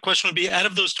 So my question would be, out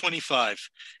of those 25,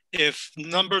 if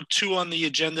number 2 on the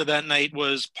agenda that night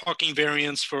was parking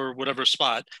variance for whatever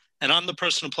spot, and I'm the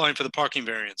person applying for the parking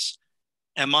variance,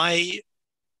 am I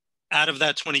out of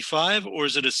that 25, or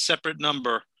is it a separate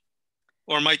number?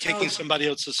 Or am I taking somebody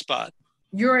else's spot?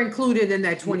 You're included in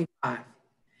that 25.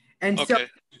 And so,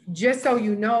 just so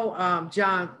you know,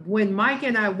 John, when Mike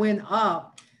and I went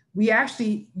up,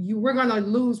 we're going to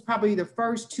lose probably the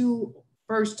first two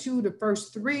to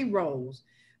first 3 rows,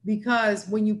 because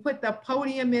when you put the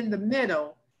podium in the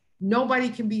middle, nobody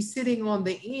can be sitting on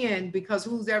the end, because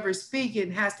who's ever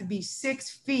speaking has to be 6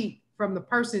 feet from the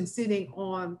person sitting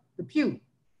on the pew.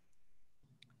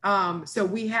 So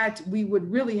we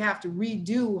would really have to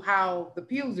redo how the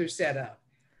pews are set up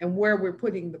and where we're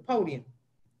putting the podium.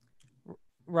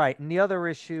 Right. And the other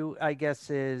issue, I guess,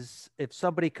 is if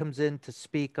somebody comes in to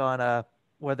speak on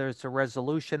whether it's a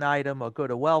resolution item or go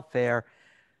to welfare,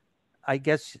 I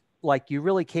guess, like, you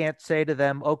really can't say to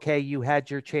them, okay, you had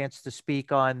your chance to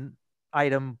speak on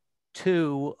item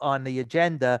 2 on the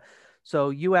agenda,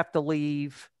 so you have to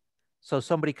leave so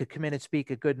somebody could come in and speak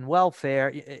at good and welfare.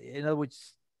 In other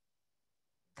words,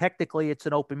 technically it's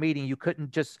an open meeting. You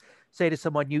couldn't just say to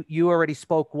someone, you already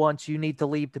spoke once, you need to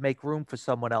leave to make room for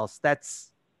someone else. I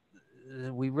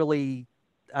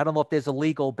don't know if there's a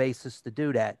legal basis to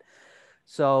do that.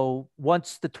 So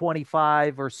once the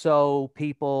 25 or so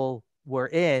people were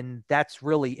in, that's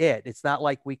really it. It's not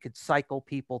like we could cycle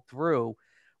people through.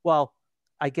 Well,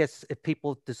 I guess if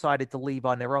people decided to leave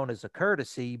on their own as a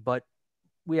courtesy, but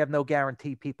we have no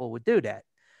guarantee people would do that.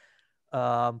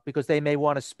 Because they may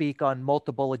want to speak on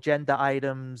multiple agenda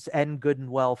items and good and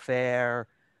welfare.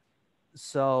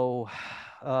 So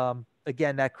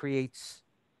again, that creates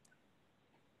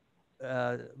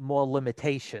more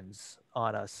limitations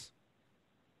on us.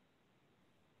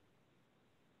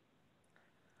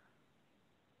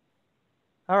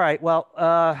 All right, well,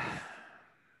 all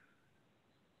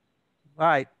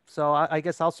right, so I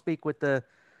guess I'll speak with the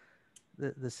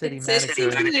city manager. It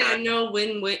seems really a no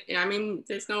win-win. I mean,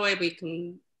 there's no way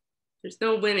there's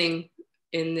no winning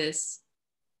in this,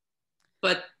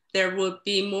 but there would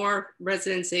be more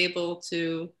residents able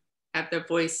to have their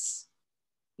voice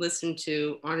listened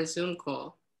to on a Zoom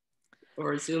call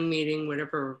or a Zoom meeting,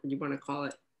 whatever you want to call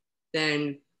it,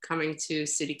 than coming to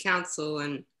city council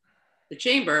and the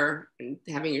chamber and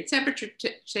having your temperature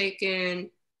taken.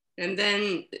 And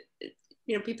then,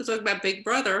 people talk about Big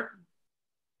Brother.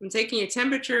 I'm taking your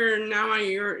temperature, and now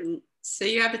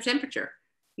say you have a temperature.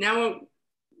 Now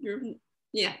no.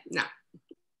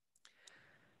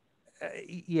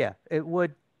 Yeah, it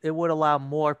would allow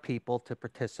more people to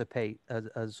participate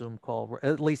a Zoom call,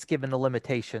 at least given the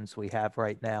limitations we have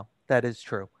right now. That is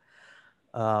true.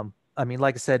 I mean,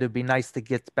 like I said, it'd be nice to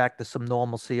get back to some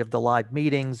normalcy of the live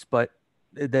meetings, but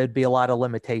there'd be a lot of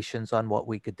limitations on what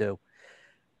we could do.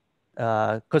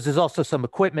 Because there's also some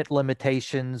equipment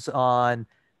limitations on,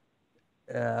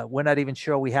 we're not even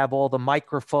sure we have all the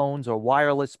microphones or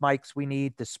wireless mics we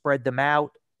need to spread them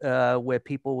out where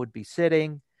people would be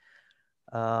sitting.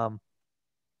 So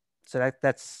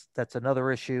that's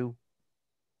another issue.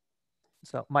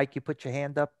 So Mike, you put your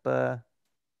hand up.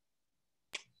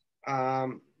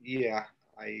 Yeah,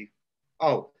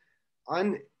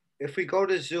 if we go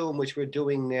to Zoom, which we're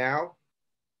doing now,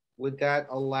 would that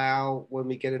allow, when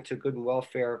we get into good and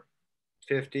welfare,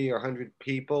 50 or 100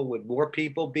 people, would more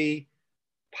people be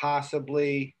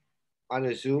possibly on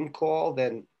a Zoom call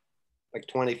than like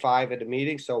 25 at a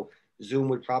meeting? So Zoom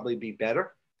would probably be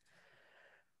better.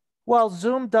 Well,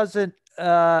 Zoom doesn't,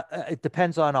 it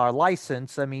depends on our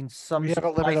license. I mean, we have a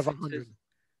limit of 100.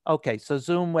 Okay, so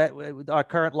Zoom, our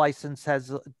current license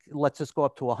lets us go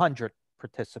up to 100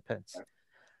 participants,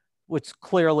 which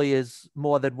clearly is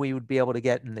more than we would be able to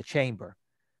get in the chamber.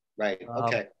 Right,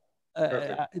 okay.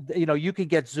 You could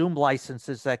get Zoom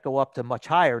licenses that go up to much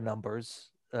higher numbers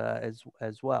as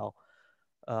well.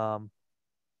 Yeah,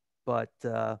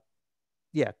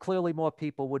 clearly more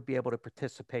people would be able to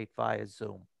participate via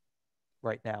Zoom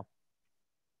right now.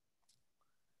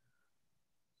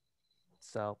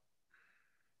 So,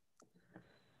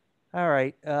 all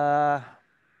right. I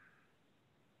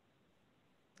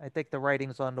think the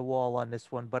writing's on the wall on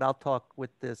this one, but I'll talk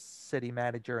with this city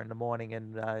manager in the morning,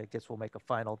 and I guess we'll make a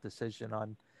final decision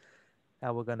on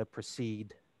how we're going to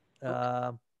proceed.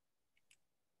 Okay.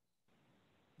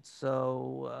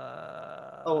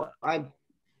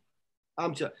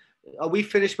 Are we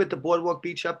finished with the Boardwalk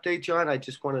Beach update, John? I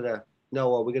just wanted to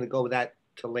know, are we going to go with that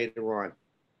till later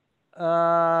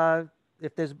on?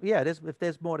 If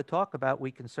there's more to talk about, we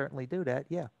can certainly do that.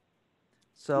 Yeah.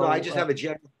 So no, I just have a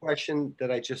general question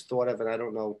that I just thought of, and I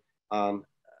don't know.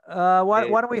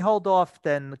 Why don't we hold off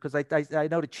then? Because I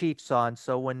know the chief's on,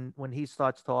 so when he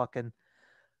starts talking,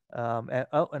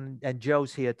 and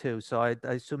Joe's here too, so I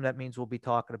assume that means we'll be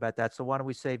talking about that. So why don't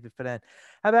we save it for then?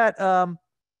 How about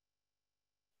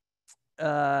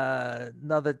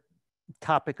another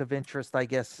topic of interest, I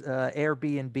guess,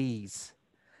 Airbnbs,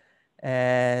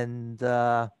 and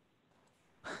That's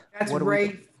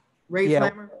Ray yeah,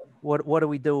 Flammer. what do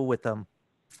we do with them?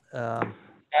 Hi,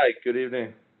 good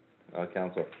evening,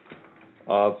 Council.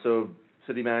 So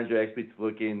City Manager asked me to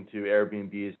look into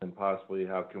Airbnbs and possibly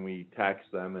how can we tax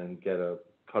them and get a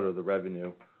cut of the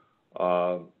revenue.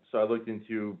 So I looked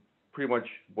into pretty much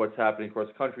what's happening across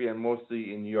the country and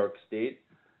mostly in New York State.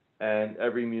 And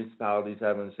every municipality is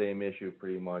having the same issue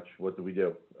pretty much. What do we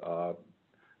do?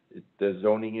 There's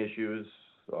zoning issues.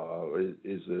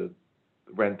 Is a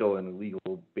rental an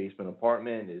illegal basement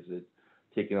apartment? Is it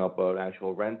taking up an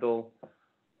actual rental?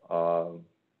 And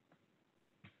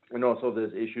also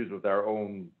there's issues with our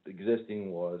own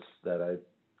existing laws that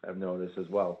I've noticed as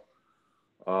well.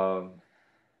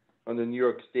 Under New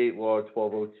York State Law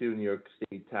 1202, New York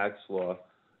State tax law,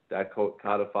 that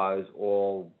codifies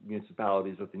all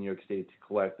municipalities within New York State to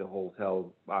collect a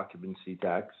hotel occupancy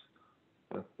tax,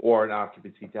 or an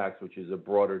occupancy tax, which is a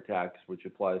broader tax which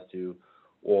applies to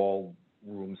all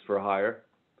rooms for hire.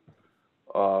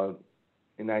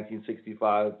 In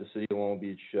 1965, the city of Long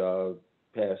Beach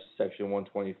passed Section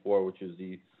 124, which is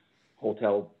the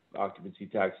hotel occupancy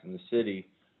tax in the city,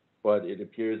 but it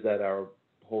appears that our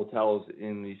hotels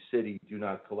in the city do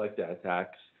not collect that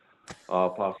tax,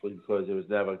 possibly because it was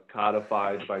never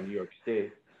codified by New York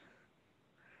State.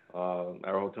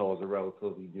 Our hotels are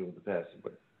relatively new in the past,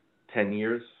 but 10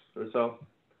 years or so.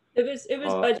 It was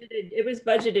budgeted. It was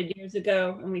budgeted years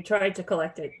ago, and we tried to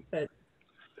collect it, but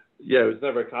yeah, it was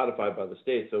never codified by the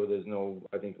state, so there's no,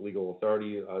 I think, legal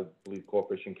authority. I believe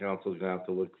Corporation Council is going to have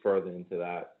to look further into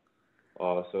that.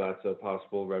 So that's a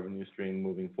possible revenue stream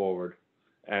moving forward.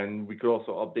 And we could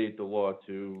also update the law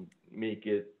to make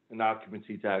it an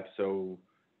occupancy tax, so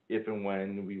if and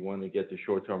when we want to get the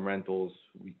short-term rentals,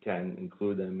 we can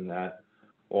include them in that.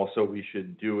 Also, we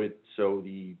should do it so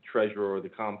the treasurer or the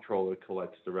comptroller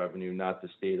collects the revenue, not the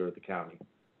state or the county.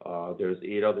 There's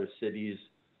 8 other cities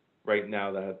right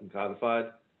now that have been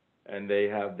codified, and they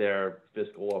have their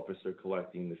fiscal officer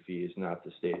collecting the fees, not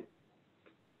the state,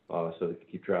 so they can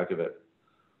keep track of it.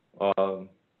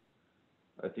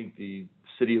 I think the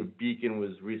city of Beacon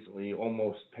was recently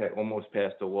almost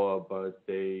passed a law, but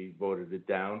they voted it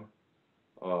down.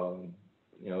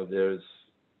 There's,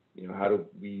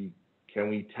 can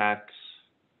we tax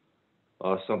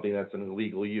something that's an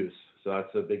illegal use? So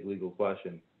that's a big legal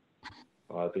question.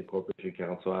 I think Corporation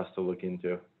Council has to look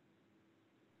into.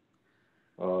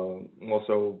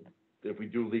 Also, if we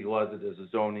do legalize it, there's the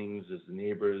zonings, there's the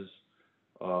neighbors,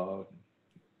 the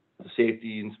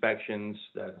safety inspections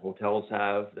that hotels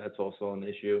have. That's also an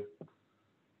issue.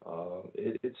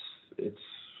 There's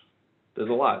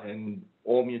a lot, and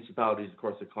all municipalities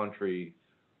across the country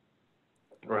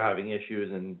are having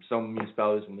issues. And some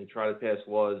municipalities, when they try to pass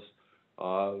laws,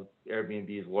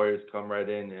 Airbnb's lawyers come right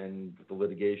in and the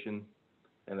litigation,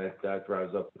 and that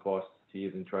drives up the cost to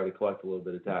even try to collect a little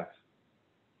bit of tax.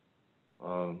 I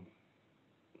don't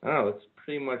know, that's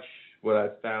pretty much what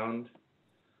I've found.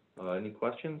 Any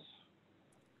questions?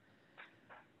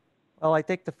 Well, I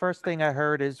think the first thing I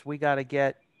heard is we got to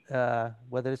get,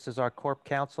 whether this is our Corp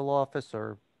Council office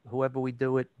or whoever we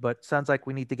do it, but sounds like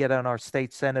we need to get on our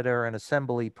state senator and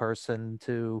assembly person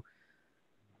to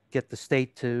get the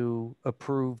state to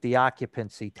approve the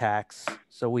occupancy tax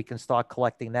so we can start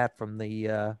collecting that from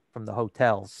the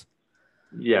hotels.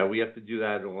 Yeah, we have to do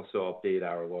that and also update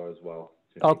our law as well.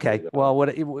 Okay, well,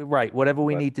 right, whatever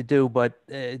we need to do, but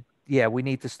yeah, we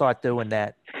need to start doing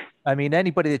that. I mean,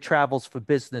 anybody that travels for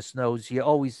business knows you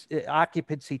always,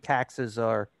 occupancy taxes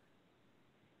are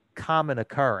common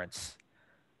occurrence.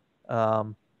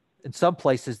 In some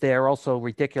places, they're also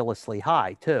ridiculously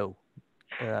high too.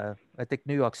 I think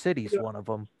New York City is one of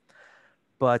them.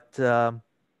 But then,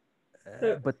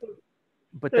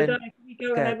 Donna,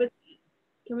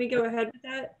 can we go ahead with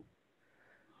that?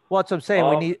 Well, that's what I'm saying.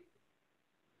 We need.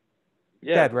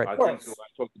 Yeah, right. I think I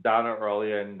talked to Donna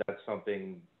earlier, and that's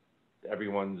something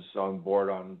everyone's on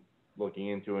board on looking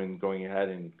into and going ahead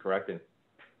and correcting.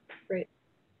 Great.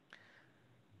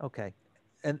 Okay,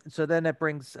 and so then that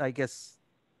brings, I guess,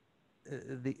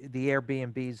 the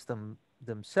Airbnbs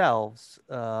themselves.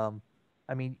 I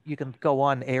mean, you can go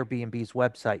on Airbnb's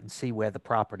website and see where the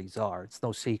properties are. It's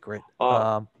no secret.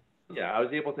 Yeah, I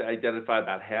was able to identify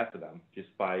about half of them just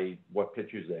by what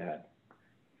pictures they had.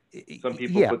 Some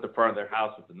people put the front of their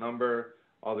house with the number.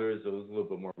 Others, it was a little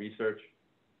bit more research.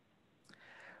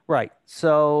 Right.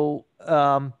 So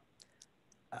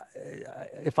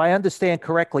if I understand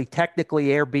correctly, technically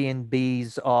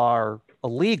Airbnbs are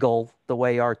illegal the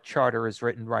way our charter is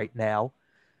written right now.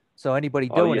 So anybody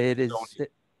doing it is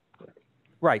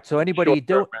right. So anybody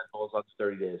doing rentals up to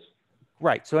 30 days.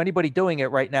 Right. So anybody doing it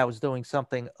right now is doing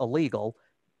something illegal.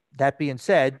 That being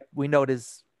said, we know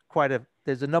there's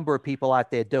a number of people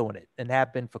out there doing it and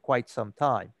have been for quite some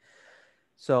time.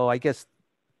 So I guess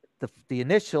the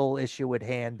initial issue at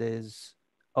hand is,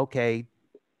 okay,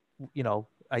 you know,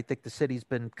 I think the city's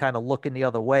been kind of looking the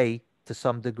other way to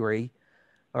some degree,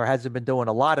 or hasn't been doing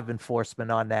a lot of enforcement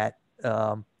on that.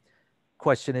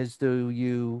 Question is, do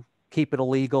you keep it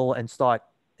illegal and start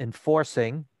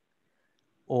enforcing,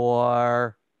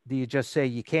 or do you just say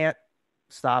you can't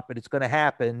stop it, it's going to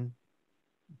happen,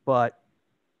 but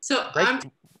So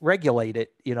regulate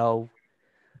it, you know?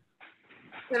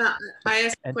 Can I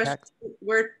ask a question?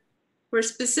 We're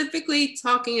specifically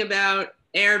talking about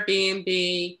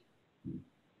Airbnb,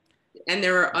 and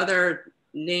there are other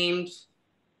names.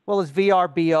 Well, it's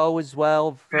VRBO as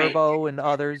well, Vrbo, and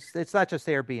others. It's not just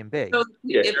Airbnb. So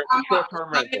if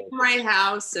I get my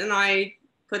house and I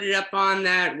put it up on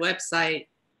that website,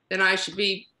 then I should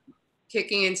be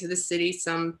kicking into the city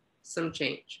some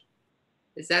change.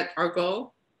 Is that our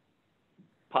goal?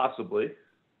 Possibly.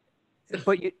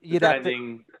 But you'd have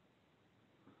to.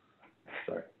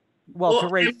 Sorry. Well, to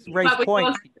raise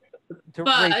point,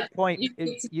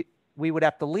 we would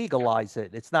have to legalize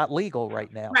it. It's not legal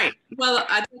right now. Right. Well,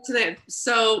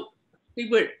 so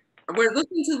we're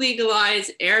looking to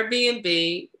legalize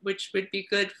Airbnb, which would be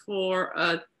good for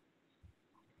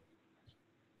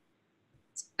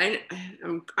I'm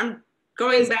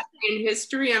going back in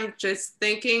history. I'm just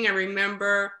thinking. I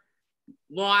remember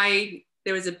why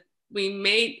there was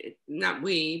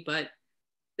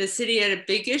the city had a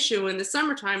big issue in the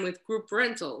summertime with group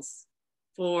rentals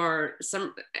for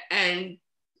some, and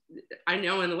I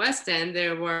know in the West End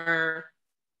there were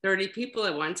 30 people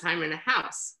at one time in a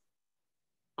house.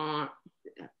 I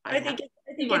think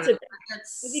it's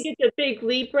a big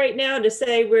leap right now to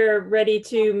say we're ready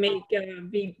to make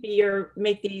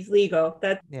make these legal.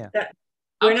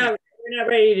 We're not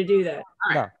ready to do that.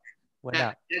 No, we're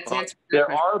not.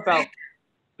 There are about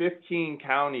 15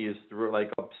 counties through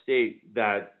like upstate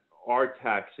that are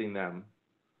taxing them,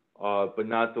 but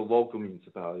not the local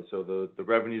municipalities. So the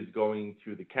revenue is going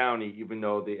to the county, even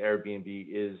though the Airbnb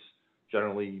is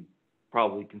generally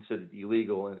probably considered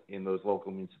illegal in those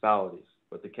local municipalities,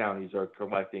 but the counties are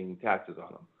collecting taxes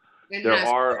on them. There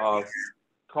are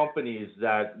companies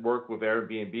that work with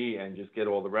Airbnb and just get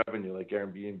all the revenue, like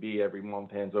Airbnb every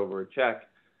month hands over a check,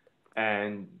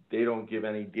 and they don't give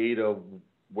any data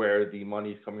where the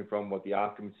money is coming from, what the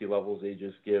occupancy levels, they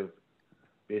just give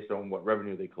based on what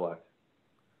revenue they collect.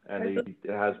 And it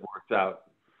has worked out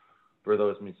for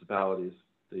those municipalities,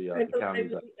 the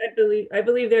counties. I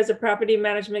believe there's a property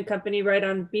management company right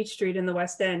on Beach Street in the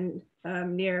West End,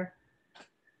 near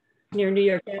New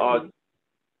York County.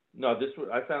 No,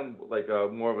 I found like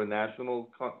more of a national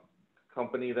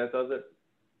company that does it.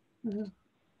 Mm-hmm.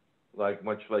 Like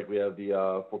much like we have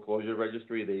the foreclosure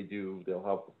registry, they'll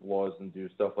help with laws and do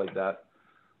stuff like that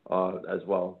as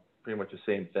well. Pretty much the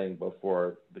same thing, but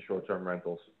for the short-term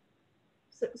rentals.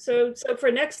 So for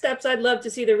next steps, I'd love to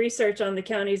see the research on the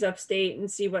counties upstate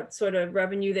and see what sort of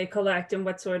revenue they collect and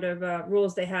what sort of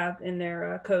rules they have in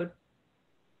their code.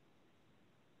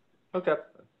 Okay.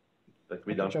 That can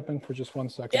be done. Jump in for just 1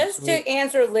 second. Just to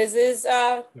answer Liz's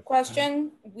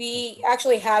question, we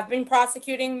actually have been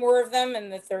prosecuting more of them in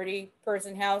the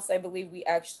 30-person house. I believe we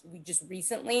just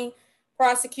recently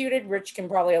prosecuted. Rich can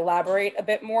probably elaborate a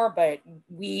bit more, but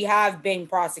we have been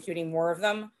prosecuting more of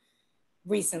them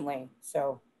recently.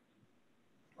 So,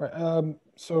 right.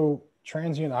 So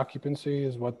transient occupancy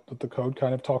is what the code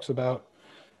kind of talks about.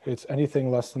 It's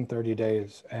anything less than 30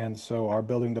 days. And so our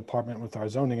building department with our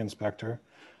zoning inspector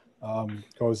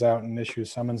goes out and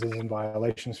issues summonses and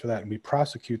violations for that, and we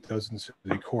prosecute those in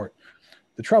city court.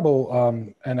 The trouble,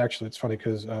 and actually it's funny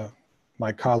because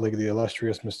my colleague, the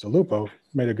illustrious Mr. Lupo,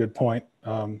 made a good point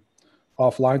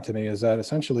offline to me, is that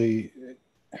essentially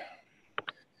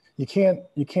you can't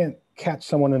catch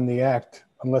someone in the act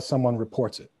unless someone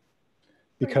reports it,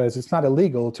 because it's not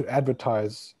illegal to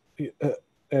advertise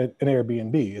an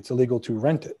Airbnb. It's illegal to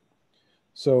rent it.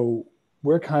 So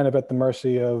we're kind of at the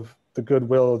mercy of the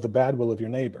goodwill or the bad will of your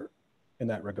neighbor in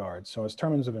that regard. So in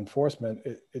terms of enforcement,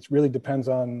 it really depends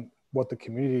on what the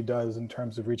community does in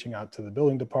terms of reaching out to the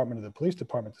building department or the police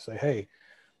department to say, hey,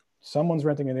 someone's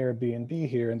renting an Airbnb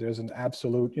here and there's an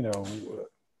absolute,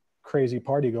 crazy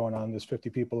party going on. There's 50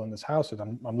 people in this house and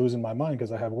I'm losing my mind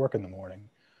because I have work in the morning.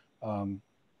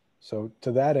 So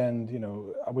to that end, you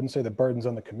know, I wouldn't say the burden's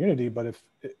on the community, but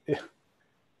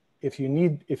if you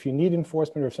need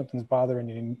enforcement, or if something's bothering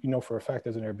you, you know for a fact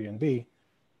there's an Airbnb,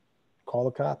 call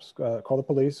the cops, call the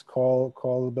police, call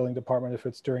the building department if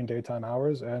it's during daytime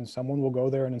hours, and someone will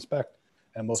go there and inspect,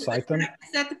 and we'll cite them.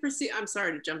 Is that the procedure? I'm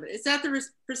sorry to jump in. Is that the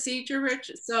procedure,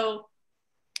 Rich? So,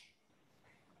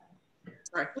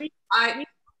 sorry, I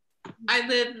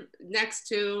live next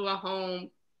to a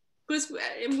home because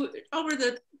over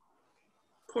the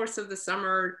course of the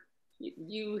summer,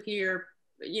 you hear,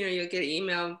 you know, you'll get an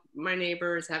email, my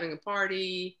neighbor is having a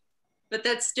party, but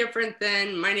that's different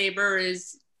than my neighbor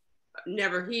is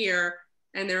never here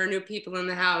and there are new people in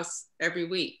the house every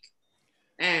week.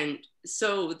 And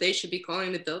so they should be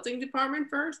calling the building department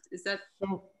first? Is that?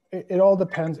 So it all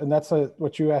depends. And that's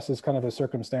what you asked is kind of a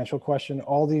circumstantial question.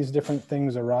 All these different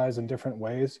things arise in different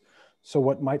ways. So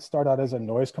what might start out as a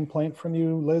noise complaint from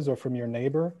you, Liz, or from your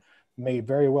neighbor may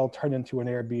very well turn into an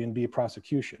Airbnb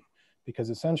prosecution, because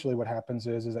essentially what happens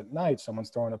is at night, someone's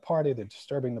throwing a party, they're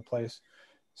disturbing the place.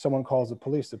 Someone calls the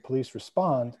police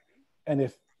respond. And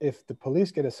if the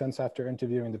police get a sense after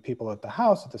interviewing the people at the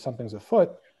house that something's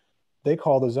afoot, they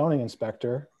call the zoning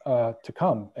inspector to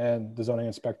come, and the zoning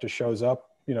inspector shows up,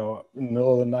 you know, in the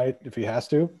middle of the night if he has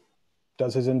to,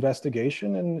 does his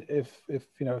investigation, and if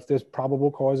you know, if there's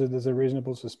probable cause, if there's a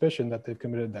reasonable suspicion that they've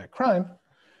committed that crime,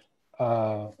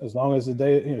 as long as the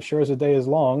day, you know, sure as the day is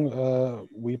long,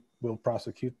 we will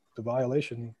prosecute the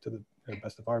violation to the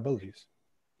best of our abilities.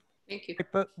 Thank you.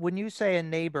 But when you say a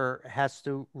neighbor has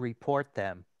to report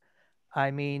them,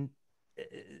 I mean,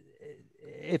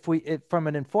 if from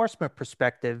an enforcement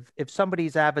perspective, if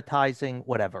somebody's advertising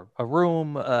whatever, a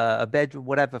room, a bedroom,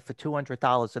 whatever, for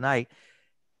 $200 a night,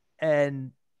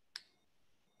 and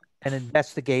an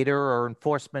investigator or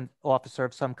enforcement officer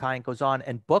of some kind goes on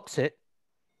and books it,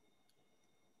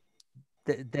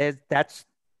 they've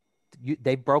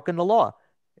broken the law.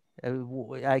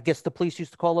 I guess the police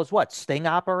used to call those what, sting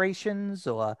operations,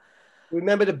 or?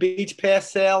 Remember the beach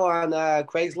pass sale on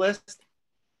Craigslist?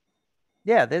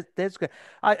 Yeah, there's good.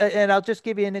 And I'll just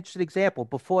give you an interesting example.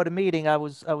 Before the meeting, I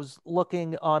was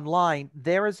looking online.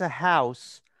 There is a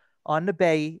house on the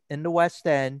bay in the West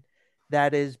End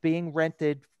that is being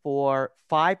rented for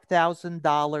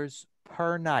 $5,000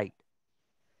 per night.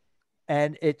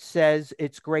 And it says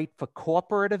it's great for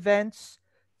corporate events,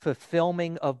 for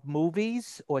filming of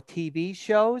movies or TV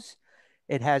shows.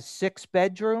 It has 6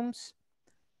 bedrooms.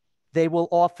 They will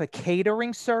offer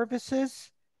catering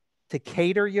services to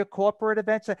cater your corporate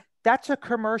events. That's a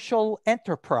commercial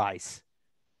enterprise.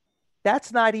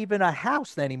 That's not even a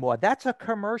house anymore. That's a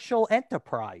commercial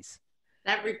enterprise.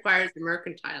 That requires a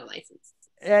mercantile license.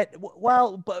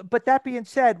 Well, but that being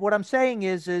said, what I'm saying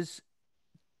is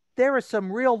there is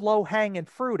some real low-hanging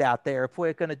fruit out there if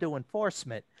we're going to do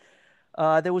enforcement.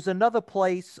 There was another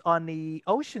place on the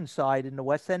ocean side in the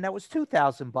West End that was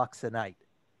 $2,000 a night.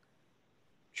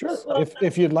 Sure.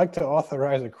 If you'd like to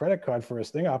authorize a credit card for a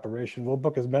sting operation, we'll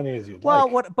book as many as you'd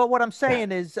like. Well, but what I'm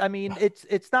saying is, I mean,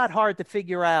 it's not hard to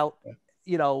figure out,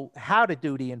 you know, how to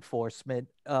do the enforcement.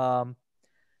 I'm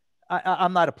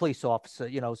not a police officer,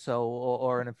 you know, so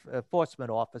or an enforcement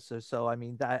officer, so I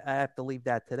mean, I have to leave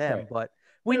that to them. Right. But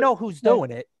we know who's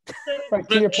doing it. Right.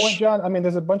 To your point, John, I mean,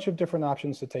 there's a bunch of different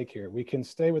options to take here. We can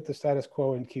stay with the status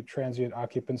quo and keep transient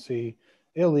occupancy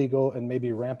illegal and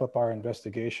maybe ramp up our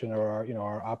investigation or our, you know,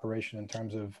 our operation in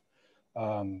terms of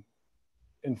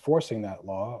enforcing that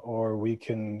law, or we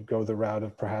can go the route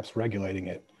of perhaps regulating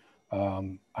it.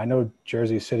 I know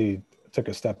Jersey City took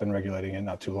a step in regulating it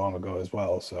not too long ago as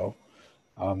well. So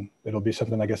it'll be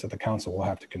something, I guess, that the council will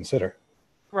have to consider.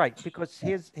 Right, because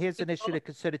here's an issue to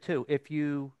consider too. If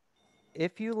you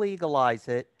legalize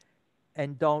it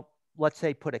and don't, let's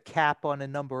say, put a cap on a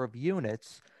number of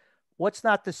units, what's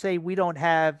not to say we don't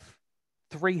have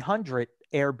 300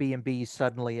 Airbnbs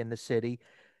suddenly in the city,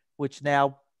 which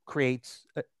now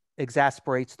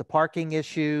exasperates the parking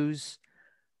issues.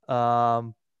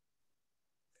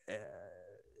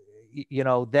 You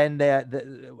know, then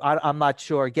I'm not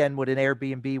sure, again, with an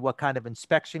Airbnb, what kind of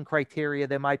inspection criteria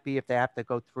there might be, if they have to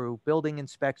go through building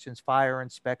inspections, fire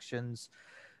inspections,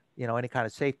 you know, any kind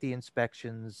of safety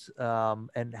inspections,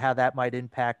 and how that might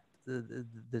impact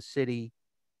the city.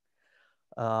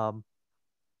 So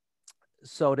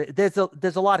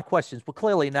there's a lot of questions. We're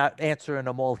clearly not answering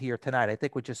them all here tonight. I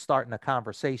think we're just starting a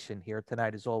conversation here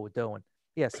tonight is all we're doing.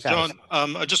 Yes, John,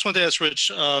 I just wanted to ask Rich,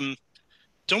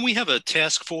 don't we have a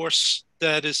task force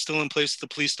that is still in place at the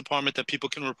police department that people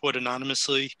can report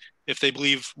anonymously if they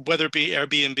believe, whether it be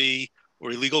Airbnb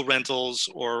or illegal rentals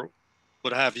or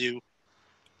what have you?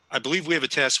 I believe we have a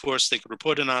task force. They could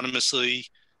report anonymously.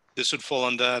 this would fall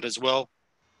under that as well?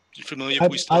 You familiar if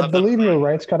we still I have believe that? you're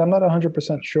right, Scott. I'm not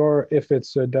 100% sure if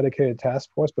it's a dedicated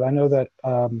task force, but I know that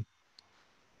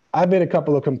I've made a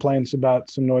couple of complaints about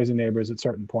some noisy neighbors at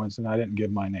certain points, and I didn't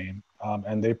give my name.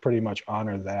 And they pretty much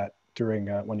honor that during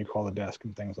when you call the desk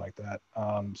and things like that.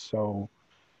 So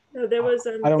No, there was.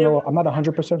 I don't know. I'm not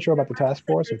 100% sure about the task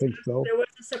force. I think Phil. There was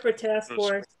a separate task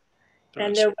force,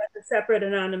 and there was a separate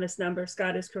anonymous number.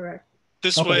 Scott is correct.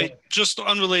 This way, just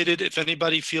unrelated, if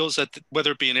anybody feels that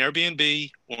whether it be an Airbnb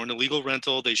or an illegal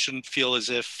rental, they shouldn't feel as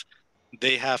if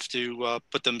they have to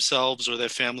put themselves or their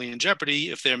family in jeopardy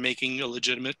if they're making a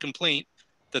legitimate complaint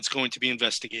that's going to be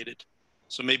investigated.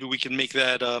 So maybe we can make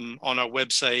that on our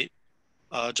website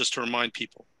just to remind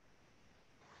people.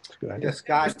 Yes,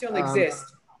 Scott. Still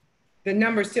exists. The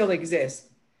number still exists.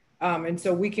 And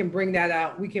so we can bring that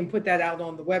out. We can put that out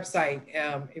on the website.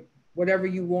 If whatever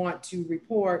you want to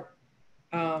report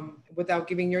without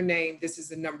giving your name, this is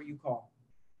the number you call.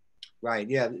 Right.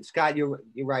 Yeah, Scott, you're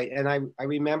right. And I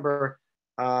remember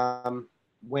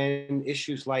when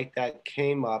issues like that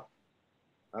came up,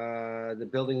 the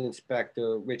building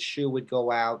inspector, Rich Shue, would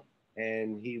go out,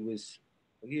 and he was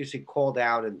usually called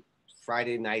out on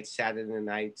Friday nights, Saturday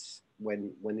nights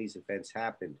when these events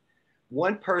happened.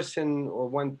 One person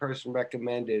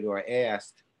recommended or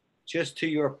asked, just to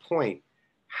your point,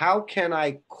 how can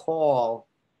I call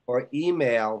or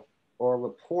email or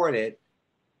report it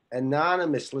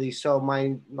anonymously so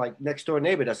my next door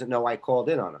neighbor doesn't know I called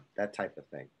in on them, that type of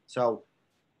thing. So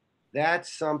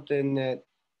that's something that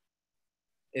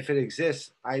if it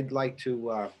exists, I'd like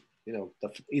to,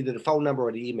 either the phone number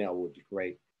or the email would be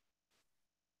great.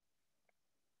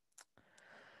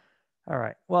 All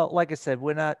right. Well, like I said,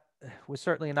 we're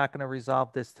certainly not going to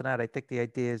resolve this tonight. I think the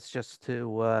idea is just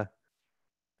to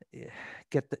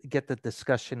get the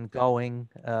discussion going.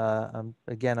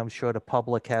 Again, I'm sure the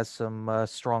public has some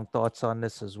strong thoughts on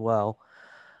this as well.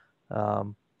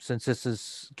 Since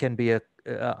this can be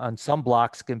on some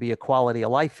blocks can be a quality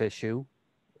of life issue.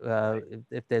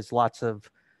 If there's lots of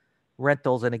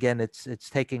rentals, and again, it's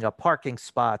taking up parking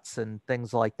spots and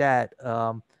things like that.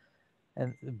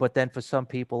 But then for some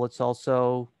people, it's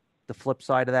also the flip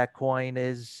side of that coin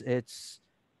is it's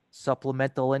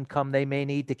supplemental income they may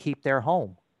need to keep their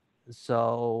home.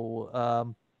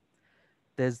 So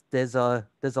there's a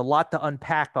lot to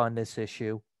unpack on this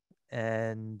issue,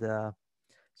 and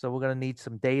so we're going to need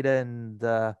some data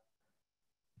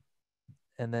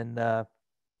and then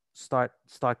start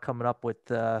coming up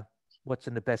with what's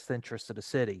in the best interest of the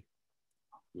city.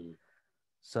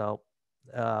 So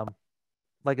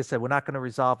like I said, we're not going to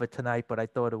resolve it tonight, but I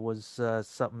thought it was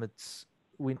something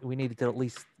we needed to at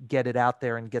least get it out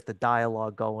there and get the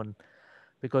dialogue going,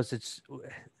 because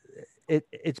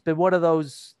it's been one of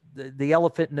those, the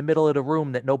elephant in the middle of the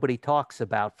room that nobody talks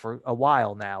about for a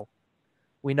while now.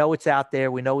 We know it's out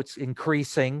there. We know it's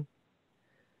increasing,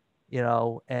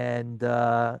 and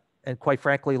quite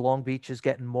frankly, Long Beach is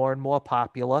getting more and more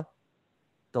popular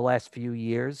the last few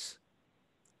years.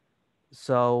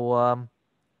 So,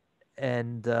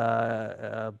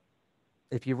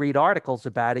 if you read articles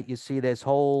about it, you see there's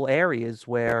whole areas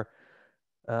where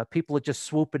people are just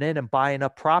swooping in and buying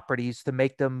up properties to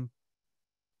make them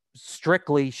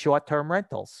strictly short-term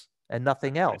rentals and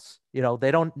nothing else.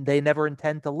 They never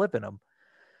intend to live in them.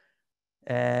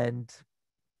 And,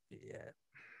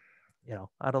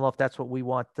 I don't know if that's what we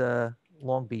want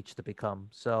Long Beach to become.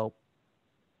 So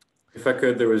if I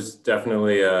could, there was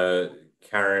definitely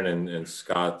Karen and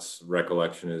Scott's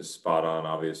recollection is spot on,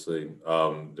 obviously.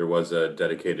 There was a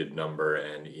dedicated number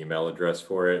and email address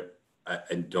for it.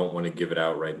 I don't want to give it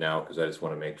out right now because I just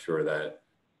want to make sure that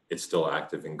it's still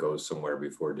active and goes somewhere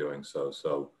before doing so.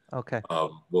 So okay,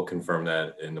 we'll confirm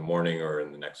that in the morning or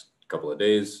in the next couple of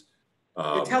days.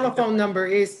 The telephone number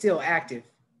is still active.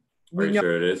 Are you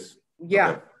sure it is? Yeah,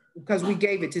 okay. Because we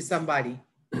gave it to somebody.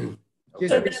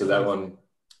 Okay, so that one,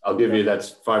 I'll give you,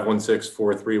 that's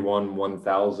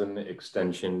 516-431-1000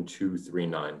 extension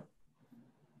 239.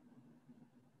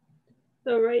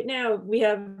 So right now we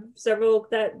have several,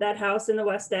 that house in the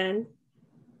West End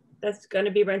that's going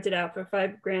to be rented out for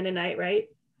 $5,000 a night, right,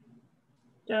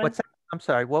 John? What's that? I'm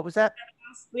sorry, what was that?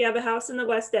 We have a house in the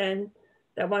West End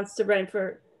that wants to rent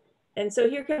for, and so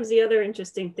here comes the other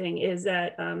interesting thing is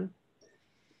that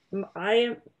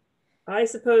I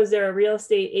suppose there are real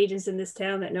estate agents in this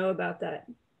town that know about that.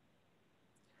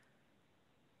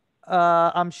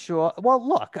 I'm sure. Well,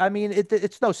 look, I mean,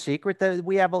 it's no secret that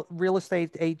we have real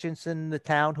estate agents in the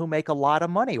town who make a lot of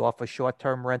money off of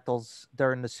short-term rentals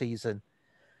during the season.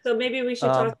 So maybe we should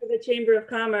talk to the Chamber of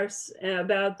Commerce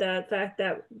about that fact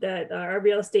that our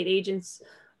real estate agents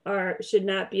should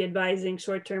not be advising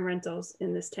short-term rentals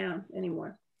in this town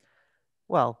anymore.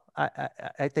 Well,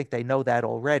 I think they know that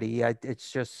already.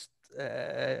 It's just,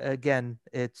 again,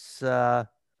 it's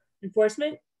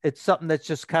enforcement. It's something that's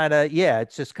just kind of, yeah,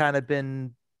 it's just kind of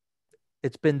been,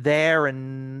 it's been there,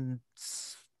 and,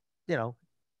 you know,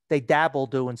 they dabble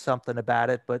doing something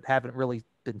about it, but haven't really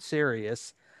been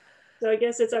serious. So I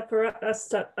guess it's up for us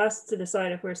to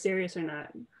decide if we're serious or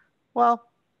not. Well,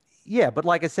 yeah, but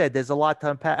like I said, there's a lot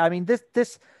to unpack. I mean,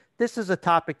 this is a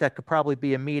topic that could probably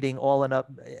be a meeting all in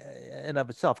of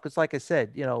itself. Because, like I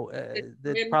said, you know,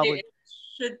 it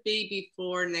should be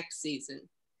before next season.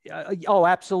 Oh,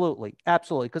 absolutely,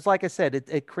 absolutely. Because, like I said,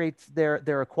 it creates there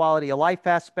are quality of life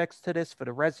aspects to this for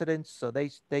the residents, so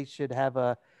they should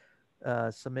have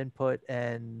some input,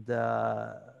 and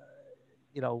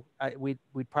you know,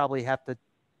 we'd probably have to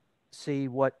see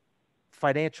what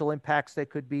financial impacts there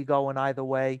could be going either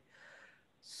way.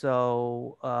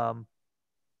 So,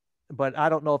 but I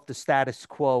don't know if the status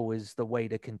quo is the way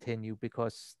to continue,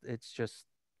 because it's just,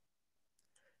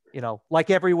 you know, like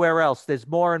everywhere else, there's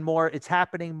more and more, it's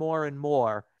happening more and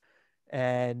more,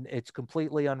 and it's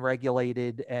completely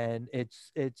unregulated, and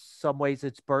it's some ways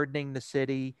it's burdening the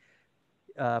city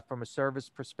from a service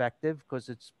perspective, because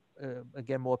it's,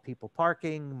 again, more people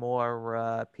parking,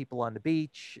 more people on the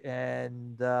beach,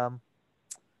 and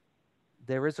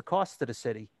there is a cost to the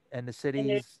city, and the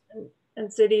cities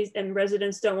and cities and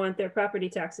residents don't want their property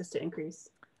taxes to increase.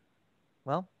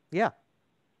 Well, yeah.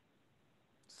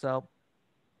 So,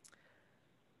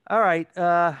 all right,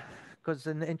 because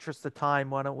in the interest of time,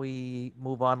 why don't we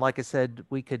move on? Like I said,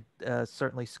 we could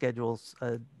certainly schedule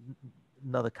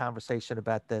another conversation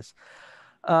about this.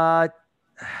 Donna,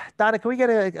 can we get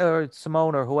or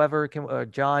Simone or whoever or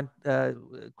John,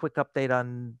 quick update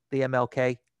on the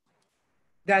MLK?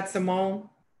 Got Simone.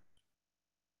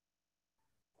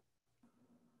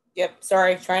 Yep,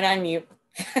 sorry, trying to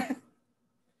unmute.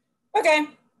 Okay,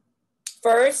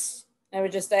 first, I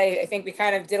would just say, I think we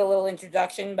kind of did a little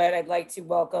introduction, but I'd like to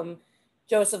welcome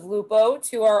Joseph Lupo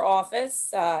to our office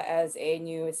as a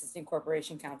new Assistant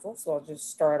Corporation Counsel. So I'll just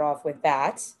start off with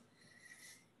that.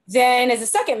 Then as a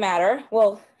second matter,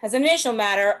 well, as an initial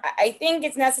matter, I think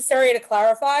it's necessary to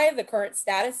clarify the current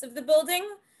status of the building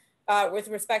with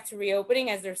respect to reopening,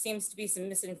 as there seems to be some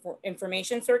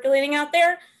misinformation circulating out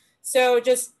there. So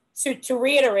just to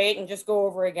reiterate and just go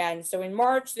over again. So in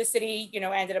March, the city,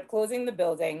 ended up closing the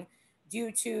building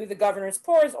due to the governor's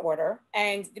pause order,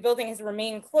 and the building has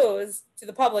remained closed to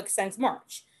the public since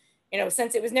March.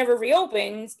 Since it was never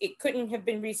reopened, it couldn't have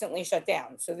been recently shut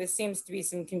down. So this seems to be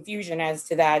some confusion as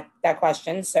to that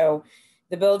question. So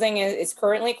the building is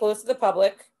currently closed to the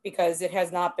public because it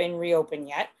has not been reopened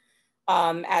yet.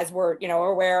 As we're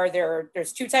aware,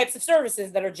 there's two types of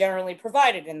services that are generally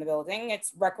provided in the building.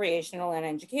 It's recreational and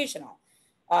educational.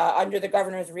 Under the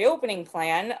governor's reopening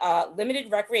plan,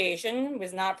 limited recreation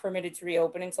was not permitted to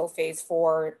reopen until phase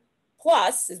 4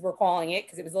 plus, as we're calling it,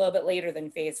 because it was a little bit later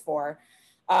than phase 4.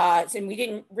 And we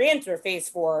didn't re-enter phase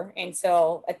 4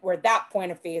 until we're at that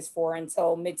point of phase 4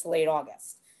 until mid to late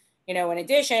August. In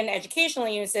addition, educational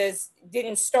uses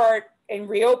didn't start and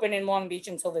reopen in Long Beach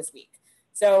until this week.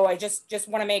 So I just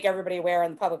want to make everybody aware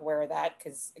and the public aware of that,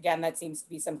 because again, that seems to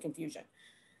be some confusion.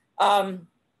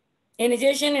 In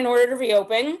addition, in order to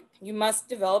reopen, you must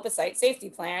develop a site safety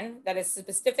plan that is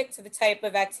specific to the type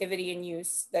of activity and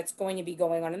use that's going to be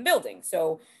going on in the building.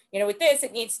 So, with this,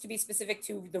 it needs to be specific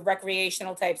to the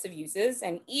recreational types of uses,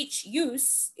 and each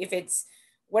use, if it's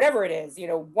whatever it is,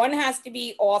 one has to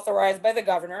be authorized by the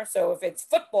governor. So if it's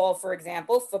football, for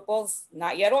example, football's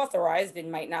not yet authorized. It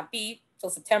might not be till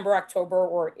September, October,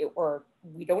 or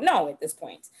we don't know at this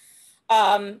point.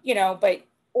 But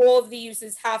all of the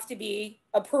uses have to be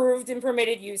approved and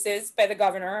permitted uses by the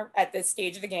governor at this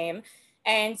stage of the game.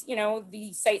 And,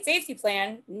 the site safety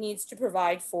plan needs to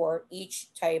provide for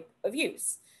each type of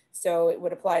use. So it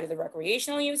would apply to the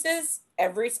recreational uses,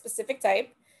 every specific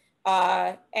type,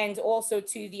 and also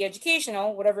to the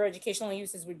educational, whatever educational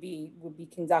uses would be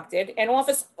conducted, and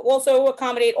also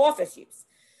accommodate office use.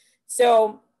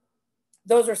 So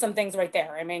those are some things right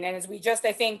there. I mean, and as we just,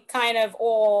 I think, kind of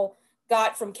all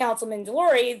got from Councilman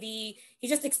Delory, he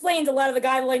just explained a lot of the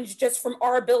guidelines just from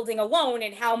our building alone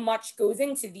and how much goes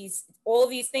into all of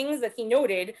these things that he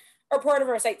noted are part of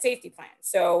our site safety plan.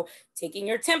 So taking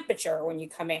your temperature when you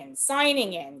come in,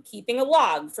 signing in, keeping a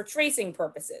log for tracing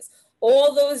purposes,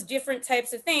 all those different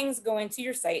types of things go into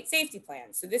your site safety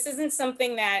plan. So this isn't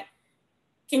something that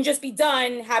can just be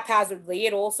done haphazardly.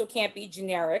 It also can't be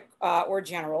generic or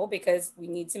general, because we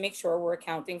need to make sure we're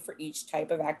accounting for each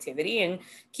type of activity and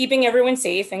keeping everyone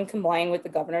safe and complying with the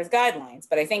governor's guidelines.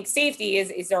 But I think safety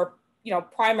is our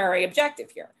primary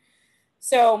objective here.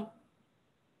 So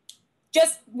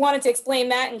just wanted to explain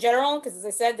that in general, because as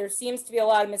I said, there seems to be a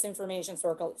lot of misinformation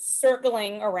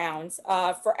circling around.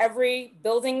 For every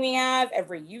building we have,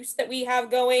 every use that we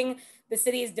have going, the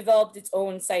city has developed its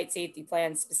own site safety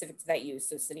plan specific to that use.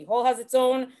 So City Hall has its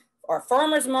own, our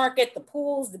farmer's market, the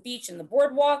pools, the beach, and the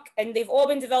boardwalk, and they've all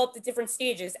been developed at different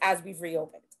stages as we've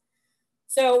reopened.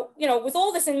 So, with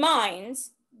all this in mind,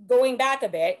 going back a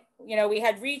bit, we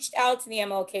had reached out to the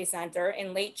MLK Center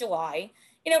in late July,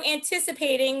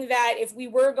 anticipating that if we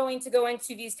were going to go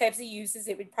into these types of uses,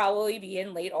 it would probably be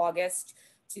in late August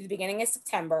to the beginning of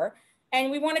September.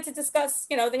 And we wanted to discuss,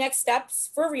 the next steps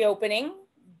for reopening,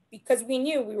 because we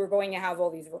knew we were going to have all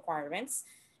these requirements,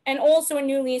 and also a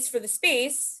new lease for the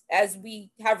space, as we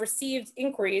have received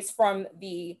inquiries from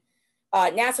the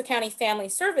Nassau County Family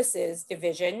Services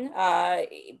Division,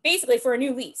 basically for a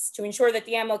new lease to ensure that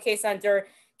the MLK Center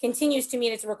continues to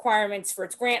meet its requirements for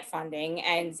its grant funding,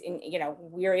 and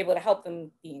we are able to help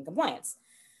them be in compliance.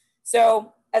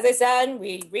 So as I said,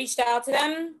 we reached out to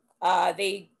them.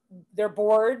 Their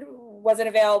board wasn't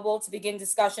available to begin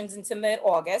discussions until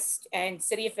mid-August, and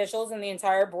city officials and the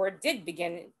entire board did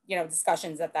begin,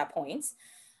 discussions at that point.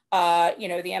 The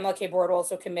MLK board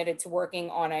also committed to working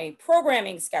on a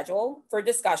programming schedule for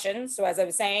discussion. So as I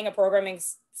was saying, a programming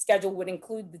schedule would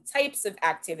include the types of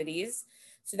activities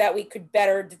so that we could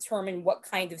better determine what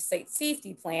kind of site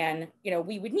safety plan,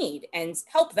 we would need and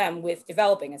help them with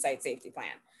developing a site safety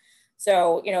plan.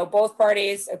 So, both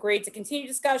parties agreed to continue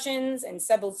discussions and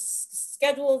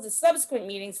schedule the subsequent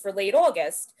meetings for late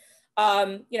August.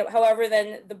 However,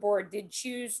 then the board did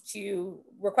choose to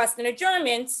request an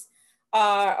adjournment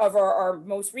of our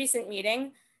most recent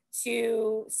meeting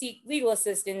to seek legal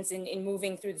assistance in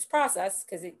moving through this process,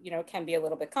 because it can be a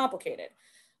little bit complicated.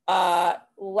 Late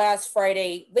last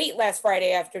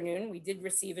Friday afternoon, we did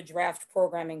receive a draft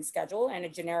programming schedule and a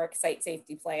generic site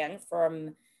safety plan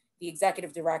from the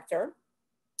executive director.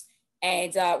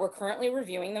 And we're currently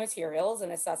reviewing the materials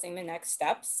and assessing the next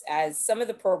steps, as some of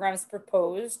the programs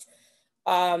proposed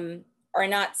are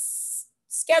not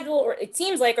scheduled, or it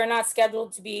seems like are not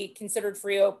scheduled to be considered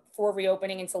for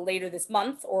reopening until later this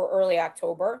month or early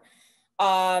October.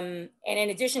 And in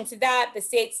addition to that, the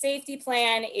state safety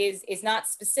plan is not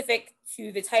specific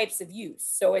to the types of use.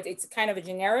 So it's kind of a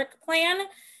generic plan.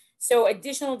 So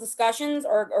additional discussions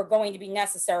are going to be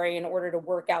necessary in order to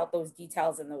work out those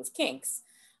details and those kinks.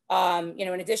 And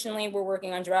additionally, we're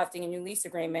working on drafting a new lease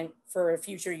agreement for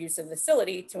future use of the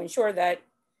facility to ensure that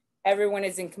everyone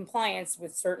is in compliance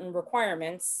with certain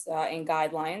requirements and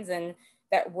guidelines, and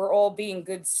that we're all being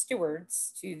good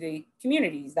stewards to the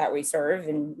communities that we serve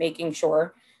and making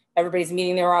sure everybody's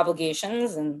meeting their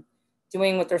obligations and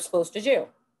doing what they're supposed to do.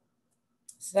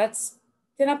 So that's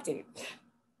an update.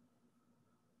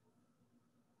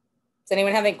 Does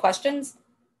anyone have any questions?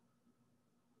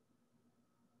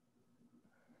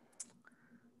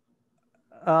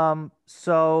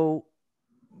 So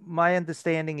my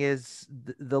understanding is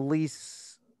the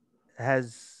lease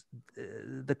has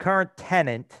the current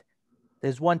tenant.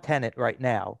 There's one tenant right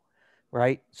now,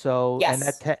 right? So,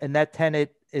 yes. and that tenant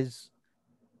is,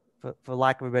 for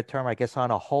lack of a better term, I guess,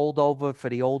 on a holdover for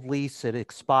the old lease. It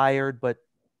expired, but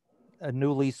a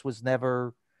new lease was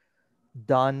never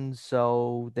done.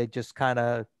 So they just kind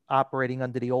of operating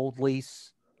under the old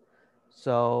lease.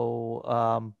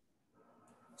 So,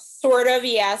 sort of,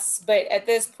 yes. But at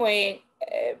this point,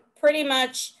 pretty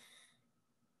much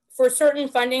for certain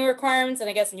funding requirements, and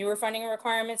I guess newer funding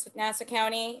requirements with Nassau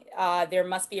County, there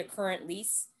must be a current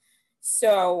lease.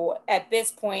 So at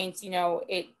this point,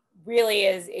 it really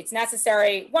is, it's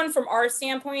necessary, one, from our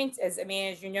standpoint, as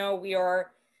you know, we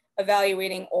are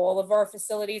evaluating all of our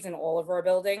facilities and all of our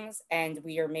buildings, and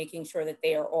we are making sure that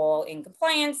they are all in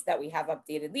compliance, that we have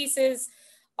updated leases,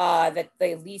 that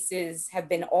the leases have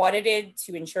been audited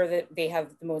to ensure that they have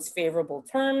the most favorable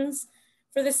terms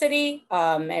for the city.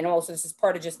 And also this is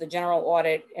part of just the general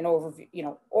audit and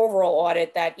overview, overall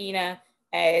audit that Ina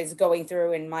is going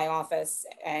through in my office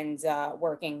and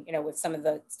working, with some of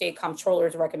the state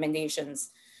comptroller's recommendations.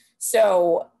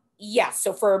 So yes,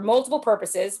 so for multiple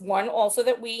purposes, one, also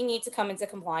that we need to come into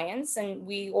compliance, and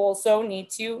we also need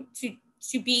to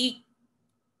be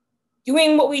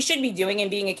doing what we should be doing and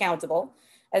being accountable,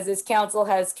 as this council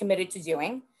has committed to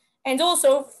doing. And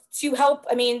also to help,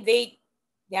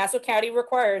 Nassau County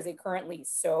requires a current lease.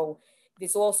 So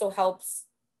this also helps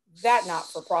that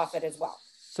not-for-profit as well.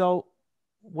 So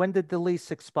when did the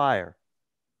lease expire?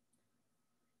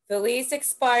 The lease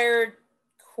expired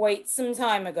quite some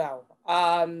time ago.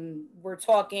 We're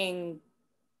talking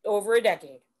over a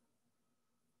decade.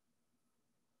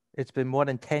 It's been more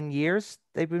than 10 years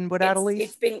they've been without a lease?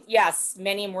 It's been, yes,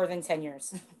 many more than 10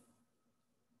 years.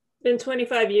 Been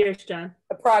 25 years, John.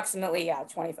 Approximately, yeah,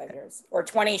 25 years or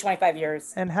 20, 25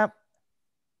 years. And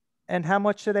how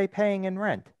much are they paying in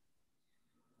rent?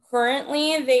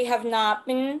 Currently, they have not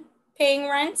been paying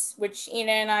rent, which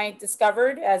Ina and I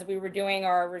discovered as we were doing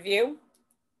our review.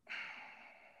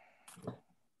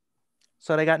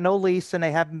 So they got no lease and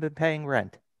they haven't been paying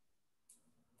rent.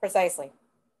 Precisely.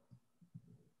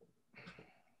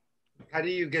 How do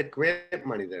you get grant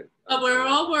money then? But we're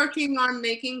all working on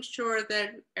making sure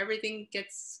that everything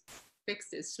gets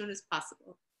fixed as soon as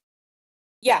possible.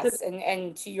 Yes,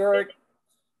 and to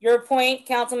your point,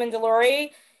 Councilman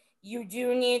Delory, you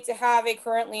do need to have a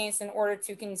current lease in order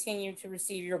to continue to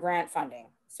receive your grant funding.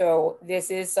 So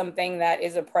this is something that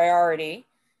is a priority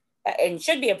and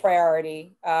should be a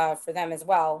priority for them as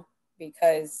well,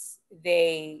 because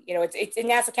they, you know, it's a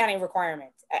Nassau County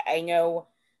requirement. I know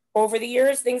over the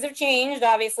years, things have changed,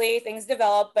 obviously, things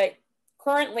develop, but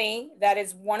currently that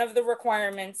is one of the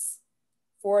requirements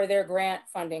for their grant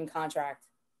funding contract.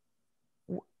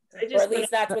 Or at least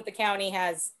that's what the county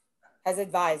has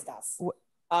advised us.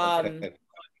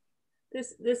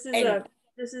 This is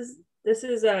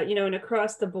you know, an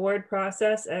across the board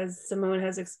process, as Simone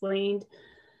has explained.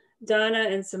 Donna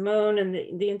and Simone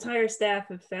and the entire staff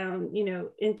have found, you know,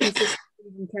 inconsistencies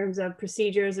in terms of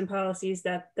procedures and policies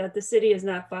that the city is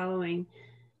not following,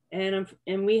 and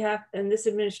this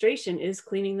administration is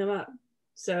cleaning them up.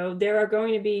 So there are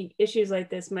going to be issues like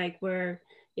this, Mike, where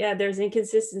yeah, there's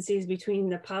inconsistencies between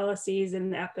the policies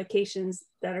and the applications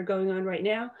that are going on right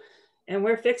now, and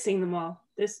we're fixing them all.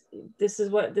 This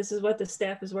is what the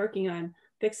staff is working on,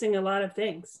 fixing a lot of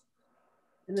things.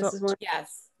 And this is one.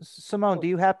 Yes. Simone, do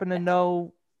you happen to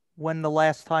know when the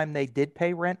last time they did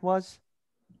pay rent was?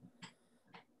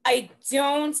 I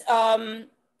don't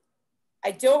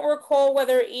recall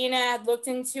whether Ina had looked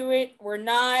into it or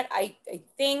not. I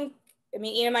think, I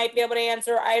mean, Ina might be able to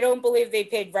answer. I don't believe they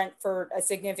paid rent for a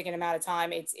significant amount of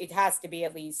time. It has to be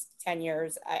at least 10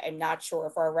 years. I'm not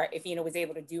sure if Ina was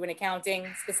able to do an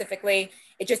accounting specifically.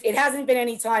 It hasn't been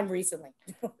any time recently.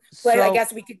 But I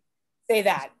guess we could say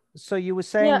that. So you were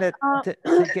saying that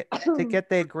to get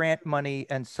their grant money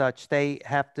and such, they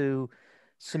have to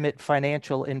submit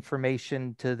financial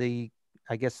information to the,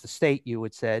 I guess the state, you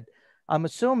had said. I'm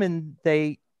assuming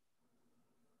they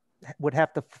would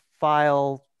have to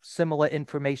file similar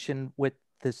information with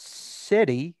the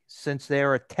city since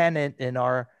they're a tenant in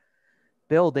our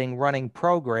building running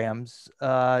programs.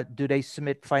 Do they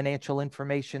submit financial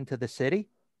information to the city?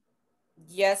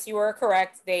 Yes, you are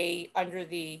correct. They, under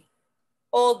the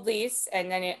old lease and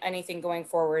then anything going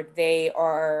forward, they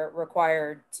are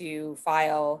required to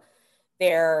file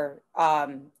their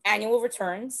annual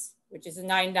returns, which is a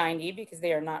 990 because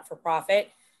they are not for profit,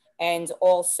 and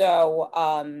also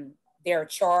their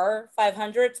CHAR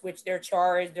 500s, which their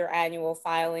CHAR is their annual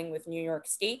filing with New York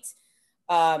State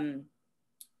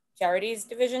Charities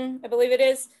Division, I believe it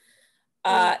is.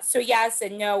 So yes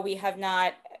and no, we have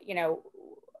not, you know,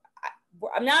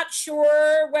 I'm not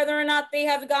sure whether or not they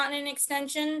have gotten an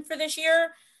extension for this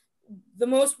year. The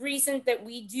most recent that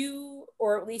we do,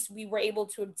 or at least we were able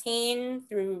to obtain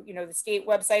through, you know, the state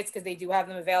websites, because they do have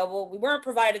them available. We weren't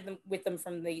provided with them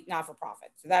from the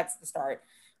not-for-profit. So that's the start.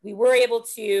 We were able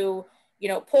to, you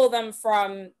know, pull them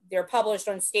from, they're published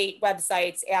on state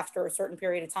websites after a certain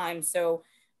period of time. So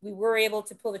we were able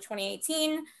to pull the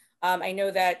 2018. I know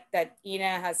that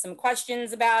Ina has some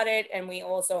questions about it, and we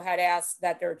also had asked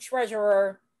that their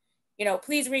treasurer, you know,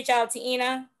 please reach out to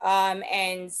Ina,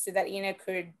 and so that Ina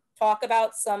could talk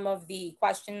about some of the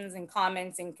questions and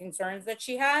comments and concerns that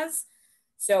she has.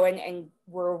 So, and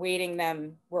we're awaiting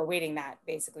that,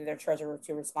 basically, their treasurer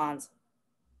to respond.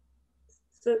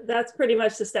 So that's pretty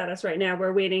much the status right now.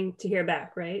 We're waiting to hear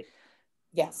back, right?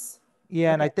 Yes.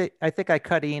 Yeah, and I think I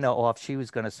cut Ina off. She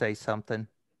was going to say something.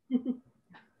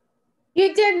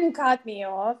 You didn't cut me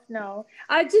off, no.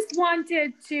 I just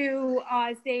wanted to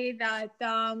say that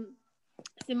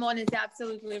Simone is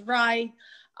absolutely right.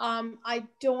 I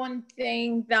don't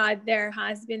think that there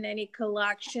has been any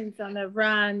collections on the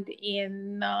rent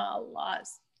in the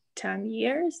last 10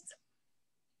 years.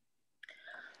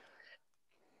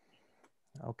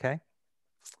 Okay.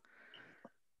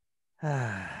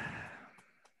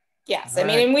 Yes, I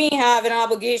mean, and we have an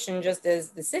obligation just as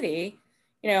the city,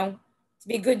 you know, to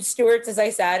be good stewards, as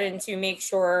I said, and to make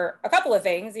sure a couple of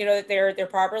things, you know, that they're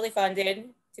properly funded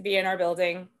to be in our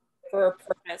building for a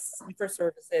purpose and for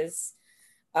services.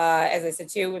 As I said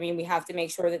too, I mean, we have to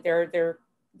make sure that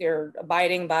they're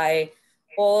abiding by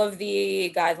all of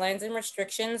the guidelines and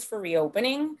restrictions for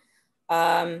reopening.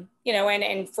 You know,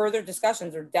 and further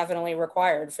discussions are definitely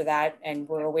required for that. And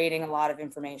we're awaiting a lot of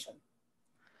information.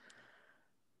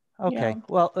 Okay,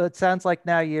 well, it sounds like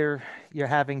now you're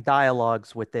having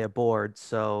dialogues with their board.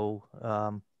 So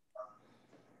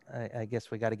I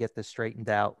guess we got to get this straightened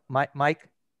out. Mike?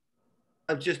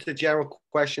 Just a general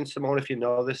question, Simone, if you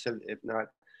know this, and if not,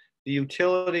 the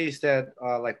utilities that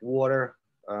are like water,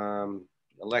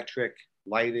 electric,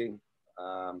 lighting,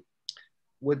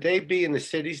 would they be in the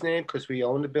city's name because we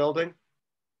own the building?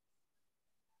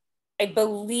 I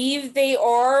believe they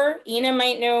are. Ina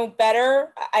might know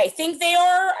better. I think they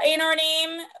are in our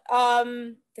name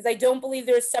because I don't believe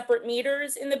there's separate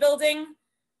meters in the building.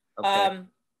 Okay.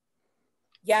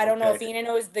 Yeah, I don't know if Ina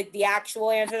knows the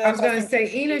actual answer to that. I was going to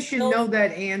say, Ina should know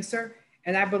that answer,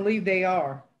 and I believe they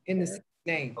are in the same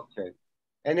name. Okay.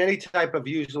 And any type of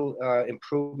usual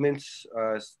improvements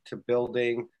to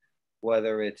building,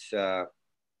 whether it's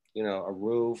you know, a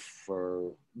roof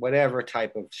or whatever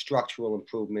type of structural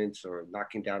improvements, or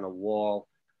knocking down a wall,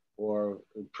 or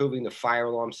improving the fire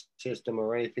alarm system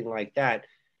or anything like that,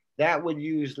 that would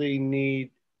usually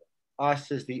need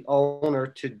us as the owner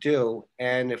to do.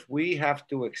 And if we have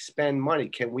to expend money,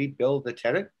 can we bill the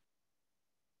tenant?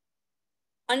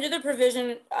 Under the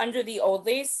provision, under the old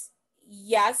lease,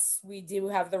 yes, we do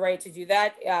have the right to do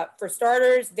that. For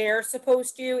starters, they're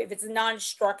supposed to, if it's a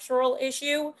non-structural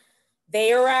issue,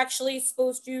 they are actually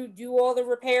supposed to do all the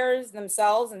repairs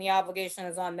themselves, and the obligation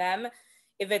is on them.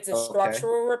 If it's a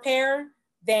structural repair,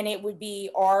 then it would be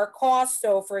our cost.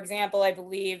 So for example, I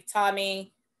believe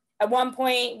Tommy, at one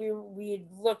point we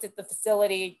looked at the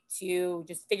facility to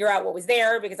just figure out what was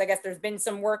there, because I guess there's been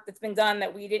some work that's been done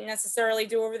that we didn't necessarily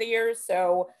do over the years.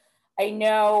 So I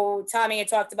know Tommy had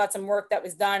talked about some work that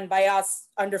was done by us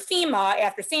under FEMA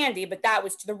after Sandy, but that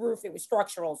was to the roof, it was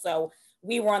structural. So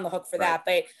we were on the hook for that.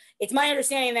 But it's my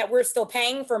understanding that we're still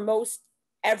paying for most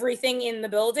everything in the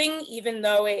building, even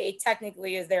though it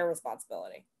technically is their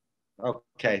responsibility.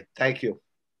 Okay, thank you.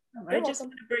 I just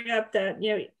want to bring up that,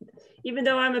 you know, even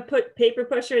though I'm a paper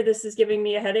pusher, this is giving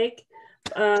me a headache.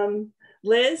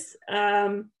 Liz,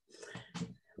 you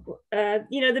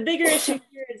know, the bigger issue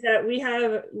here is that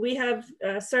we have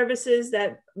services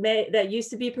that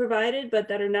used to be provided, but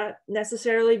that are not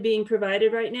necessarily being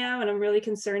provided right now, and I'm really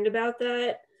concerned about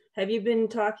that. Have you been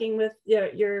talking with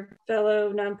your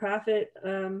fellow nonprofit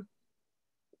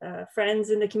friends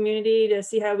in the community to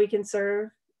see how we can serve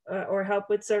or help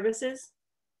with services?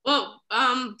 Well,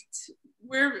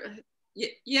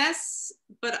 yes,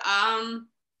 but I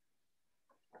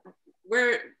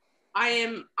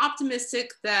am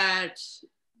optimistic that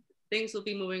things will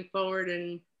be moving forward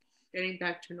and getting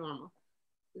back to normal.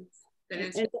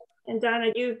 And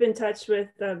Donna, you've been in touch with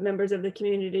members of the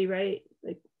community, right?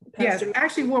 Like yes,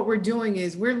 actually what we're doing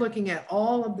is we're looking at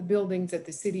all of the buildings that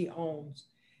the city owns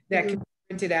that can be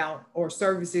rented out or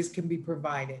services can be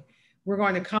provided. We're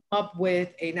going to come up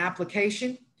with an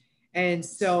application. And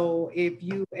so if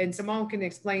you, and Simone can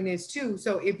explain this too.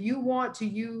 So if you want to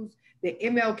use the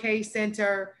MLK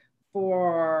Center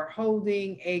for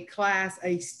holding a class,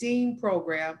 a STEAM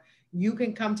program, you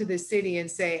can come to the city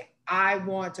and say, I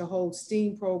want to hold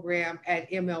STEAM program at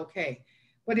MLK.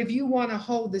 But if you want to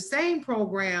hold the same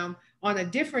program on a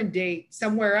different date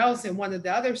somewhere else in one of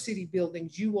the other city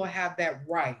buildings, you will have that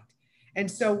right. And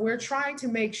so we're trying to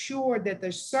make sure that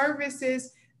the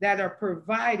services that are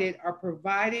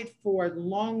provided for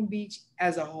Long Beach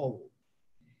as a whole.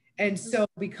 And so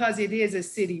because it is a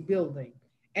city building,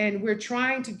 and we're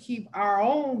trying to keep our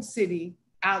own city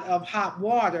out of hot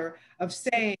water of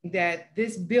saying that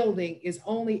this building is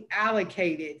only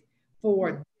allocated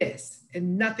for this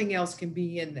and nothing else can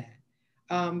be in that.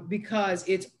 Because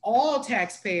it's all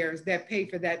taxpayers that pay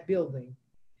for that building.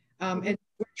 And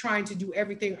we're trying to do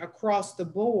everything across the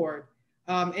board.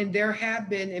 And there have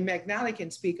been, and McNally can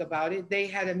speak about it, they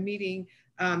had a meeting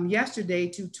yesterday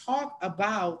to talk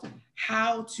about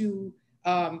how to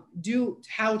do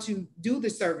the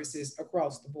services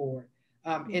across the board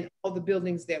in all the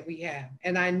buildings that we have.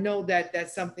 And I know that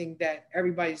that's something that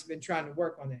everybody's been trying to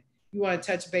work on it. You want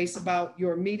to touch base about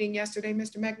your meeting yesterday,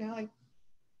 Mr. McNally?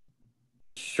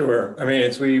 Sure. I mean,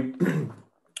 it's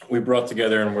we brought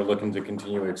together and we're looking to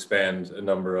continue to expand a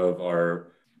number of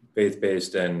our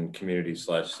faith-based and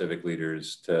community/civic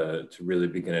leaders to really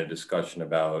begin a discussion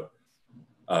about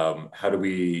how do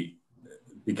we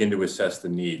begin to assess the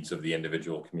needs of the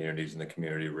individual communities and the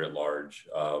community writ large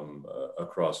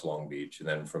across Long Beach, and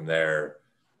then from there,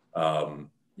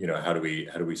 you know, how do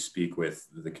we speak with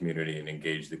the community and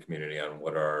engage the community on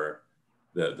what are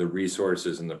the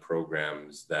resources and the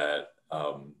programs that,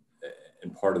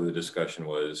 and part of the discussion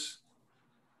was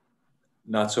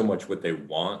not so much what they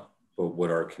want, but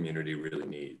what our community really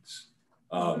needs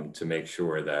to make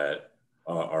sure that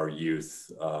our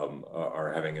youth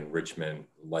are having enrichment,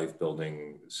 life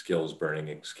building, skills building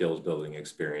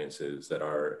experiences, that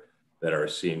our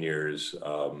seniors,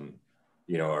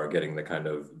 you know, are getting the kind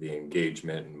of the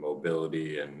engagement and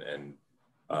mobility and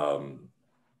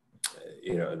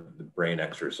you know, the brain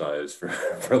exercise,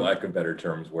 for lack of better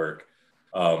terms, work,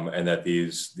 and that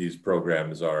these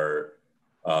programs are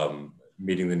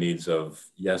meeting the needs of,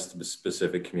 yes,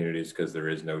 specific communities, because there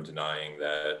is no denying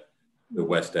that the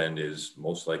West End is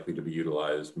most likely to be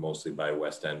utilized mostly by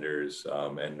West Enders,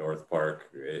 and North Park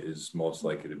is most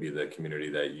likely to be the community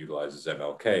that utilizes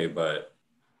MLK, but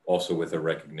also with a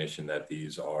recognition that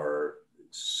these are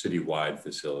citywide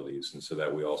facilities, and so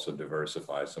that we also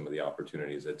diversify some of the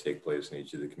opportunities that take place in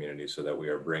each of the communities, so that we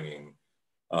are bringing,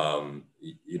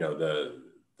 you know, the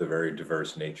very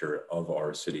diverse nature of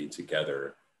our city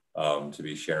together, to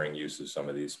be sharing use of some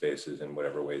of these spaces in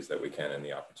whatever ways that we can, and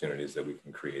the opportunities that we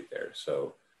can create there.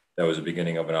 So that was the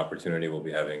beginning of an opportunity. We'll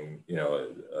be having, you know,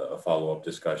 a follow-up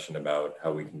discussion about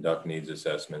how we conduct needs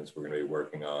assessments. We're going to be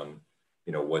working on,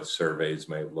 you know, what surveys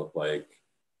might look like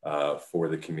for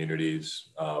the communities,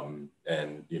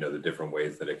 and, you know, the different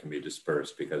ways that it can be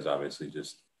dispersed, because obviously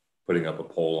just putting up a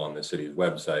poll on the city's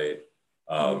website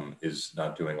is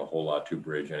not doing a whole lot to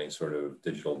bridge any sort of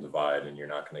digital divide, and you're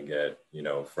not going to get, you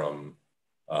know, from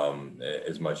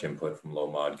as much input from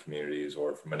low mod communities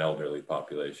or from an elderly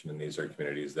population. And these are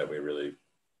communities that we really,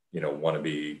 you know, want to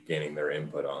be gaining their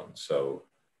input on. So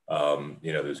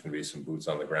you know, there's going to be some boots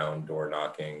on the ground, door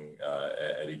knocking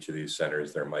at each of these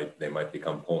centers. They might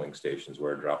become polling stations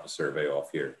where I drop a survey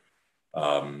off here.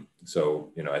 So,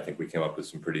 you know, I think we came up with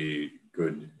some pretty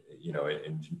good, you know,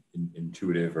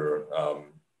 intuitive or,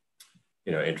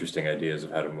 you know, interesting ideas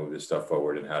of how to move this stuff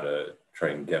forward, and how to try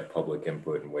and get public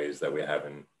input in ways that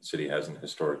the city hasn't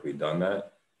historically done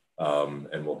that.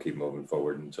 And we'll keep moving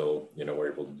forward until, you know,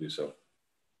 we're able to do so.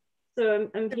 So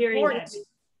I'm hearing that.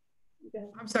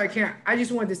 I'm sorry, Karen. I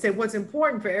just wanted to say what's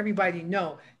important for everybody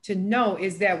to know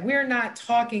is that we're not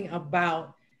talking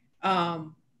about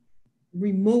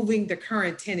removing the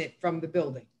current tenant from the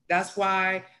building. That's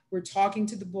why we're talking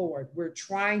to the board. We're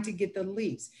trying to get the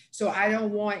lease. So I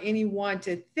don't want anyone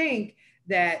to think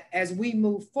that as we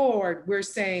move forward, we're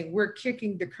saying we're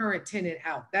kicking the current tenant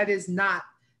out. That is not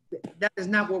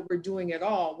what we're doing at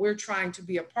all. We're trying to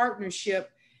be a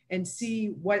partnership and see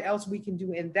what else we can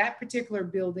do in that particular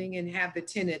building and have the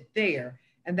tenant there.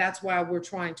 And that's why we're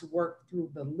trying to work through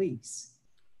the lease.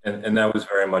 And that was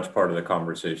very much part of the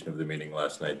conversation of the meeting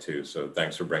last night too. So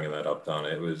thanks for bringing that up, Donna.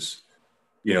 It was,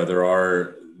 you know, there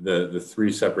are the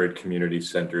three separate community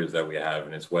centers that we have,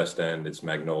 and it's West End, it's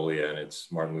Magnolia, and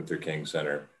it's Martin Luther King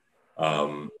Center.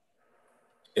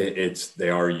 They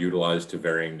are utilized to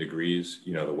varying degrees.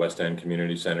 You know, the West End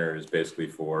Community Center is basically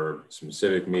for some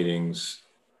civic meetings,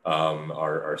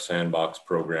 our sandbox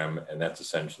program, and that's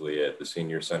essentially it. The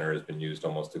senior center has been used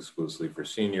almost exclusively for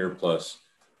senior, plus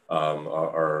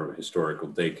our historical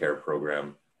daycare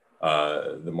program.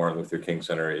 The Martin Luther King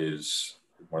Center is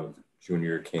Martin Luther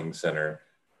Junior King Center.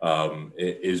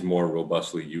 It is more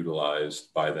robustly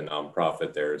utilized by the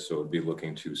nonprofit there, so it would be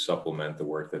looking to supplement the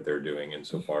work that they're doing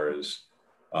insofar as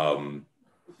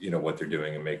you know, what they're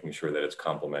doing, and making sure that it's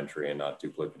complementary and not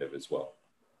duplicative as well.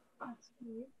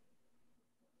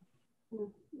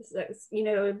 You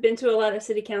know, I've been to a lot of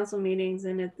city council meetings,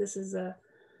 and this is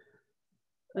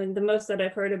and the most that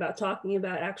I've heard about talking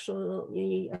about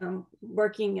actually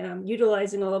working,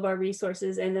 utilizing all of our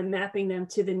resources and then mapping them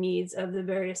to the needs of the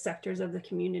various sectors of the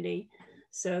community.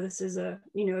 So this is a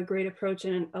great approach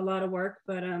and a lot of work,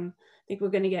 but I think we're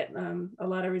going to get a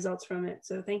lot of results from it.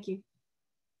 So thank you.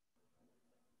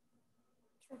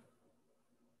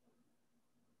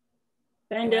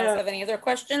 And have any other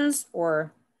questions,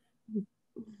 or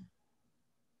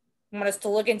want us to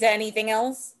look into anything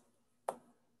else?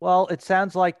 Well, it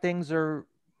sounds like things are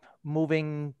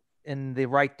moving in the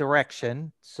right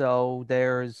direction. So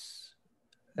there's,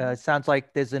 sounds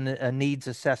like there's a needs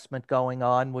assessment going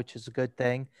on, which is a good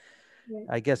thing. Yeah.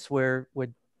 I guess we're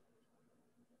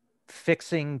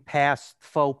fixing past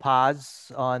faux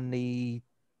pas on the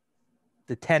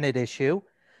tenant issue.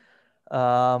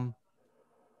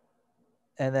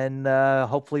 And then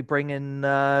hopefully bring in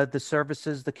the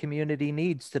services the community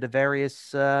needs to the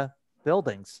various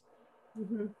buildings.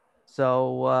 Mm-hmm.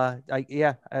 So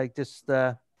I just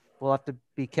we'll have to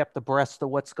be kept abreast of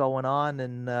what's going on,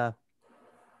 and but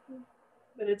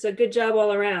it's a good job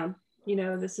all around. You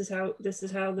know, this is how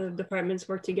the departments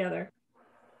work together.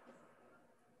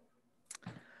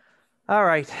 All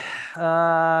right,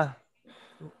 we're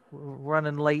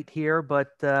running late here,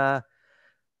 but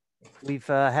We've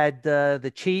had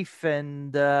the chief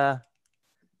and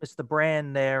Mr.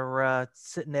 Brand there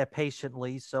sitting there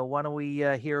patiently. So why don't we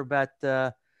hear about,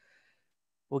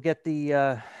 we'll get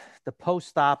the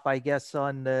post-op, I guess,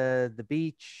 on the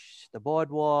beach, the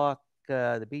boardwalk,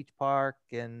 the beach park,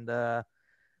 and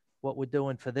what we're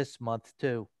doing for this month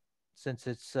too, since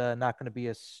it's not going to be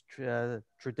a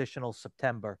traditional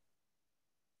September.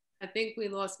 I think we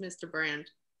lost Mr.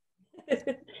 Brand.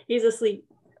 He's asleep.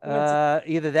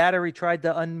 Either that or he tried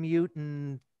to unmute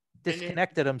and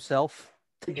disconnected himself.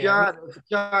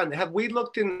 John, have we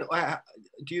looked in,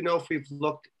 do you know if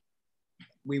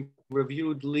we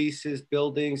reviewed leases,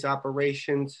 buildings,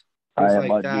 operations, things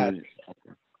like that?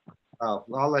 Oh,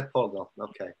 I'll let Paul go.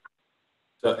 Okay.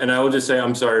 So, and I will just say,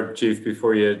 I'm sorry, Chief,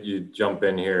 before you jump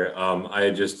in here.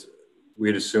 We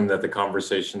had assumed that the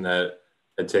conversation that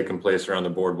had taken place around the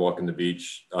boardwalk and the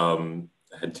beach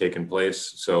had taken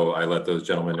place. So I let those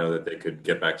gentlemen know that they could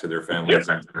get back to their families.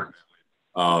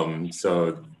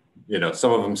 So, you know,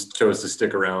 some of them chose to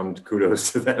stick around.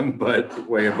 Kudos to them, but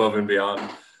way above and beyond.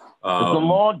 It's a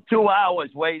long 2 hours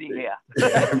waiting here.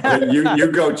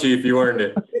 you go, Chief. You earned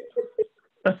it.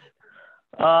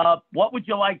 What would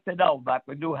you like to know about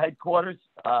the new headquarters?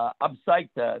 I'm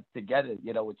psyched to get it.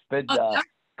 You know, it's been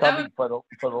coming for the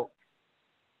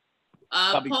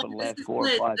last 4 or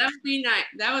 5. That would be nice.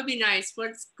 That would be nice.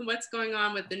 What's going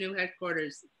on with the new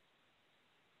headquarters?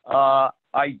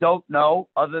 I don't know,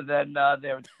 other than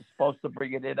they're supposed to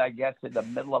bring it in, I guess, in the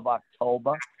middle of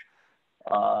October.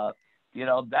 You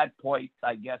know, at that point,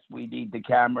 I guess we need the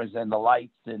cameras and the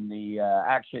lights and the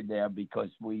action there, because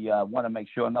we want to make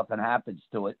sure nothing happens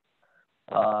to it.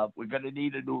 We're going to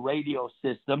need a new radio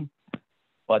system,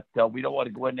 but we don't want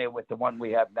to go in there with the one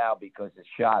we have now because it's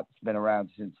shot. It's been around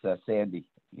since Sandy,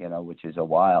 you know, which is a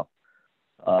while.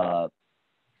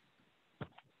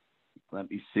 Let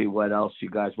me see what else, you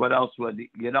guys. What else would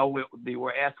you know? We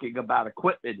were asking about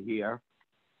equipment here,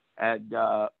 and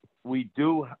we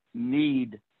do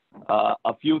need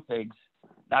a few things.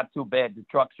 Not too bad. The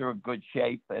trucks are in good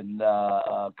shape, and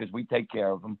because we take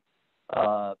care of them.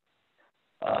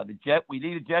 We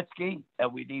need a jet ski,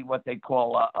 and we need what they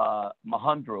call a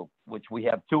Mahundru, which we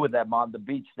have 2 of them on the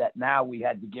beach. That now we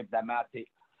had to give them out to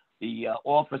the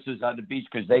officers on the beach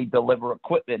because they deliver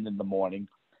equipment in the morning.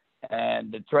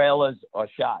 And the trailers are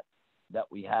shot that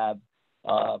we have.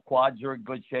 Quads are in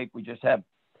good shape. We just have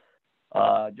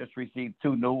just received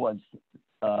 2 new ones,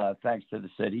 thanks to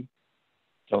the city.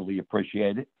 Totally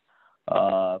appreciate it.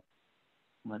 Let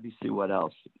me see what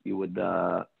else you would.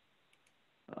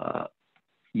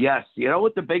 Yes, you know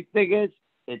what the big thing is?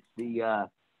 It's the.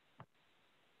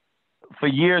 For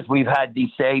years we've had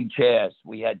these same chairs.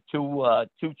 We had two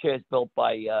chairs built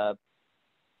by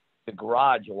the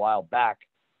garage a while back.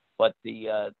 But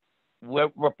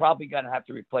we're probably going to have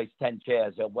to replace 10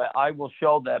 chairs. And I will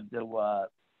show them to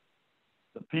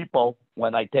the people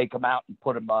when I take them out and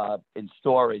put them in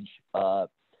storage.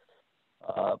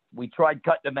 We tried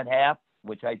cutting them in half,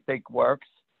 which I think works.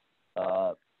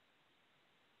 But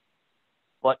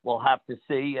we'll have to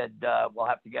see, and we'll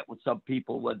have to get with some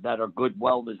people that are good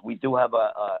welders. We do have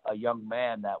a young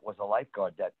man that was a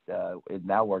lifeguard that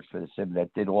now works for the city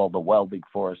that did all the welding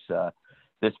for us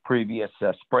this previous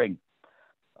spring.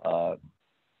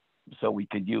 So we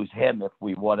could use him if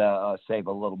we want to save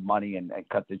a little money and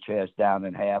cut the chairs down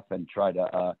in half and try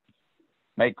to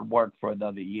make them work for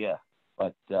another year.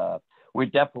 But we're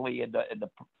definitely in the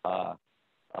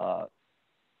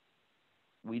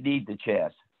we need the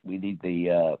chairs. We need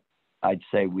I'd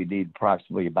say we need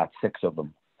approximately about 6 of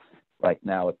them right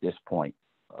now at this point.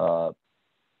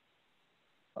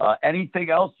 Anything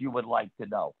else you would like to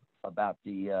know about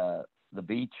the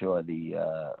beach or the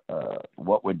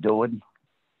what we're doing?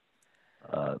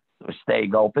 We're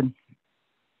staying open.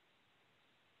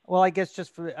 Well, I guess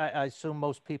just for, I assume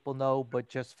most people know, but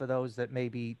just for those that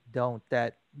maybe don't,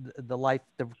 that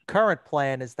the current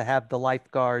plan is to have the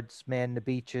lifeguards man the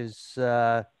beaches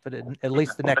for at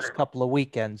least the next couple of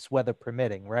weekends, weather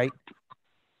permitting, right?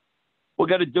 We're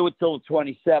going to do it till the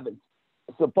 27th,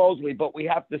 supposedly, but we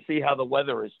have to see how the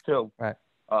weather is too. Right.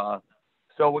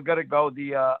 So we're going to go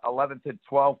the 11th and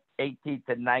 12th, 18th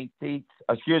and 19th,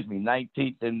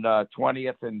 19th and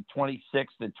 20th and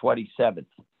 26th and 27th.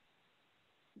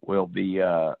 Will be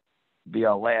our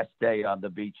last day on the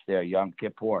beach there, Yom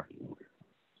Kippur.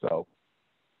 So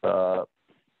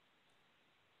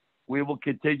we will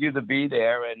continue to be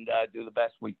there and do the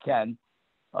best we can.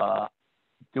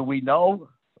 Do we know?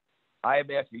 I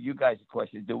am asking you guys a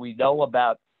question. Do we know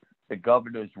about the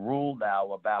governor's rule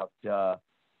now about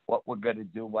what we're going to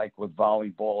do, like with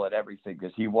volleyball and everything?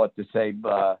 Does he want the same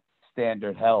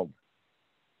standard held?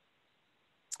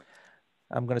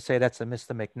 I'm going to say that's a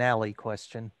Mr. McNally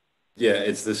question. Yeah,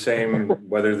 it's the same,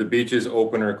 whether the beach is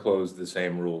open or closed, the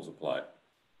same rules apply.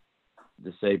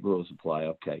 The same rules apply.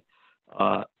 Okay.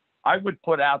 I would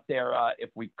put out there,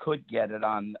 if we could get it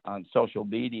on social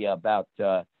media about,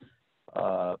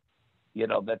 you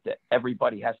know, that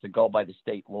everybody has to go by the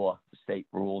state law, the state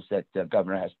rules that the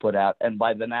governor has put out, and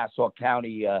by the Nassau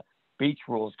County beach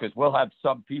rules, because we'll have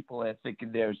some people that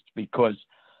thinking there's because,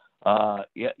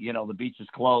 you know, the beach is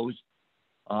closed.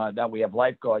 Now we have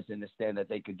lifeguards understand that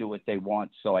they could do what they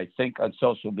want. So I think on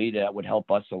social media, that would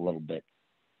help us a little bit.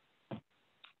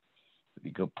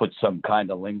 We could put some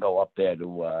kind of lingo up there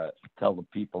to tell the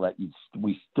people that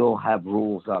we still have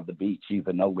rules on the beach,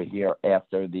 even though we're here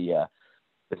after the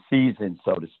season,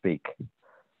 so to speak.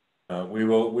 We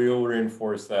will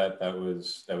reinforce that. That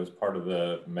was part of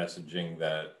the messaging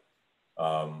that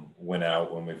went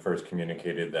out when we first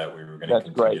communicated that we were going to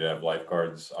continue to have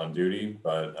lifeguards on duty.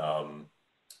 But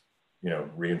you know,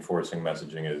 reinforcing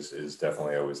messaging is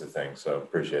definitely always a thing. So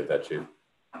appreciate that, Chief.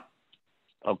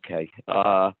 Okay.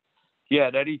 Yeah,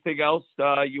 and anything else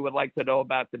you would like to know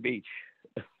about the beach?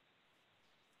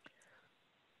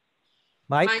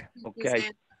 Mike?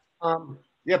 Okay.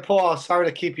 Yeah, Paul, sorry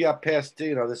to keep you up past,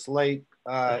 you know, this late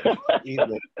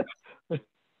evening.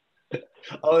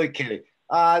 Only kidding.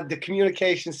 The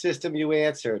communication system you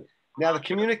answered. Now, the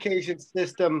communication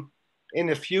system in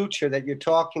the future that you're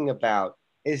talking about,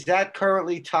 is that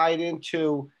currently tied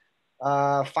into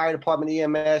fire department,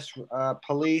 EMS,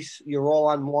 police? You're all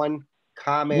on one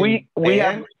common we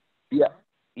band? have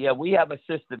we have a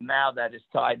system now that is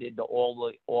tied into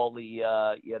all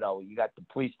the you know, you got the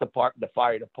police department, the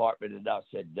fire department, and us,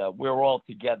 and we're all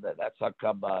together. That's how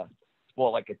come it's more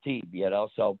like a team, you know.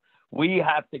 So we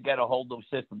have to get a whole new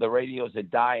system. The radios are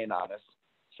dying on us,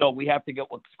 so we have to get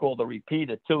what's called a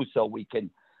repeater too, so we can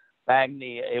bang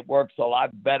it works a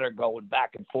lot better going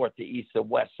back and forth to east and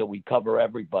west, so we cover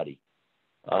everybody.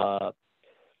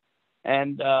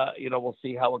 And you know, we'll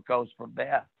see how it goes from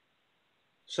there.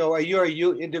 So are your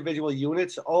individual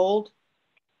units old?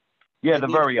 Yeah, they're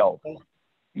very old.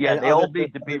 Yeah, they all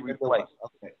need to be replaced.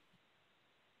 Okay.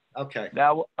 Okay.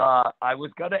 Now, I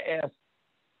was going to ask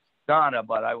Donna,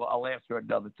 but I'll ask her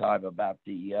another time about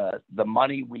the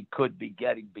money we could be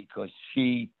getting, because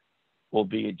she will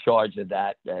be in charge of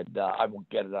that, and I will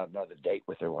get it on another date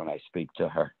with her when I speak to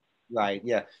her. Right.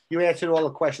 Yeah. You answered all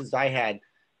the questions I had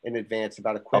in advance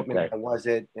about equipment. Okay. How was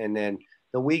it? And then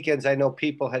the weekends, I know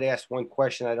people had asked one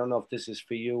question. I don't know if this is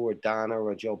for you or Donna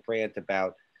or Joe Brandt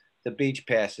about the beach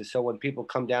passes. So when people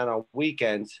come down on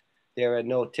weekends, there are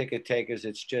no ticket takers.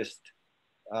 It's just,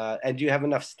 and do you have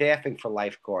enough staffing for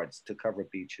lifeguards to cover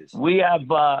beaches? We have,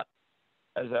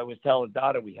 as I was telling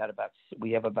Donna, we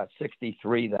have about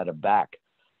 63 that are back.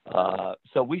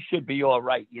 So we should be all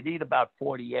right. You need about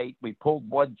 48. We pulled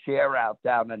one chair out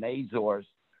down in Azores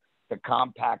to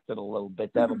compact it a little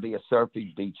bit. That'll be a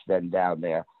surfing beach then down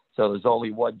there. So there's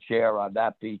only one chair on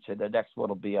that beach, and the next one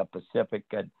will be a Pacific,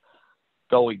 and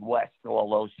going west, all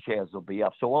those chairs will be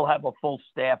up. So we'll have a full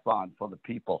staff on for the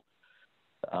people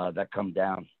that come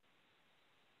down.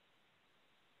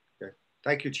 Okay.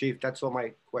 Thank you, Chief. That's all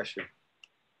my question.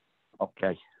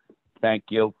 Okay. Thank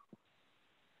you.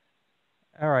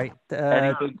 All right.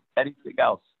 Anything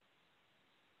else?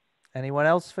 Anyone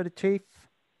else for the chief?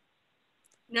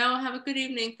 No, have a good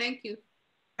evening. Thank you.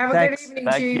 Have a good evening,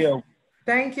 Thank Chief. you.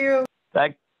 Thank you.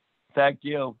 Thank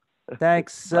you.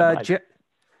 Thanks.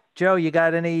 Joe, you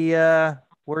got any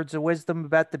words of wisdom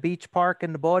about the beach park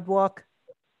and the boardwalk?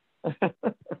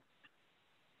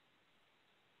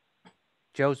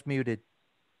 Joe's muted.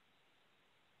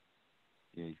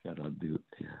 Yeah, he's got to unmute.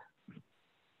 Yeah.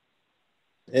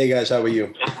 Hey guys, how are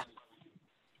you?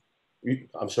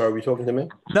 I'm sorry, are we talking to me?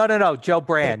 No, Joe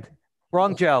Brand.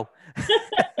 Wrong Joe.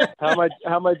 How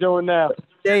am I doing now?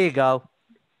 There you go.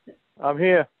 I'm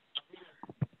here.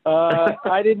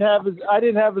 I didn't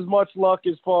have as much luck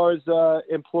as far as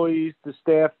employees to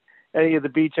staff any of the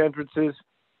beach entrances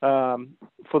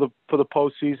for the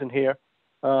postseason here.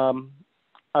 I'm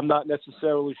not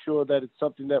necessarily sure that it's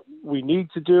something that we need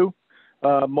to do.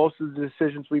 Most of the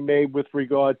decisions we made with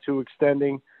regard to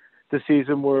extending the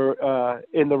season were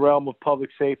in the realm of public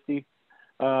safety.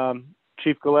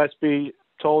 Chief Gillespie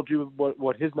told you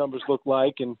what his numbers look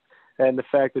like, and the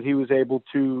fact that he was able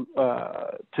to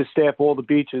staff all the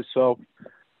beaches. So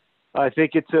I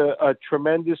think it's a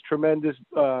tremendous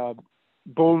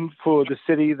boon for the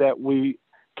city that we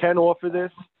can offer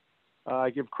this. I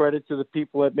give credit to the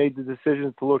people that made the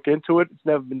decision to look into it. It's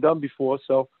never been done before.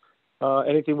 So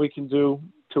anything we can do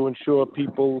to ensure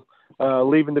people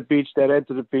leaving the beach that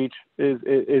enter the beach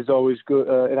is always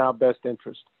good in our best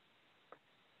interest.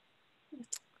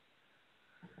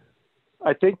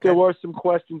 I think there were some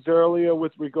questions earlier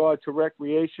with regard to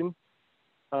recreation.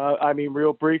 I mean,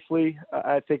 real briefly,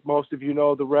 I think most of you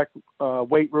know the rec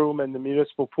weight room and the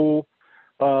municipal pool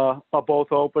are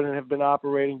both open and have been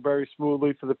operating very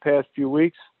smoothly for the past few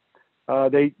weeks.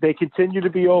 They continue to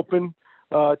be open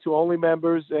to only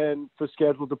members and for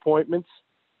scheduled appointments.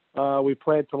 We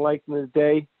plan to lengthen the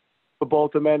day for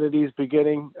both amenities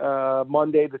beginning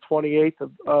Monday, the 28th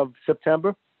of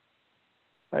September.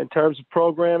 In terms of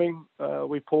programming,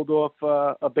 we pulled off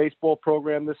a baseball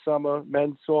program this summer.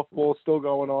 Men's softball is still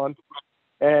going on.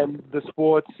 And the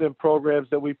sports and programs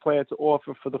that we plan to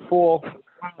offer for the fall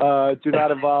do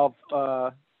not involve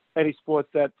any sports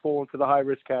that fall into the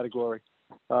high-risk category.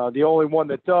 The only one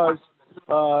that does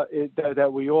that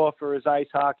we offer is ice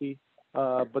hockey,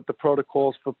 but the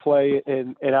protocols for play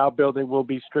in our building will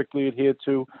be strictly adhered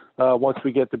to once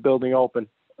we get the building open.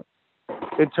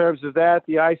 In terms of that,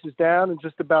 the ice is down and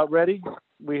just about ready.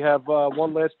 We have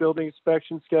one last building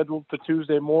inspection scheduled for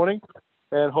Tuesday morning,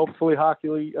 and hopefully hockey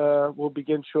will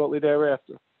begin shortly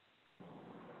thereafter.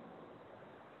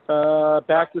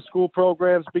 Back to school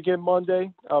programs begin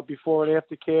Monday. Before and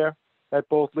after care at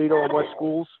both Lido and West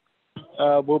schools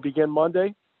will begin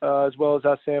Monday, as well as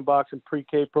our sandbox and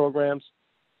pre-K programs.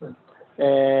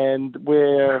 And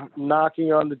we're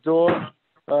knocking on the door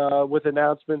with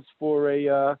announcements for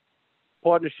a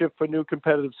partnership for new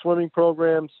competitive swimming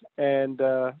programs and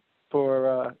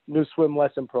for new swim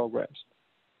lesson programs.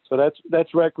 So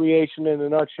that's recreation in a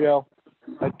nutshell.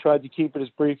 I tried to keep it as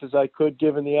brief as I could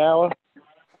given the hour.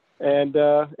 And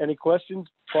any questions,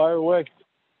 fire away.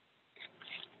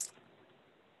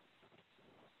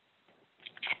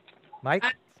 Mike? I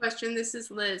have a question. This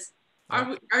is Liz.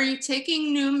 Are you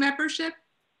taking new membership?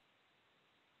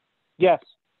 Yes,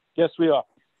 we are.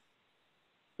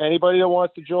 Anybody that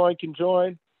wants to join can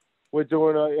join. We're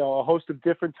doing a host of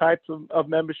different types of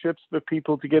memberships for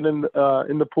people to get in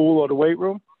the pool or the weight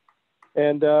room.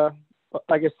 And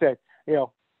like I said,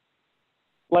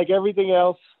 like everything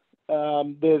else,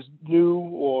 there's new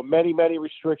or many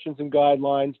restrictions and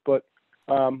guidelines, but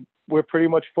we're pretty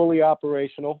much fully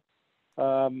operational.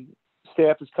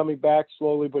 Staff is coming back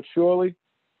slowly but surely.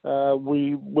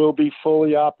 We will be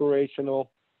fully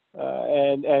operational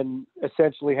and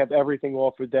essentially have everything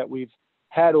offered that we've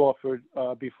had offered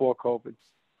before COVID.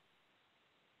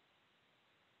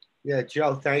 Yeah,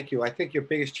 Joe, thank you. I think your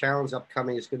biggest challenge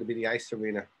upcoming is going to be the ice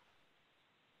arena.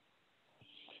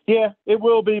 Yeah, it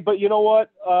will be. But you know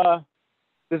what?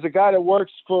 There's a guy that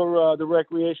works for the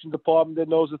recreation department that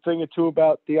knows a thing or two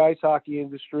about the ice hockey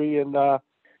industry. And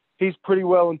he's pretty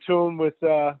well in tune with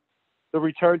the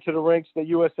return to the rinks that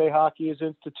USA Hockey has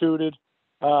instituted.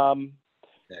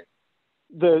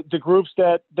 The groups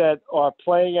that are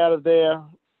playing out of there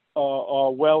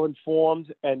are well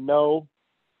informed and know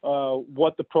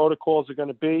what the protocols are going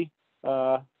to be.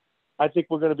 I think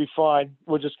we're going to be fine.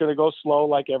 We're just going to go slow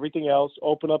like everything else,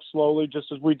 open up slowly,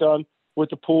 just as we've done with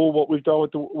the pool, what we've done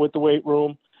with the weight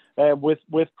room and with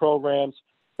programs.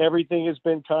 Everything has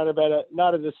been kind of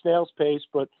not at a snail's pace,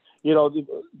 but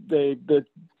the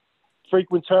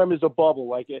frequent term is a bubble.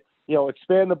 Like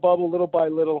expand the bubble little by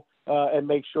little and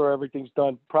make sure everything's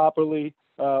done properly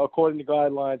according to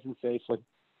guidelines and safely.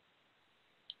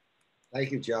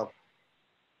 Thank you, Joe.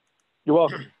 You're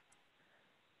welcome.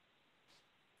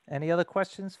 Any other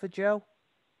questions for Joe?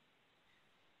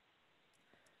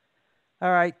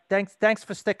 All right. Thanks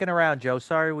for sticking around, Joe.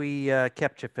 Sorry we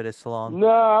kept you for this long. No,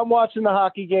 I'm watching the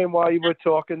hockey game while you were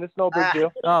talking. It's no big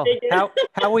deal. Oh,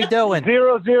 how we doing?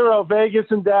 0-0, Vegas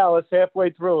and Dallas, halfway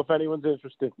through, if anyone's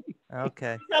interested.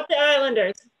 Okay. Stop the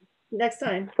Islanders next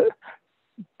time.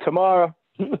 Tomorrow.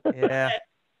 Yeah.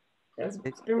 It's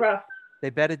been rough. They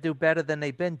better do better than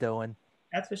they've been doing.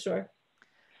 That's for sure.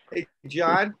 Hey,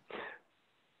 John.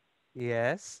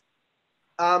 Yes.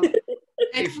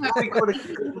 Before we go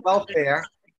to welfare,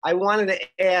 I wanted to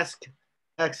ask,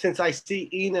 since I see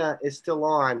Ina is still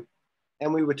on,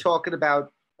 and we were talking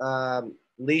about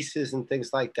leases and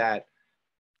things like that,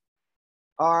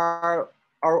 are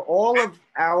all of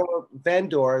our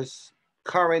vendors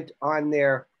current on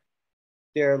their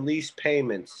lease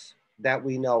payments that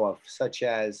we know of, such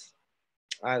as,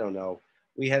 I don't know,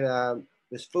 we had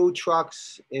there's food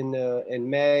trucks in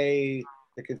May,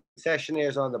 the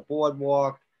concessionaires on the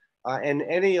boardwalk, and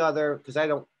any other, because I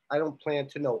don't plan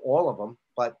to know all of them,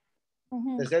 but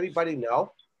does anybody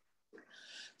know?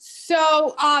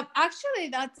 So actually,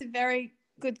 that's a very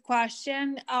good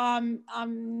question. I'm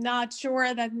not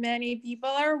sure that many people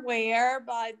are aware,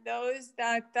 but those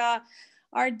that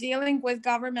are dealing with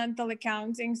governmental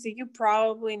accounting, so you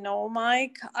probably know,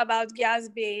 Mike, about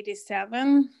GASB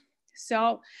 87.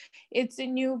 So it's a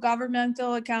new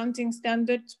governmental accounting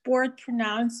standards board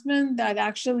pronouncement that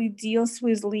actually deals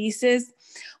with leases.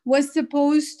 Was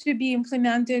supposed to be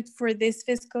implemented for this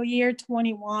fiscal year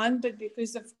 21, but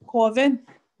because of COVID,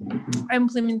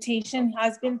 implementation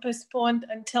has been postponed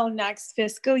until next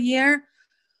fiscal year.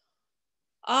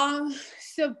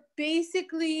 So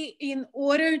basically, in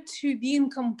order to be in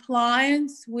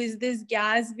compliance with this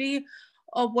GASB,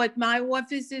 what my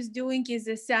office is doing is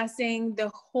assessing the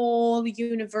whole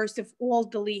universe of all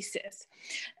the leases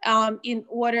in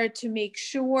order to make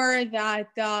sure that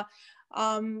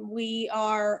we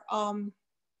are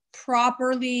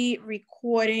properly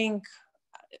recording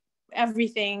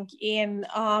everything in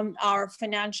our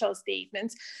financial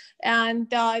statements. And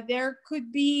there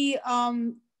could be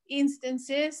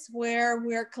instances where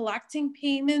we're collecting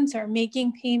payments or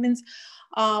making payments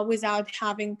without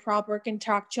having proper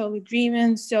contractual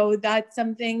agreements. So that's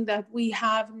something that we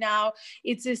have now.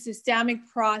 It's a systemic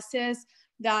process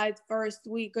that first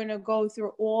we're gonna go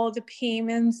through all the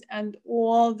payments and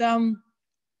all the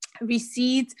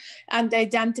receipts and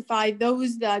identify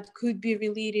those that could be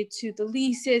related to the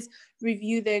leases,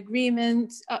 review the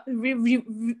agreements,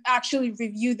 actually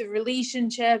review the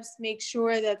relationships, make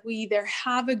sure that we either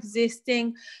have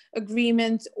existing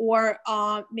agreements or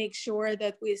make sure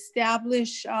that we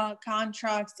establish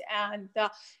contracts and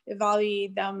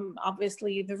evaluate them.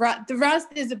 Obviously, the rest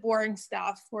is the boring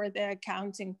stuff for the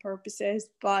accounting purposes,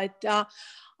 but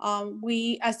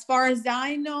we, as far as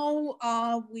I know,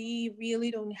 we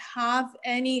really don't have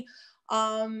any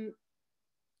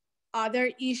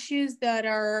other issues that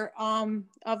are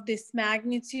of this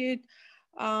magnitude,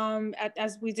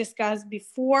 as we discussed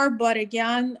before. But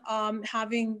again,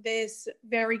 having this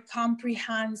very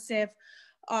comprehensive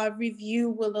review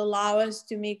will allow us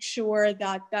to make sure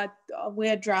that we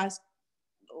address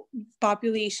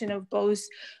population of both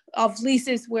of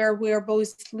leases where we're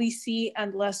both lessee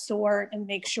and lessor, and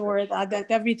make sure that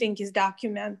everything is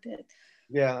documented.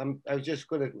 Yeah, I was just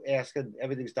going to ask if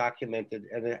everything's documented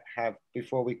and have,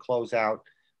 before we close out,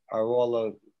 are all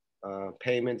the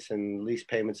payments and lease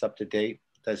payments up to date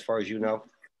as far as you know?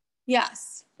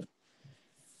 Yes.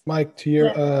 Mike, to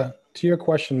your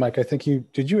question, Mike, I think you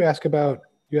asked about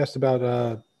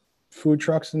food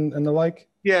trucks and the like?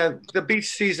 Yeah, the beach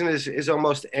season is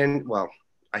almost end. Well,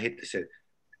 I hate to say it.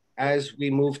 As we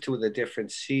move to the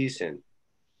different season,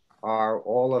 are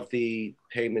all of the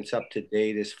payments up to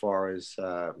date as far as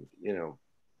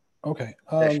Okay.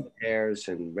 Airs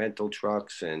and rental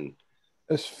trucks? And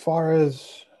as far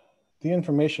as the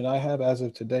information I have as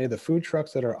of today, the food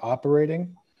trucks that are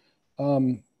operating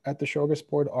at the Shogris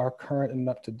board are current and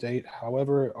up to date.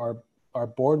 However, our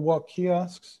boardwalk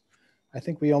kiosks, I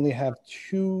think we only have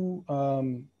two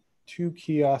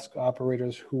kiosk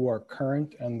operators who are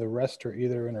current, and the rest are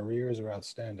either in arrears or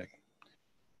outstanding.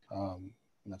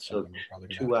 That's so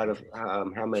 2 out of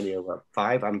how many are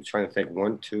 5? I'm trying to think.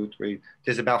 1, 2, 3.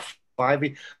 There's about 5.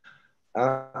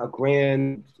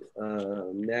 Grand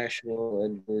National,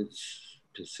 Edwards,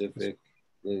 Pacific.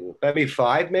 Maybe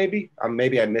 5. Maybe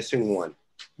I'm missing one.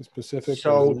 There's Pacific.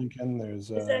 So there's Lincoln. There's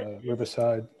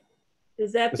Riverside.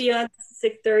 Is that beyond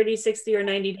 30, 60, or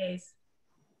 90 days?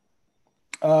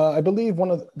 I believe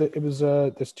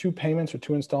there's 2 payments or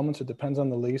 2 installments. It depends on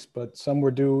the lease, but some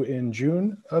were due in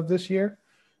June of this year,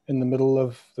 in the middle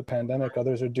of the pandemic.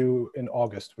 Others are due in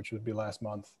August, which would be last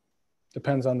month.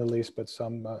 Depends on the lease, but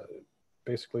some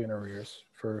basically in arrears.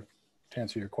 To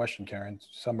answer your question, Karen,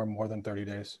 some are more than 30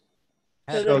 days.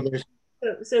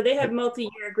 So they have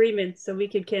multi-year agreements, so we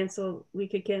could cancel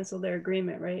their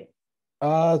agreement, right?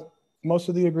 Most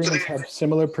of the agreements have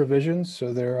similar provisions,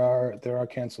 so there are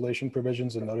cancellation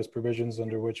provisions and notice provisions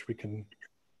under which we can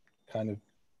kind of,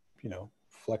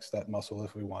 flex that muscle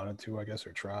if we wanted to, I guess,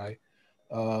 or try.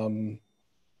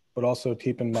 But also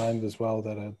keep in mind as well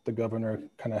that the governor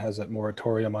kind of has that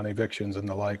moratorium on evictions and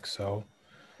the like. So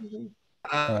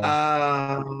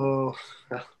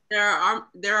there are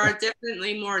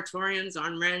definitely moratoriums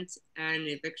on rent and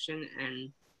eviction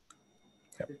and.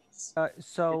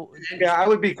 Yeah, I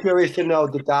would be curious to know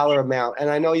the dollar amount, and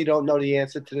I know you don't know the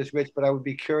answer to this, Rich, but I would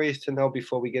be curious to know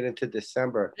before we get into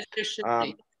December,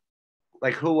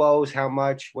 like who owes how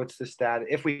much, what's the status,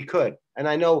 if we could. And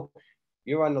I know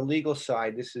you're on the legal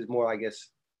side. This is more, I guess,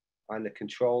 on the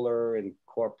controller and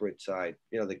corporate side.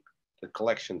 The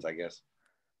collections, I guess.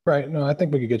 Right. No, I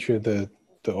think we could get you the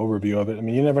overview of it. I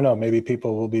mean, you never know. Maybe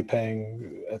people will be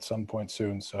paying at some point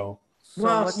soon. So.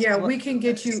 Well, yeah, we can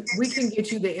get you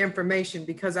the information,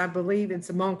 because I believe, and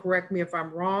Simone, correct me if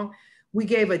I'm wrong, we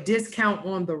gave a discount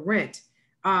on the rent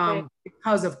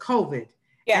because of COVID.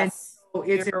 Yes. So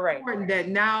it's You're right. important that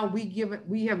now we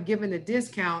have given a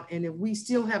discount, and if we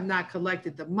still have not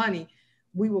collected the money,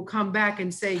 we will come back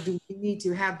and say, do we need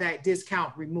to have that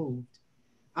discount removed?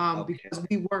 Because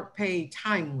we weren't paid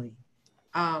timely.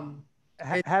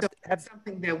 That's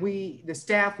something that the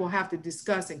staff will have to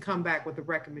discuss and come back with a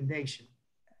recommendation.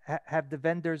 Have the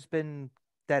vendors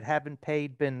that haven't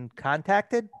paid been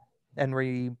contacted and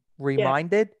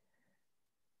reminded?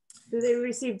 Do they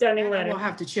receive Dunning letter? We'll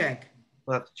have to check.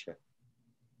 We'll have to check.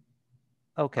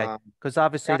 Okay, because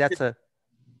obviously that's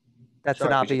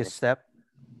an obvious step.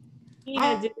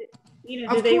 Ina,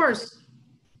 Of course.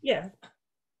 Yeah.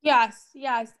 Yes.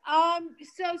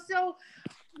 So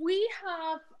we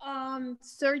have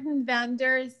certain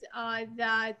vendors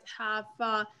that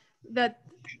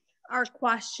are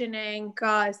questioning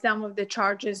some of the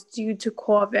charges due to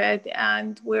COVID,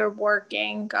 and we're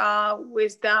working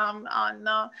with them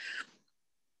on.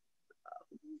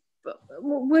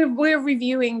 We're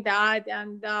reviewing that,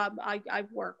 and I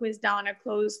work with Donna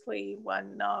closely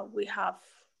when we have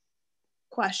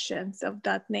questions of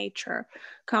that nature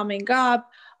coming up.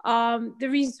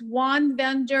 There is one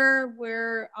vendor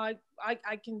where I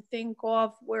can think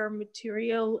of where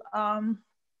material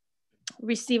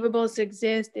receivables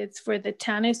exist. It's for the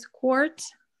tennis court.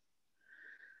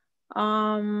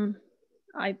 I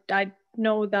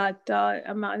know that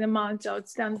amounts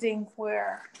outstanding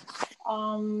were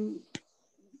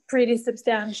pretty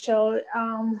substantial.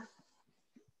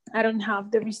 I don't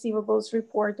have the receivables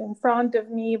report in front of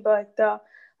me, but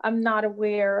I'm not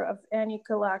aware of any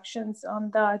collections on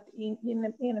that in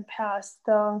the past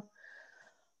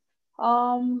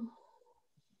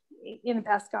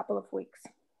couple of weeks.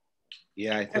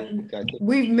 Yeah, I think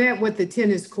we've met with the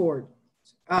tennis court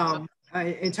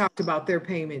and talked about their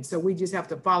payment. So we just have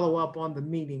to follow up on the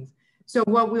meetings. So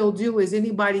what we'll do is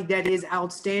anybody that is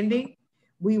outstanding,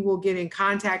 we will get in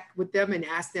contact with them and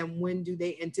ask them when do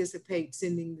they anticipate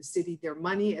sending the city their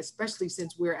money, especially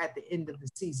since we're at the end of the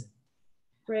season.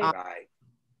 Right.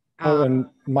 And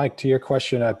Mike, to your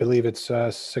question, I believe it's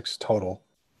 6 total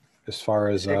as far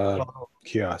as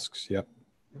kiosks. Yep.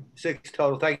 6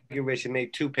 total. Thank you, Rich. You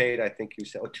made 2 paid, I think you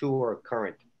said, or 2 are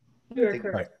current.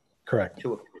 Right. Correct.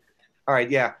 2. All right.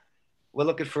 Yeah. We're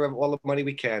looking for all the money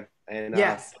we can. And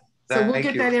yes. So we'll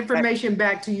get that information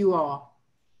back to you all.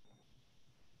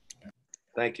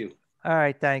 Thank you. All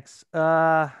right. Thanks.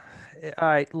 All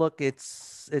right. Look,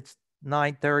 it's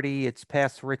 9:30. It's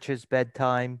past Rich's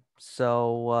bedtime.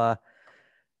 So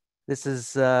this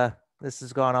has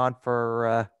gone on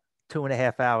for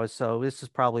 2.5 hours. So this is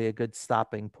probably a good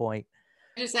stopping point.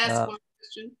 Just ask one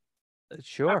question.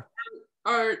 Sure.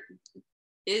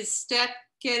 Is staff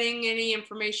getting any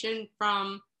information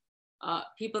from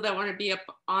people that want to be up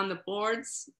on the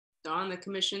boards, on the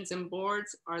commissions and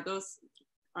boards?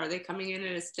 Are they coming in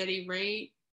at a steady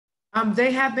rate?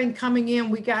 They have been coming in.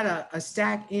 We got a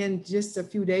stack in just a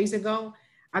few days ago.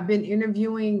 I've been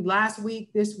interviewing last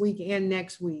week, this week, and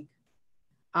next week.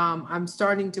 I'm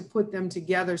starting to put them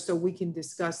together so we can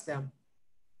discuss them.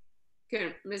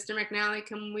 Good. Mr. McNally,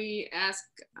 can we ask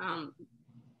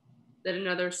that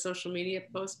another social media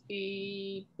post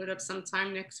be put up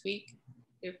sometime next week?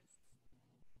 If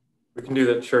we can do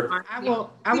that, sure. I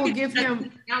will give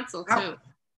him council too.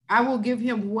 I will give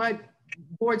him what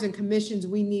boards and commissions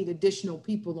we need additional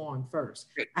people on first.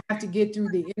 I have to get through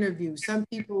the interview. Some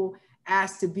people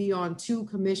asked to be on 2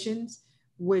 commissions,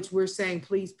 which we're saying,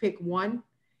 please pick one.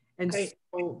 And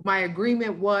so my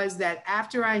agreement was that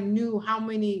after I knew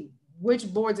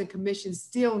which boards and commissions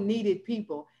still needed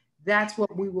people, that's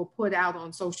what we will put out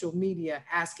on social media,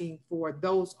 asking for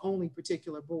those only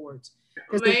particular boards.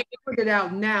 Because if we put it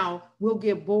out now, we'll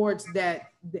get boards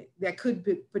that could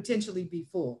potentially be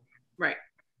full. Right.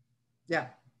 Yeah.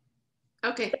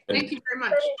 Okay. Thank you very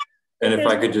much. And if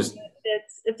I could just,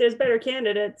 if there's better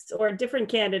candidates or different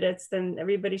candidates, then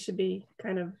everybody should be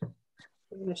kind of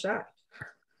giving a shot.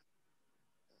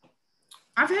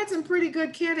 I've had some pretty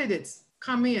good candidates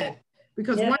come in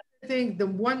because the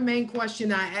one main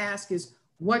question I ask is,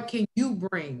 what can you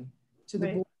bring to the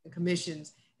board and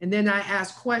commissions? And then I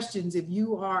ask questions. If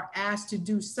you are asked to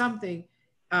do something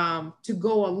to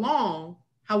go along,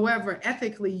 however,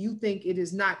 ethically you think it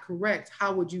is not correct,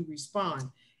 how would you respond?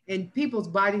 And people's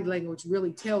body language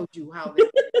really tells you how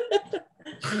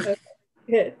they.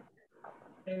 Good.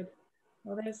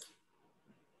 Well, there's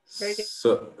very good.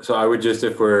 So I would just,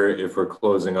 if we're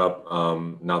closing up,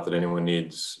 not that anyone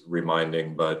needs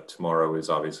reminding, but tomorrow is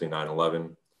obviously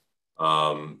 9/11.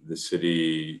 The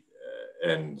city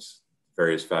and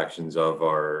various factions of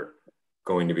are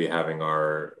going to be having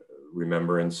our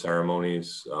remembrance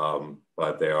ceremonies,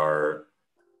 but they are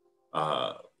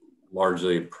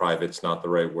largely private's not the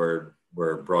right word.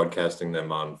 We're broadcasting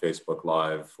them on Facebook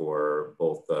Live for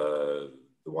both the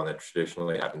one that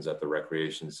traditionally happens at the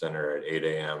Recreation Center at 8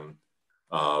 a.m.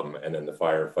 And then the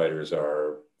firefighters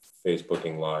are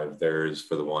Facebooking Live theirs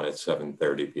for the one at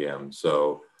 7:30 p.m.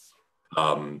 So,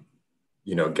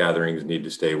 you know, gatherings need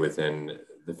to stay within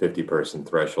the 50-person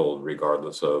threshold,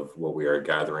 regardless of what we are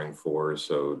gathering for.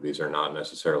 So these are not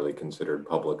necessarily considered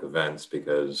public events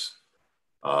because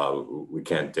we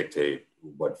can't dictate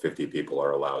what 50 people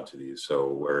are allowed to these.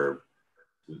 So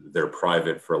they're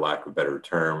private for lack of better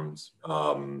terms.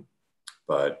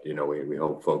 But, you know, we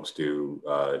hope folks do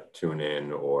tune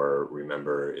in or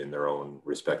remember in their own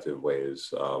respective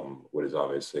ways what is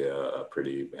obviously a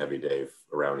pretty heavy day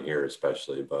around here,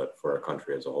 especially, but for our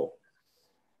country as a whole.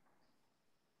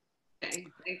 Okay,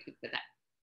 thank you for that.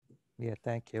 Yeah,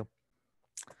 thank you.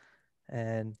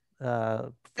 And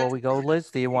before we go,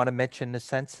 Liz, do you want to mention the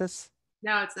census?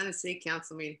 No, it's not a city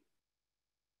council meeting.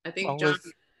 I think Well,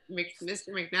 Mr.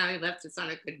 McNally left us on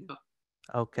a good note.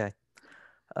 Okay.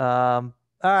 All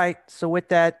right. So with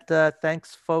that,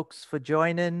 thanks folks for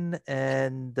joining,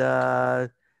 and there'll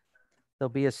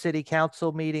be a city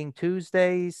council meeting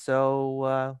Tuesday.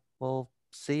 So we'll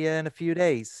see you in a few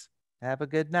days. Have a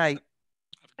good night.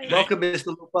 Welcome, Mr.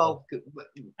 Lupo.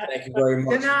 Thank you very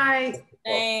much. Good night.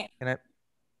 Thanks. Good night.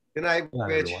 Good night, Good night,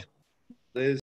 Rich. everyone. Liz.